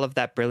and all of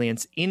that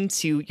brilliance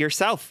into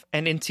yourself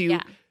and into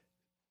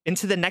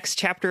the next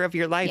chapter of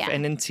your life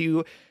and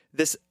into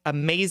this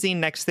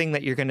amazing next thing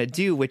that you're going to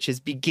do, which is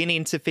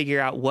beginning to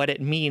figure out what it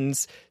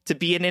means to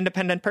be an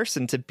independent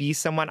person, to be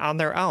someone on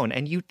their own.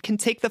 And you can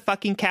take the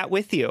fucking cat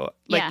with you.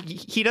 Like,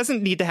 he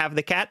doesn't need to have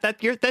the cat.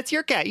 That's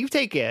your cat. You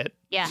take it.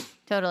 Yeah,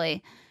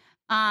 totally.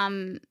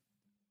 I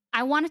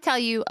want to tell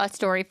you a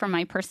story from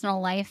my personal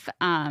life.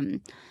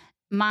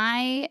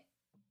 My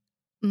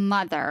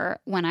mother,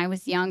 when I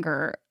was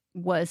younger,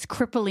 was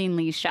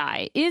cripplingly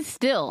shy, is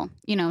still,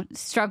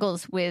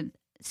 struggles with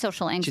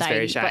social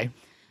anxiety. She's very shy.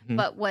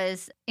 But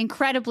was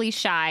incredibly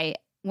shy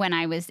when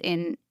I was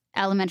in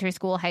elementary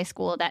school, high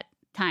school, that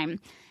time.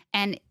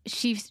 And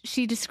she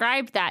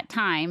described that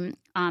time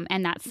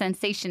and that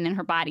sensation in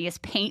her body as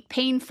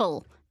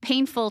painful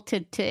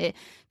to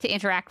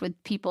interact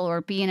with people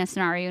or be in a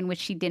scenario in which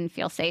she didn't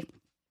feel safe.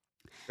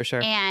 For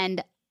sure.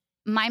 And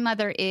my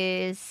mother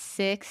is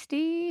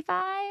 64,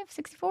 I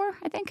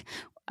think.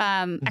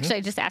 Actually,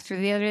 I just asked her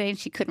the other day and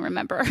she couldn't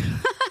remember.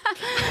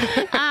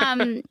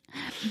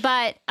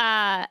 But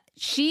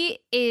she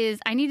is,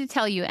 I need to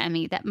tell you,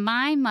 Emmy, that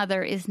my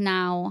mother is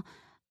now,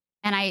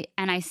 and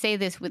I say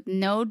this with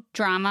no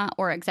drama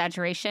or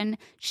exaggeration,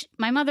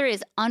 my mother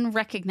is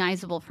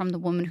unrecognizable from the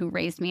woman who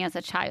raised me as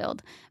a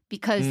child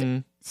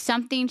because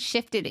something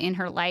shifted in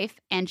her life,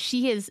 and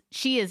she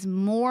is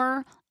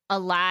more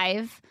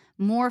alive,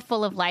 more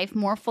full of life,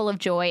 more full of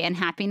joy and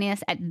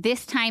happiness at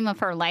this time of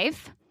her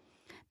life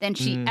than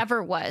she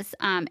ever was.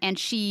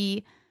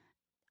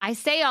 I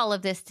say all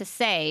of this to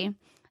say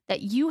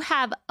that you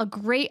have a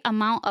great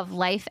amount of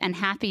life and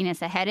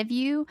happiness ahead of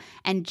you.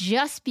 And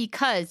just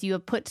because you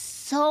have put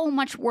so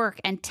much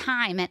work and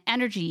time and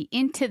energy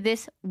into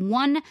this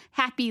one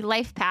happy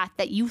life path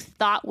that you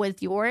thought was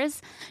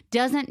yours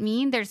doesn't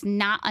mean there's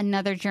not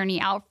another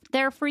journey out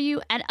there for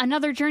you, and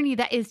another journey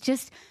that is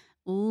just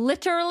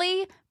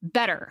literally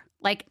better.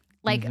 Like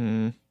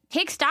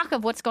take stock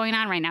of what's going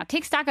on right now.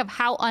 Take stock of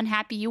how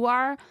unhappy you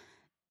are.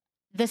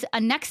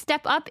 A next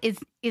step up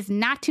is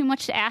not too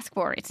much to ask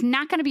for. It's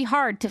not going to be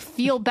hard to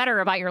feel better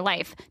about your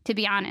life, to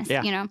be honest.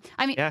 Yeah.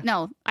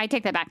 No, I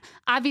take that back.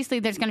 Obviously,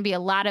 there's going to be a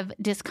lot of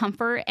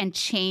discomfort and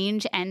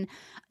change and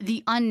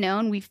the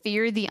unknown. We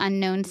fear the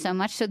unknown so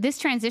much. So this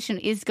transition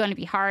is going to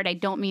be hard. I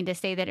don't mean to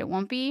say that it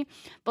won't be,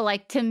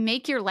 but to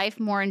make your life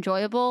more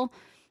enjoyable,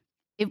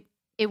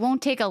 it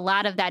won't take a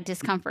lot of that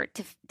discomfort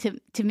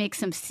to make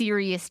some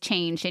serious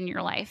change in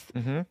your life.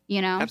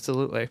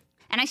 Absolutely.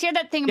 And I shared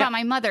that thing about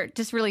my mother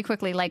just really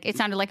quickly. It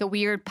sounded like a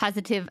weird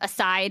positive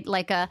aside,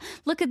 look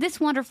at this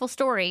wonderful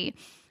story.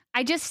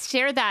 I just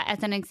share that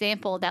as an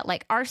example that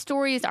our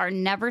stories are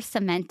never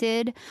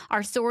cemented.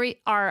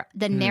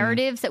 The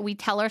narratives that we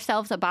tell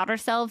ourselves about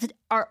ourselves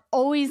are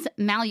always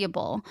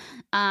malleable.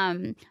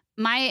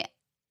 My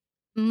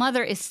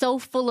mother is so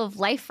full of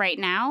life right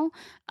now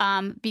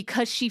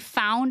because she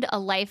found a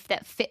life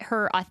that fit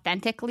her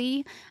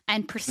authentically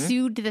and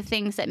pursued the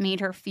things that made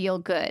her feel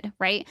good,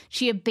 right?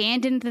 She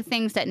abandoned the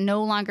things that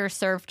no longer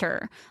served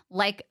her,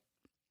 like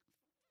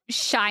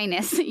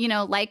shyness,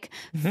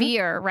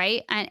 fear,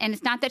 right? And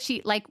it's not that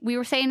she, like we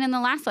were saying in the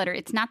last letter,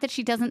 it's not that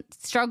she doesn't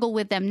struggle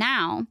with them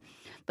now,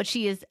 but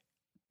she is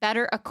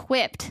better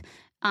equipped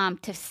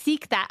to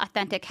seek that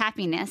authentic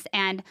happiness.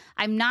 And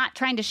I'm not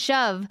trying to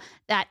shove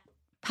that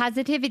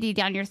positivity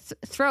down your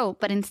throat,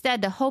 but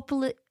instead to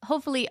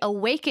hopefully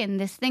awaken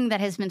this thing that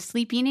has been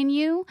sleeping in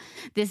you,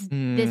 this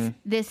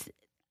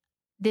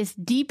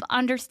deep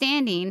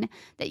understanding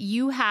that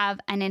you have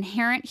an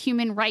inherent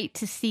human right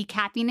to seek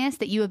happiness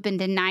that you have been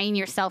denying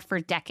yourself for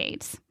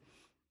decades.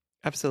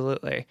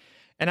 Absolutely.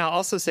 And I'll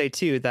also say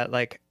too that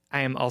I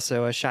am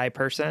also a shy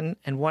person,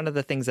 and one of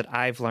the things that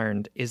I've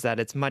learned is that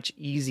it's much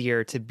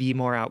easier to be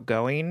more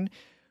outgoing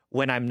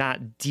when I'm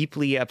not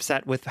deeply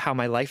upset with how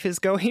my life is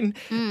going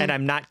and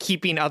I'm not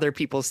keeping other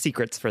people's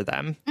secrets for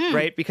them,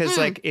 right? Because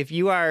if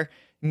you are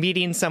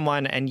meeting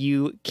someone and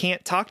you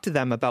can't talk to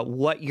them about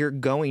what you're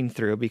going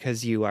through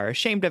because you are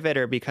ashamed of it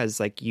or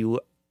because you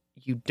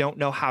don't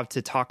know how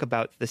to talk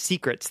about the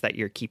secrets that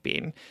you're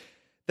keeping,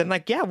 then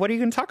what are you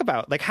going to talk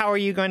about? How are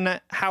you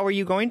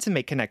going to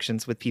make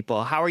connections with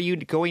people? How are you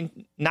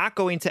not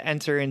going to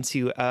enter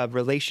into a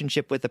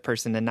relationship with a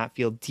person and not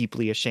feel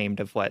deeply ashamed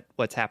of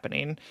what's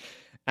happening?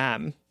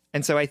 And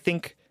so I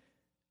think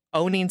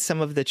owning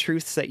some of the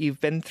truths that you've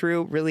been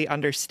through, really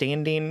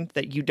understanding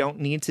that you don't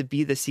need to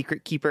be the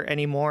secret keeper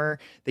anymore,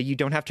 that you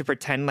don't have to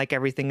pretend like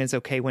everything is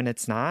okay when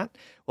it's not,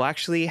 will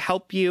actually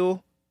help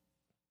you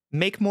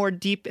make more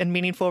deep and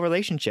meaningful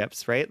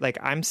relationships, right?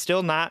 I'm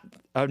still not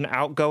an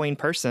outgoing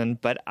person,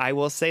 but I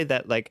will say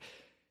that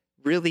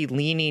really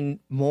leaning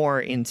more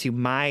into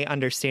my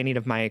understanding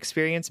of my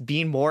experience,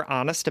 being more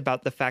honest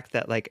about the fact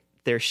that like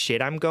there's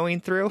shit I'm going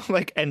through,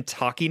 like, and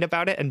talking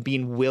about it and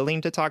being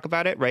willing to talk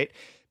about it, right?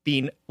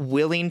 Being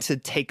willing to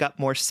take up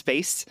more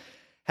space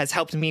has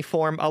helped me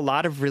form a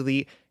lot of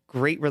really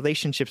great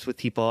relationships with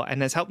people,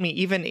 and has helped me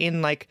even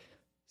in like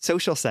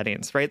social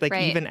settings, right? Like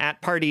even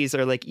at parties,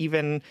 or like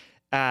even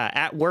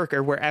at work,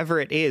 or wherever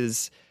it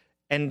is.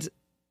 And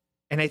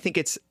I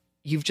think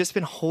you've just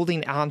been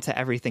holding on to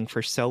everything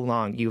for so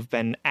long. You've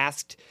been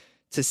asked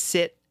to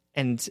sit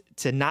and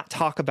to not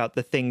talk about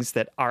the things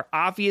that are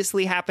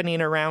obviously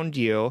happening around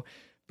you,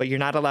 but you're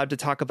not allowed to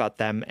talk about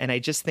them. And I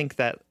just think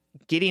that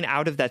getting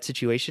out of that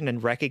situation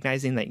and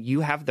recognizing that you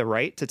have the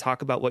right to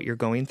talk about what you're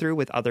going through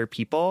with other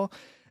people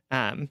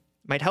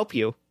might help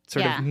you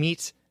sort of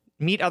meet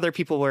other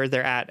people where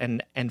they're at,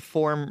 and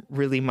form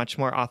really much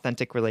more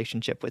authentic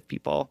relationship with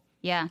people.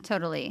 Yeah,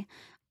 totally.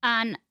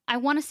 And I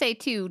want to say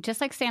too, just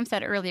like Sam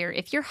said earlier,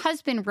 if your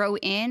husband wrote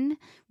in,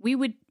 we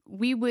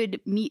would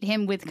meet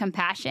him with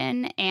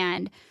compassion,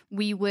 and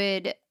we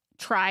would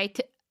try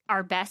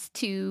our best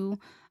to,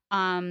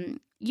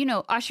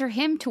 usher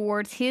him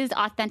towards his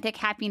authentic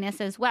happiness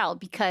as well,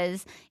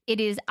 because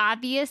it is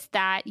obvious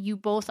that you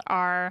both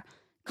are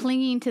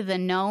clinging to the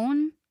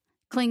known,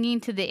 clinging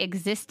to the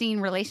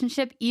existing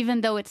relationship,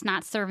 even though it's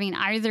not serving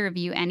either of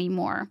you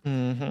anymore.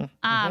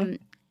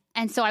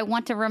 And so I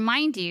want to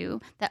remind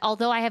you that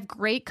although I have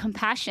great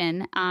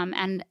compassion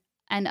and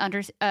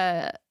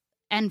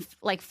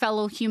like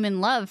fellow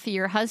human love for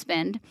your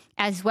husband,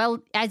 as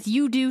well as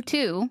you do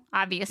too,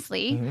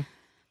 obviously,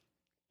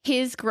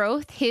 his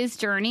growth, his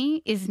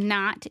journey is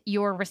not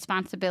your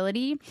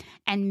responsibility.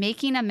 And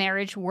making a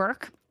marriage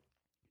work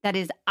that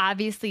is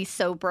obviously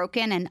so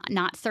broken and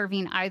not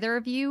serving either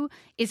of you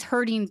is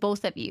hurting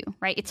both of you,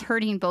 right? It's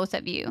hurting both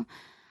of you.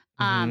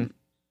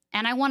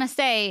 And I want to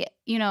say,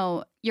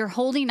 you're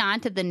holding on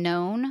to the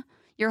known.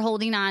 You're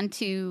holding on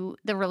to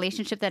the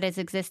relationship that has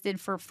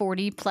existed for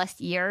 40 plus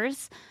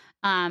years.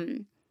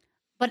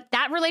 But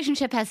that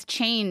relationship has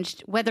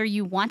changed whether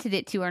you wanted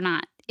it to or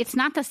not. It's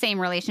not the same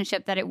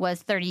relationship that it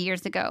was 30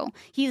 years ago.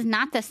 He's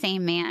not the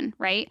same man,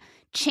 right?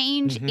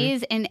 Change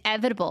is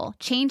inevitable.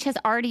 Change has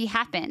already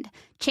happened.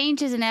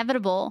 Change is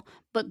inevitable,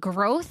 but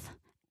growth,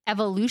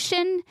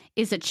 evolution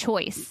is a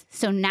choice.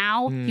 So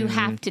now you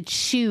have to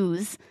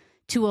choose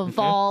to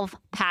evolve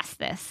past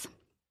this.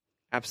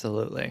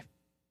 Absolutely.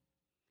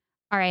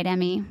 All right,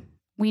 Emmy,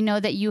 we know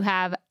that you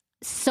have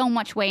so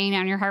much weighing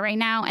on your heart right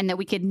now, and that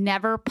we could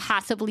never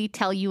possibly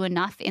tell you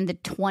enough in the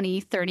 20,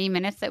 30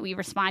 minutes that we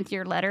respond to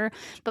your letter.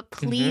 But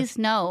please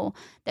know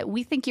that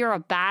we think you're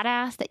a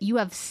badass, that you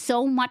have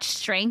so much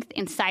strength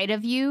inside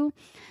of you,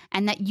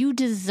 and that you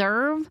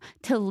deserve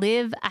to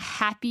live a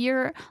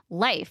happier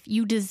life.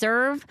 You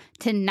deserve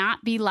to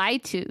not be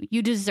lied to.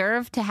 You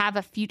deserve to have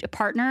a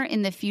partner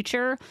in the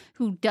future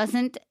who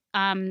doesn't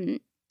do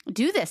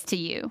this to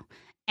you.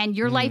 And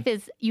your life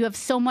you have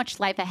so much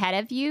life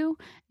ahead of you.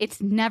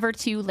 It's never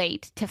too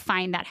late to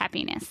find that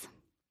happiness.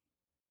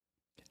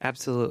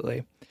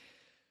 Absolutely.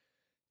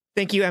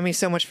 Thank you, Emmy,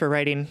 so much for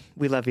writing.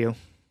 We love you.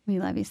 We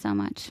love you so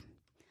much.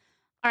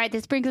 All right,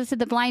 this brings us to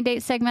the blind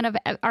date segment of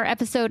our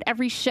episode.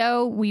 Every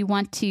show, we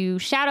want to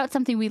shout out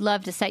something we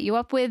love to set you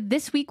up with.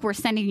 This week, we're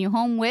sending you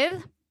home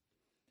with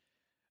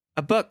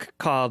a book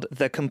called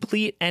The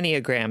Complete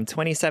Enneagram,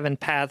 27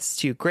 Paths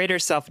to Greater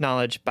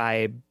Self-Knowledge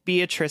by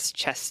Beatrice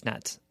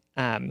Chestnut.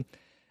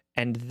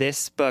 And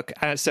this book,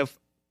 so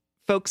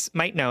folks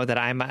might know that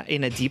I'm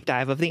in a deep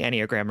dive of the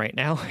Enneagram right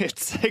now.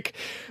 It's like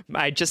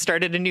I just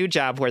started a new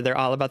job where they're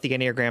all about the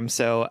Enneagram.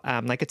 So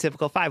like a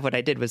typical 5, what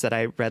I did was that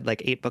I read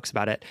like 8 books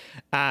about it.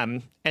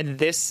 And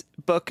this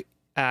book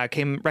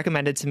came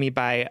recommended to me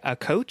by a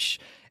coach,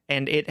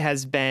 and it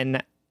has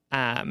been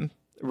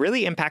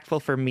really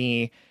impactful for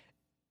me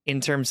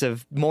in terms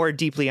of more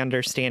deeply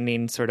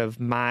understanding sort of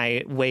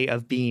my way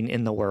of being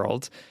in the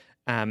world.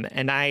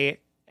 And I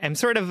am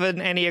sort of an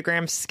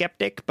Enneagram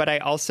skeptic, but I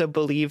also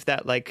believe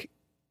that like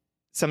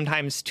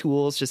sometimes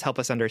tools just help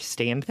us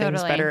understand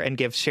things better and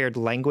give shared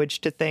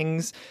language to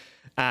things.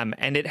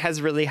 And it has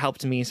really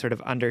helped me sort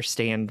of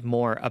understand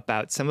more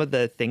about some of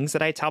the things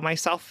that I tell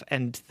myself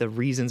and the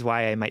reasons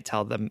why I might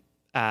tell them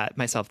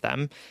myself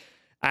them.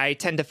 I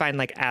tend to find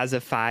like as a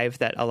 5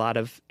 that a lot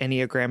of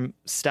Enneagram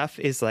stuff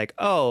is like,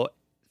 oh,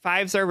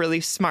 5s are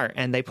really smart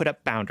and they put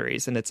up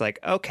boundaries. And it's like,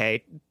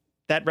 okay,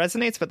 that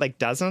resonates, but like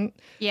doesn't.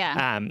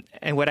 Yeah.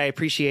 And what I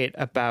appreciate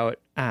about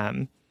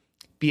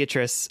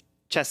Beatrice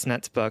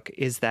Chestnut's book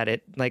is that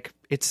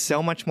it's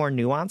so much more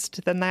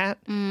nuanced than that.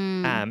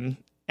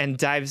 And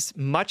dives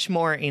much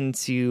more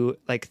into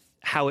like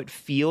how it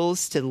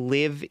feels to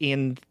live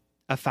in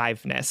a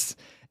 5-ness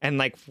and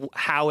like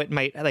how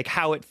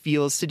it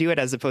feels to do it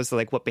as opposed to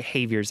like what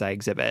behaviors I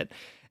exhibit.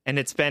 And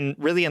it's been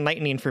really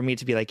enlightening for me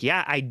to be like,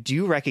 yeah, I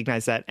do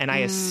recognize that. And I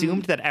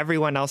assumed that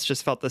everyone else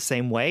just felt the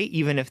same way,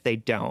 even if they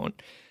don't.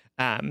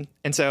 And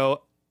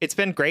so it's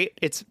been great.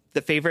 It's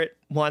the favorite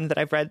one that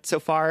I've read so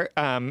far.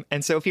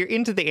 And so if you're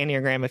into the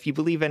Enneagram, if you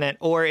believe in it,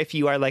 or if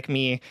you are like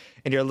me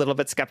and you're a little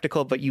bit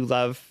skeptical, but you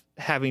love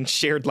having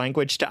shared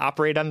language to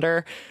operate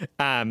under,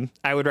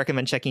 I would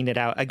recommend checking it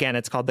out. Again,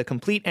 it's called The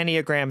Complete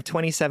Enneagram,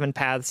 27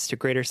 Paths to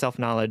Greater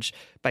Self-Knowledge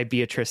by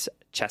Beatrice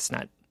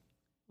Chestnut.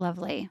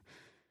 Lovely.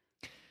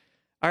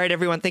 All right,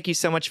 everyone, thank you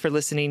so much for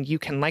listening. You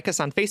can like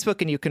us on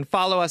Facebook and you can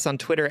follow us on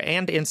Twitter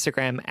and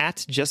Instagram at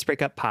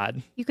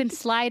JustBreakUpPod. You can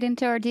slide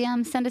into our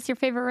DMs, send us your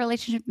favorite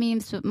relationship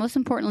memes, but most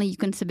importantly, you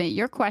can submit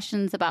your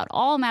questions about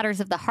all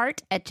matters of the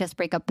heart at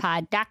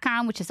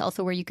justbreakuppod.com, which is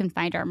also where you can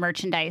find our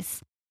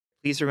merchandise.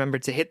 Please remember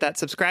to hit that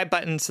subscribe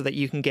button so that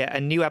you can get a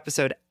new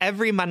episode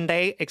every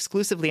Monday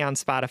exclusively on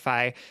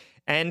Spotify.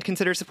 And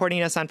consider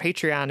supporting us on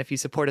Patreon. If you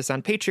support us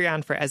on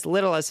Patreon for as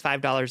little as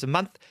 $5 a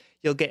month,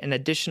 you'll get an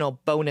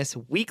additional bonus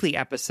weekly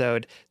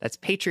episode. That's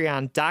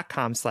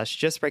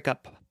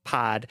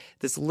patreon.com/justbreakuppod.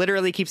 This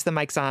literally keeps the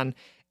mics on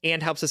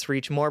and helps us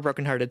reach more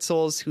brokenhearted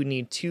souls who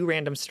need two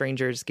random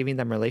strangers giving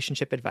them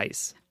relationship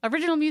advice.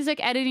 Original music,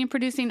 editing,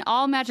 producing,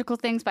 all magical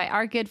things by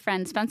our good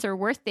friend Spencer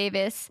Worth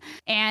Davis.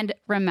 And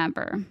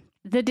remember,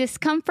 the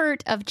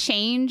discomfort of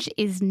change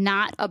is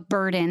not a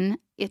burden,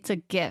 it's a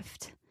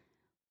gift.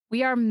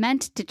 We are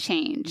meant to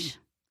change.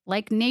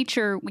 Like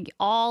nature, we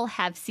all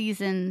have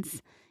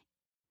seasons.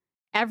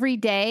 Every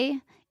day,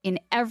 in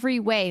every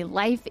way,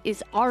 life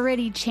is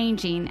already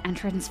changing and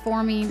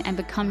transforming and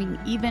becoming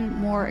even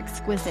more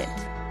exquisite.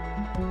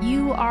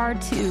 You are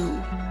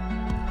to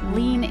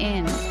lean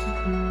in.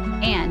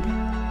 And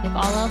if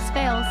all else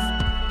fails,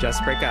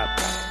 just break up.